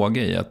slags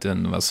båge i att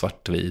den var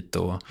svartvit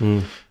och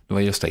det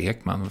var Gösta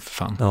Ekman, för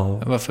fan.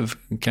 Ja. Varför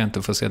kan jag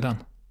inte få se den?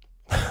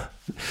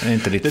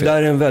 Det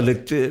där är en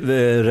väldigt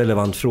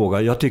relevant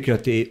fråga. Jag tycker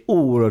att det är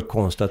oerhört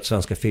konstigt att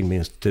Svenska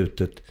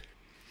Filminstitutet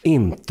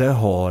inte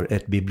har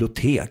ett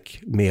bibliotek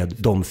med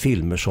de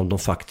filmer som de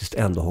faktiskt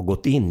ändå har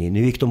gått in i.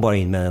 Nu gick de bara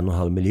in med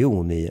 1,5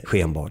 miljon i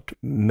Skenbart.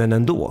 Men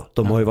ändå,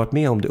 de har ju varit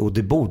med om det, och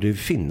det borde ju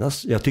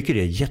finnas. Jag tycker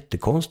det är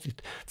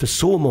jättekonstigt. För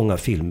så många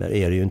filmer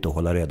är det ju inte att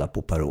hålla reda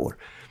på per år.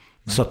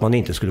 Så att man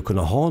inte skulle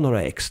kunna ha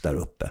några ex där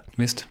uppe.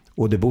 Visst.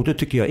 Och det borde,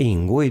 tycker jag,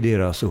 ingå i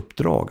deras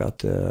uppdrag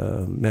att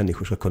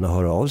människor ska kunna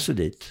höra av sig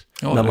dit.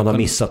 När man har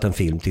missat en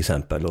film till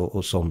exempel.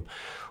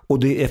 Och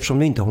det, eftersom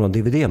vi inte har någon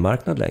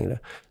DVD-marknad längre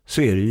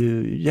så är det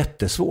ju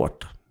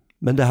jättesvårt.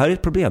 Men det här är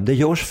ett problem. Det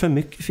görs för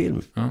mycket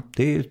film. Ja.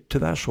 Det är ju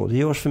tyvärr så. Det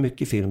görs för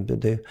mycket film.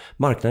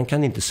 Marknaden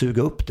kan inte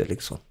suga upp det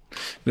liksom.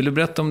 Vill du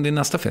berätta om din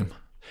nästa film?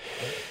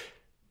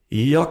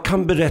 Jag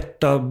kan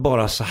berätta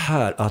bara så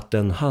här att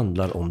den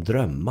handlar om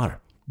drömmar.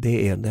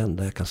 Det är det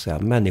enda jag kan säga.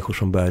 Människor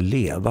som börjar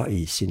leva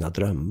i sina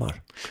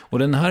drömmar. Och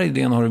den här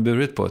idén har du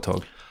burit på ett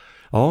tag?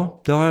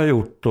 Ja, det har jag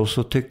gjort. Och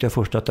så tyckte jag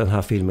först att den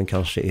här filmen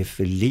kanske är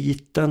för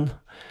liten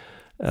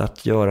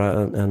att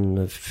göra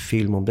en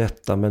film om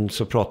detta. Men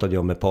så pratade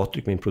jag med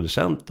Patrik, min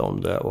producent,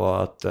 om det.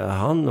 Och att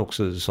han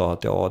också sa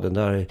att ja, den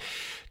där,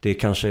 det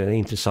kanske är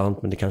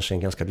intressant men det kanske är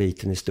en ganska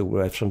liten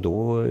historia. Eftersom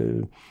då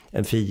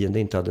en fiende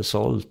inte hade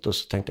sålt. Och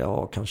så tänkte jag,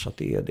 ja, kanske att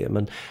det är det.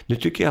 Men nu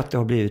tycker jag att det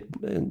har blivit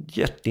en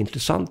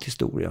jätteintressant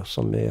historia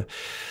som är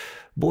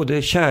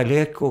både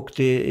kärlek och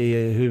det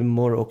är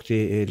humor och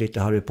det är lite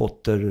Harry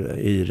Potter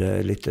i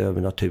det, lite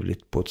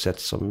övernaturligt på ett sätt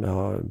som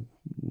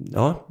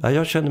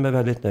jag känner mig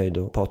väldigt nöjd,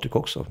 och Patrik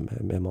också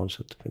med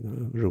manuset.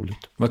 Roligt.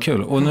 Vad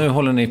kul. Och nu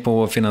håller ni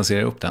på att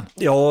finansiera upp den?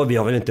 Ja, vi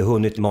har väl inte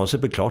hunnit.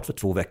 Manuset blev klart för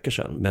 2 veckor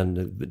sedan,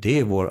 men det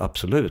är vår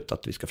absolut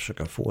att vi ska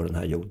försöka få den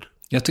här gjord.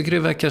 Jag tycker det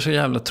verkar så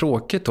jävla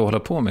tråkigt att hålla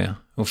på med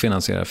och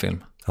finansiera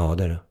film. Ja,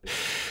 det är det.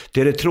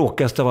 Det är det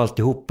tråkigaste av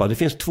alltihopa. Det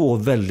finns 2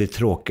 väldigt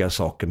tråkiga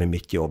saker med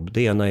mitt jobb.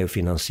 Det ena är att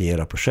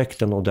finansiera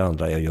projekten och det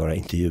andra är att göra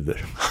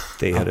intervjuer.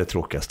 Det är det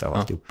tråkigaste av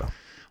alltihopa.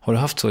 Har du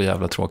haft så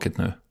jävla tråkigt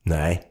nu?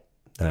 Nej,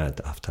 det har jag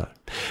inte haft här.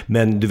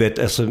 Men du vet,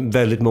 alltså,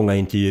 väldigt många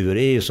intervjuer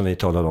är ju som vi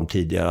talade om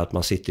tidigare, att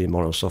man sitter i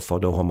morgonsoffa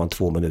och då har man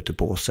 2 minuter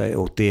på sig.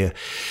 Och det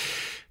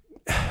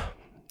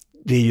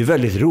är ju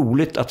väldigt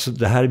roligt, alltså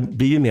det här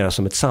blir ju mer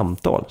som ett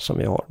samtal som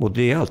vi har. Och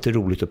det är alltid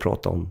roligt att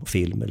prata om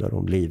film eller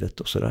om livet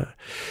och sådär.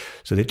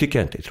 Så det tycker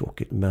jag inte är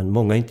tråkigt. Men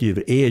många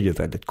intervjuer är ju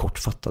väldigt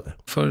kortfattade.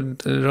 För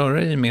röra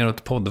dig mer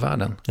åt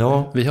poddvärlden.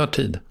 Ja. Vi har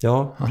tid.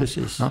 Ja,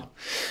 precis. Ja.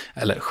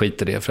 Eller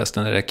skit i det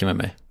förresten, det räcker med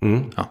mig.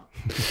 Mm. Ja.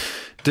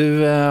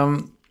 Du,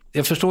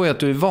 jag förstår ju att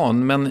du är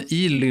van, men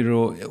i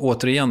Lyro,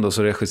 återigen då,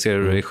 så regisserar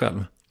du dig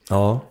själv.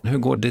 Ja. Hur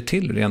går det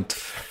till rent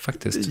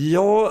faktiskt?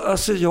 Ja,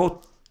 alltså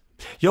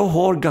jag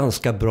har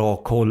ganska bra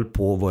koll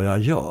på vad jag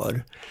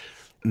gör.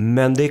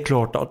 Men det är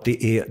klart att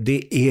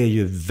det är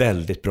ju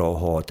väldigt bra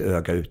att ha ett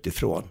öga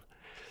utifrån.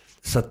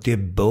 Så att det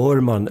bör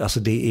man, alltså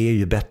det är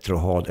ju bättre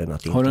att ha det än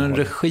att inte ha det. Har du en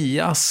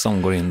regiass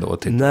som går in då?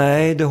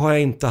 Nej, det har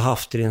jag inte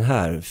haft i den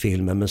här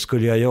filmen. Men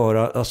skulle jag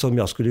göra, alltså om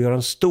jag skulle göra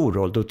en stor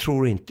roll, då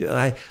tror inte,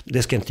 nej,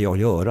 det ska inte jag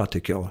göra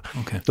tycker jag.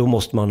 Okay. Då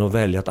måste man nog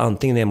välja att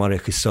antingen är man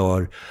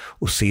regissör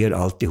och ser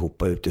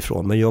alltihopa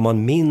utifrån. Men gör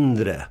man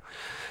mindre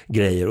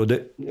grejer, och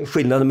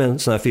skillnaden med en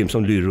sån här film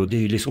som Lyro, det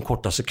är ju liksom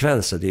korta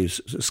sekvenser, det är ju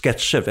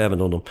sketcher,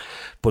 även om de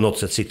på något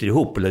sätt sitter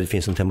ihop eller det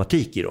finns en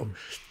tematik i dem.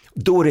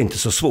 Då är det inte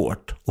så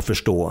svårt att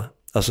förstå,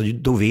 alltså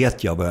då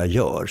vet jag vad jag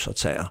gör så att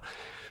säga.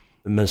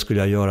 Men skulle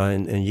jag göra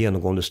en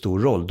genomgående stor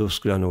roll, då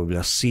skulle jag nog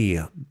vilja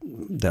se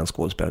den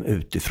skådespelaren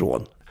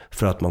utifrån.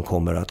 För att man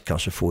kommer att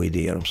kanske få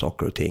idéer om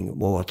saker och ting.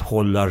 Och att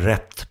hålla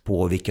rätt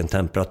på vilken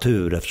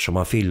temperatur. Eftersom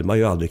man filmar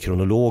ju aldrig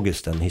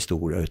kronologiskt en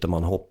historia. Utan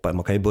man hoppar.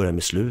 Man kan ju börja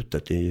med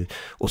slutet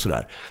och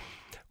sådär.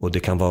 Och det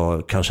kan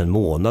vara kanske en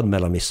månad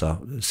mellan vissa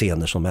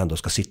scener som ändå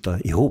ska sitta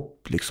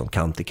ihop. Liksom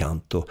kant i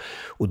kant.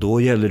 Och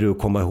då gäller det att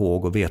komma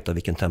ihåg och veta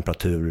vilken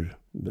temperatur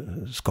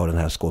ska den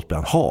här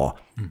skådespelaren ha.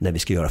 När vi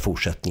ska göra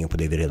fortsättningen på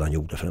det vi redan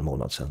gjorde för en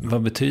månad sedan.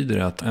 Vad betyder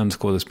det att en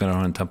skådespelare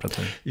har en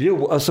temperatur?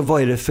 Jo, alltså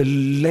vad är det för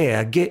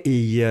läge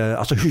i,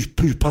 alltså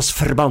hur pass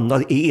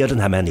förbannad är den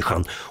här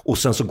människan? Och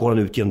sen så går han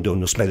ut genom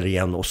dörren och smäller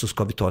igen och så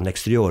ska vi ta en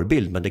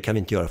exteriörbild. Men det kan vi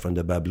inte göra förrän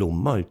det börjar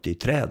blomma ute i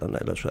träden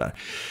eller sådär.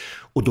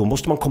 Och då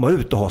måste man komma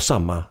ut och ha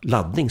samma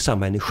laddning,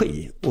 samma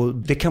energi. Och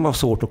det kan vara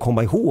svårt att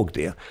komma ihåg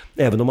det.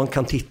 Även om man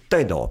kan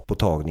titta idag på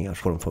tagningar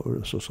från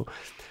förr så.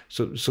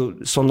 Så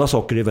sådana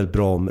saker är väldigt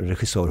bra om en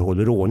regissör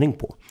håller ordning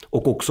på.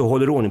 Och också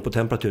håller ordning på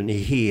temperaturen i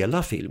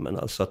hela filmen.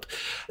 Alltså att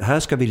här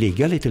ska vi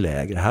ligga lite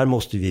lägre. Här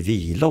måste vi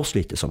vila oss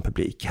lite som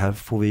publik. Här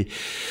får vi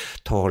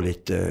ta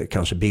lite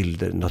kanske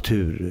bilder,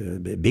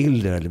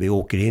 naturbilder. Eller vi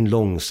åker in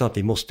långsamt.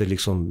 Vi måste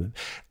liksom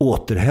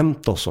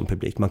återhämta oss som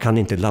publik. Man kan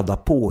inte ladda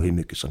på hur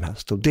mycket som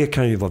helst. Och det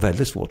kan ju vara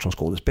väldigt svårt som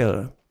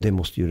skådespelare. Det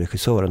måste ju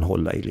regissören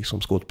hålla i.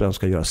 Liksom skådespelaren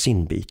ska göra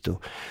sin bit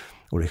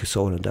och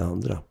regissören det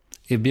andra.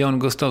 Är Björn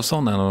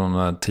Gustafsson en av de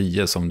här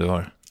 10 som du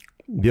har?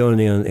 Björn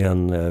är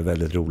en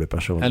väldigt rolig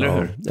person. Eller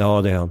hur?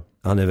 Ja, det är han.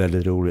 Han är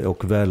väldigt rolig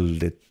och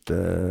väldigt,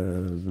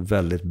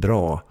 väldigt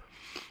bra.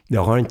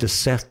 Jag har inte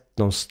sett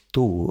någon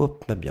stå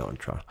upp med Björn,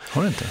 tror jag.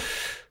 Har du inte?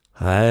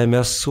 Nej, men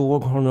jag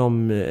såg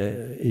honom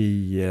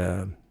i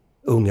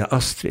Unga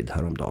Astrid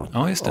häromdagen.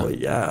 Ja, just det. Och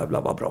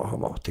jävla vad bra han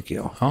var, tycker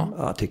jag. Ja.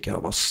 Jag tycker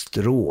han var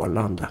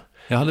strålande.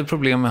 Jag hade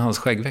problem med hans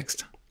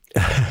skäggväxt.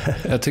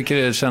 Jag tycker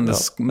det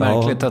kändes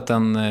märkligt att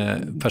en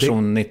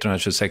person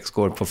 1926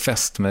 går på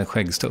fest med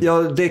skäggstubb.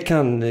 Ja, det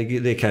kan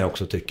jag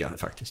också tycka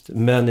faktiskt.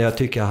 Men jag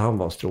tycker han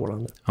var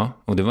strålande. Ja,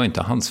 och det var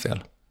inte hans fel.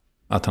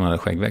 Att han hade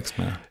skäggväxt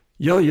med det?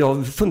 Ja,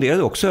 jag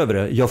funderade också över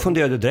det. Jag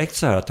funderade direkt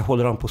så här att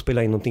håller han på att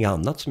spela in någonting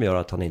annat som gör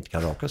att han inte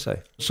kan raka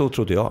sig. Så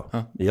trodde jag.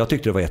 Ja. Jag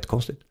tyckte det var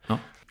jättekonstigt. Ja.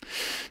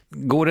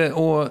 Går det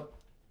att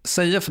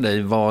säga för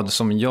dig vad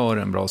som gör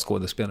en bra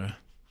skådespelare?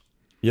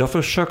 Jag har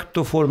försökt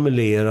att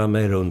formulera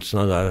mig runt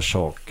sådana där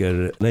saker.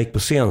 När jag gick på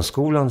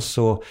scenskolan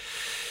så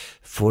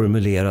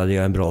formulerade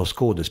jag en bra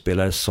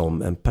skådespelare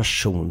som en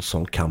person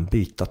som kan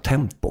byta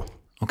tempo.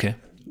 Okej.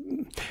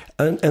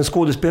 En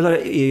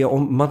skådespelare är,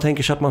 om man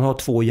tänker sig att man har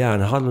 2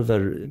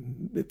 hjärnhalvor,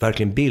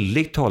 verkligen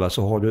billigt talat,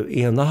 så har du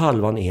ena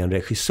halvan är en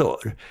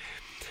regissör.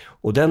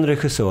 Och den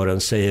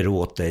regissören säger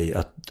åt dig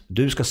att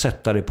du ska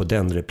sätta dig på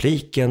den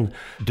repliken.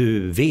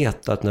 Du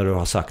vet att när du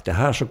har sagt det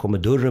här så kommer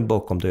dörren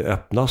bakom dig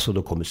öppnas och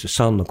då kommer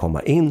Susanne att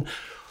komma in.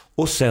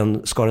 Och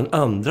sen ska den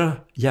andra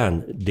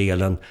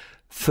hjärndelen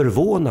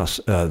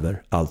förvånas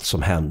över allt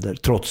som händer,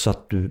 trots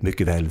att du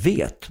mycket väl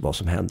vet vad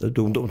som händer.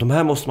 De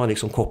här måste man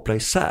liksom koppla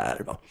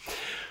isär, va?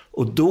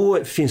 Och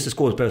då finns det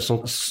skådespelare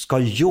som ska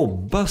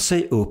jobba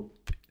sig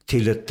upp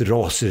till ett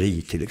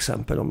raseri till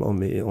exempel,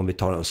 om vi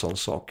tar en sån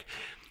sak.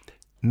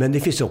 Men det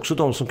finns också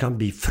de som kan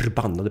bli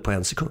förbannade på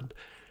 1 sekund.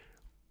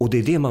 Och det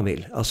är det man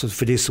vill. Alltså,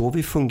 för det är så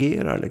vi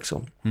fungerar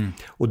liksom.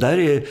 Och där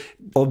är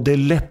av det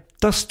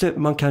lättaste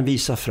man kan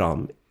visa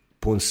fram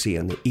på en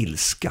scen är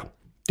ilska.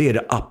 Det är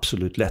det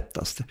absolut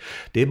lättaste.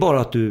 Det är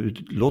bara att du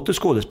låter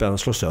skådespelaren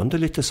slå sönder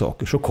lite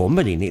saker, så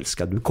kommer din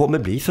ilska. Du kommer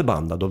bli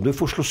förbannad. Om du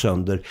får slå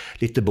sönder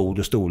lite bord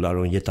och stolar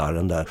och en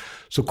gitarren där,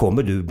 så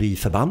kommer du bli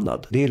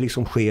förbannad. Det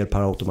liksom sker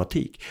per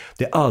automatik.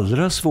 Det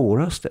allra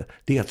svåraste,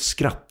 det är att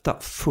skratta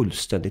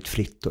fullständigt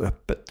fritt och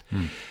öppet.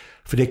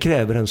 För det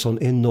kräver en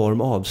sån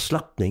enorm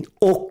avslappning,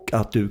 och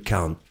att du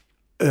kan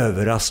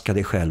överraska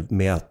dig själv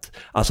med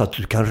att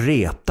du kan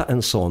reta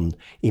en sån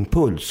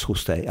impuls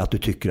hos dig att du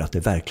tycker att det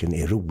verkligen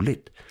är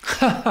roligt.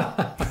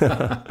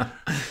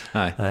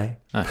 Nej.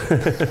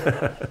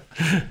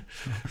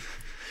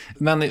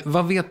 Men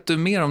vad vet du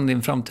mer om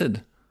din framtid?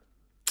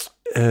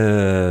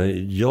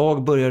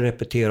 Jag börjar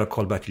repetera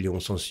Karl-Bertil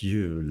Jonssons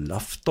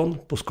julafton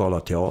på Skala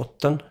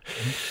teatern.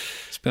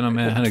 Spelar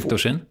med Henrik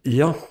Dorsin?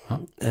 Ja,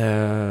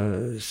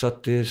 så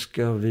att det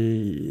ska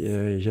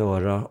vi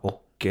göra.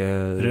 Och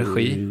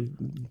regi?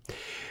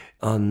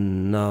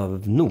 Anna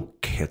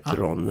Nok heter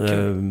hon. Okay.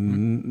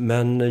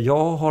 Men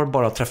jag har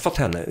bara träffat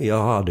henne.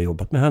 Jag hade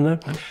jobbat med henne.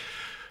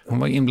 Hon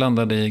var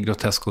inblandad i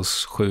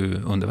Groteskos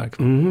 7 underverk.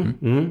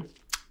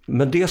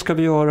 Men det ska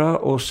vi göra,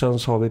 och sen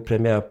så har vi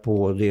premiär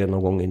på det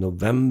någon gång i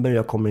november.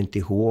 Jag kommer inte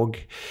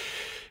ihåg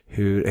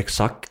hur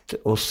exakt.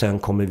 Och sen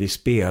kommer vi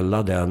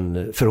spela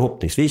den,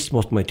 förhoppningsvis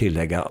måste man ju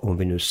tillägga, om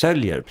vi nu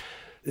säljer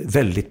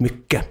väldigt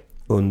mycket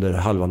under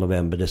halva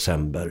november,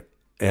 december.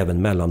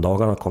 Även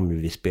mellandagarna kommer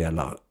vi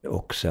spela,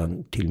 och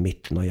sen till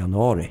mitten av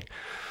januari.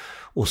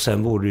 Och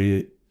sen vore det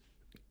ju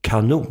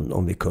kanon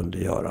om vi kunde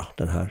göra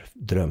den här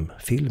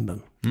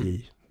drömfilmen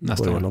i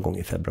början någon gång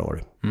i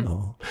februari.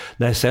 Ja.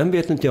 Nej, sen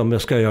vet inte jag om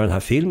jag ska göra den här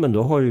filmen.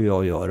 Då har ju jag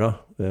att göra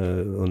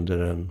under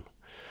en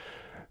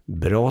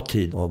bra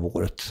tid av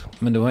året.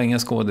 Men du har ingen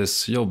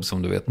skådisjobb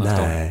som du vet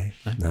nästa år? Nej,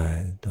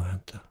 det har jag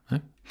inte.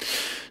 Nej.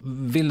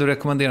 Vill du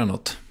rekommendera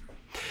något?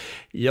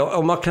 Ja,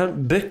 om man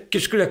kan, böcker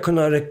skulle jag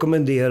kunna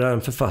rekommendera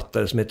en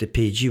författare som heter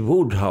P.G.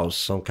 Wodehouse,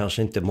 som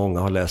kanske inte många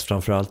har läst,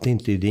 framförallt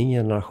inte i din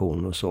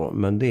generation och så,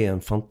 men det är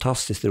en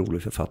fantastiskt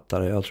rolig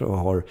författare. Jag tror jag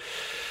har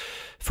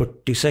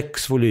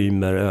 46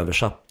 volymer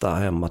översatta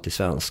hemma till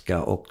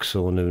svenska, och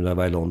så nu när jag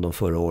var i London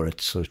förra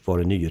året så var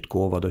det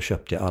nyutgåva, då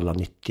köpte jag alla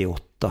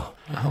 98.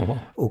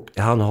 Och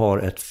han har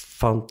ett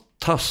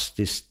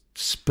fantastiskt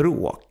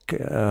språk.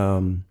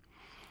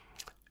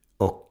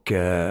 Och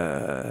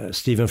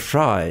Stephen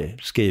Fry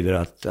skriver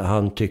att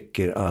han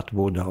tycker att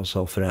Wodehouse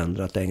har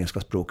förändrat det engelska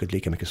språket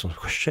lika mycket som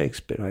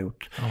Shakespeare har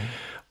gjort.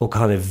 Och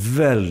han är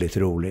väldigt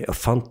rolig. En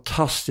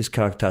fantastisk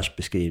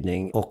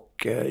karaktärsbeskrivning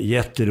och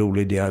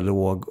jätterolig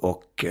dialog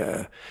och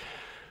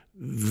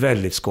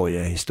väldigt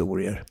skojiga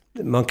historier.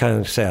 Man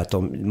kan säga att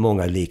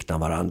många liknar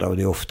varandra, och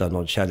det är ofta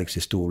någon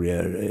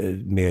kärlekshistorier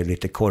med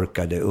lite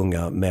korkade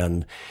unga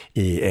män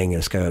i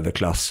engelska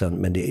överklassen,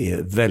 men det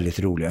är väldigt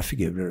roliga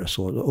figurer och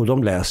så, och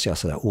de läser jag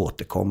sådär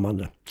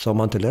återkommande. Så om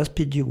man inte läst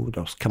P.G.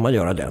 Wodehouse kan man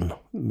göra den.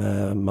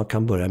 Men man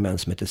kan börja med en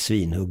som heter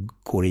Svinhugg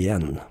går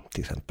igen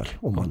till exempel,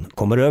 om man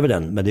kommer över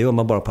den, men det gör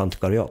man bara på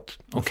antikvariat.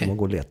 Då får man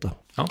gå och leta.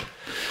 Ja,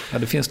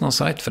 det finns någon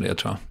sajt för det,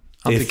 tror jag.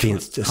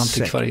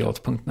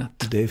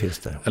 Antikvariat.net. Det finns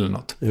det. Eller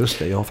något. Just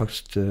det, jag har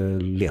faktiskt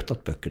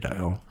letat böcker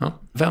där, ja.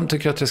 Vem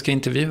tycker att jag ska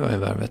intervjua i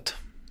Värvet?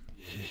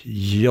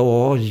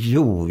 Jag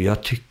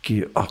tycker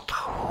ju att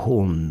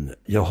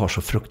jag har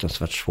så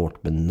fruktansvärt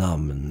svårt med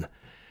namn.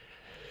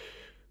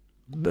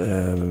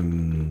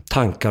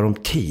 Tankar om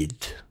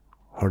tid.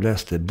 Har du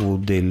läst det?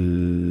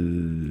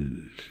 Bodil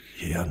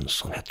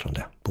Jönsson heter hon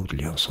det.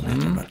 Bodil Jönsson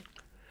heter hon väl.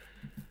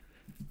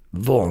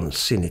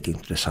 Vansinnigt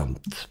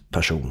intressant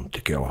person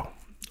tycker jag.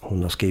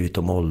 Hon har skrivit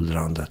om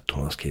åldrandet.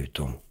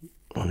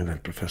 Hon är väl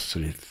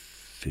professor i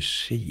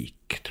fysik,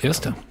 tror jag.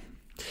 Just det.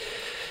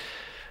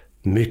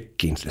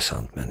 Mycket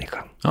intressant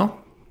människa. Ja,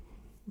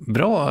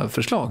 bra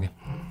förslag.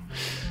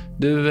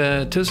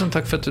 Du, tusen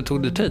tack för att du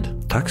tog dig tid.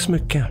 Tack så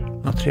mycket,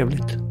 vad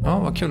trevligt. Ja,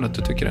 vad kul att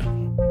du tycker det.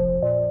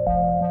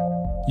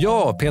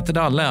 Ja, Peter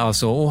Dalle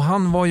alltså, och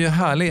han var ju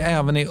härlig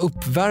även i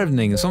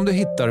uppvärvning som du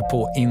hittar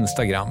på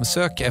Instagram.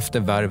 Sök efter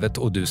Värvet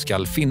och du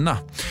ska finna.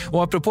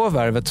 Och apropå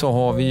Värvet så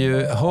har vi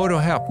ju, hör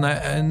och häpna,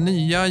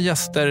 nya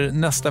gäster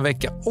nästa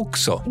vecka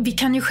också. Vi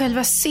kan ju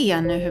själva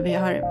se nu hur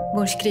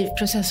vår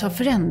skrivprocess har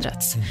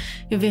förändrats.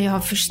 Hur vi har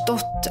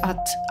förstått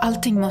att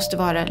allting måste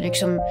vara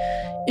liksom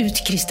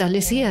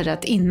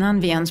utkristalliserat innan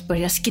vi ens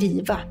börjar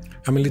skriva.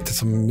 Ja, men lite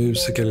som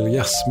musiker eller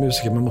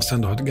jazzmusiker. Man måste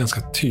ändå ha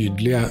ganska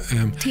tydliga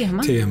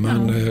teman.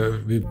 Ja.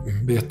 Vi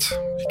vet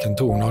vilken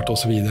tonart och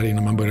så vidare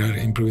innan man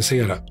börjar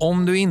improvisera.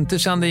 Om du inte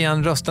kände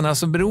igen rösterna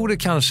så beror det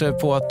kanske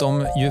på att de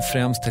ju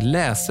främst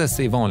läses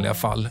i vanliga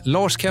fall.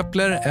 Lars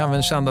Kepler,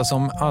 även kända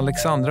som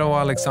Alexandra och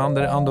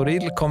Alexander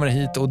Andoril, kommer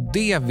hit och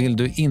det vill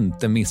du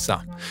inte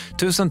missa.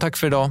 Tusen tack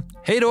för idag.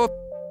 Hej då!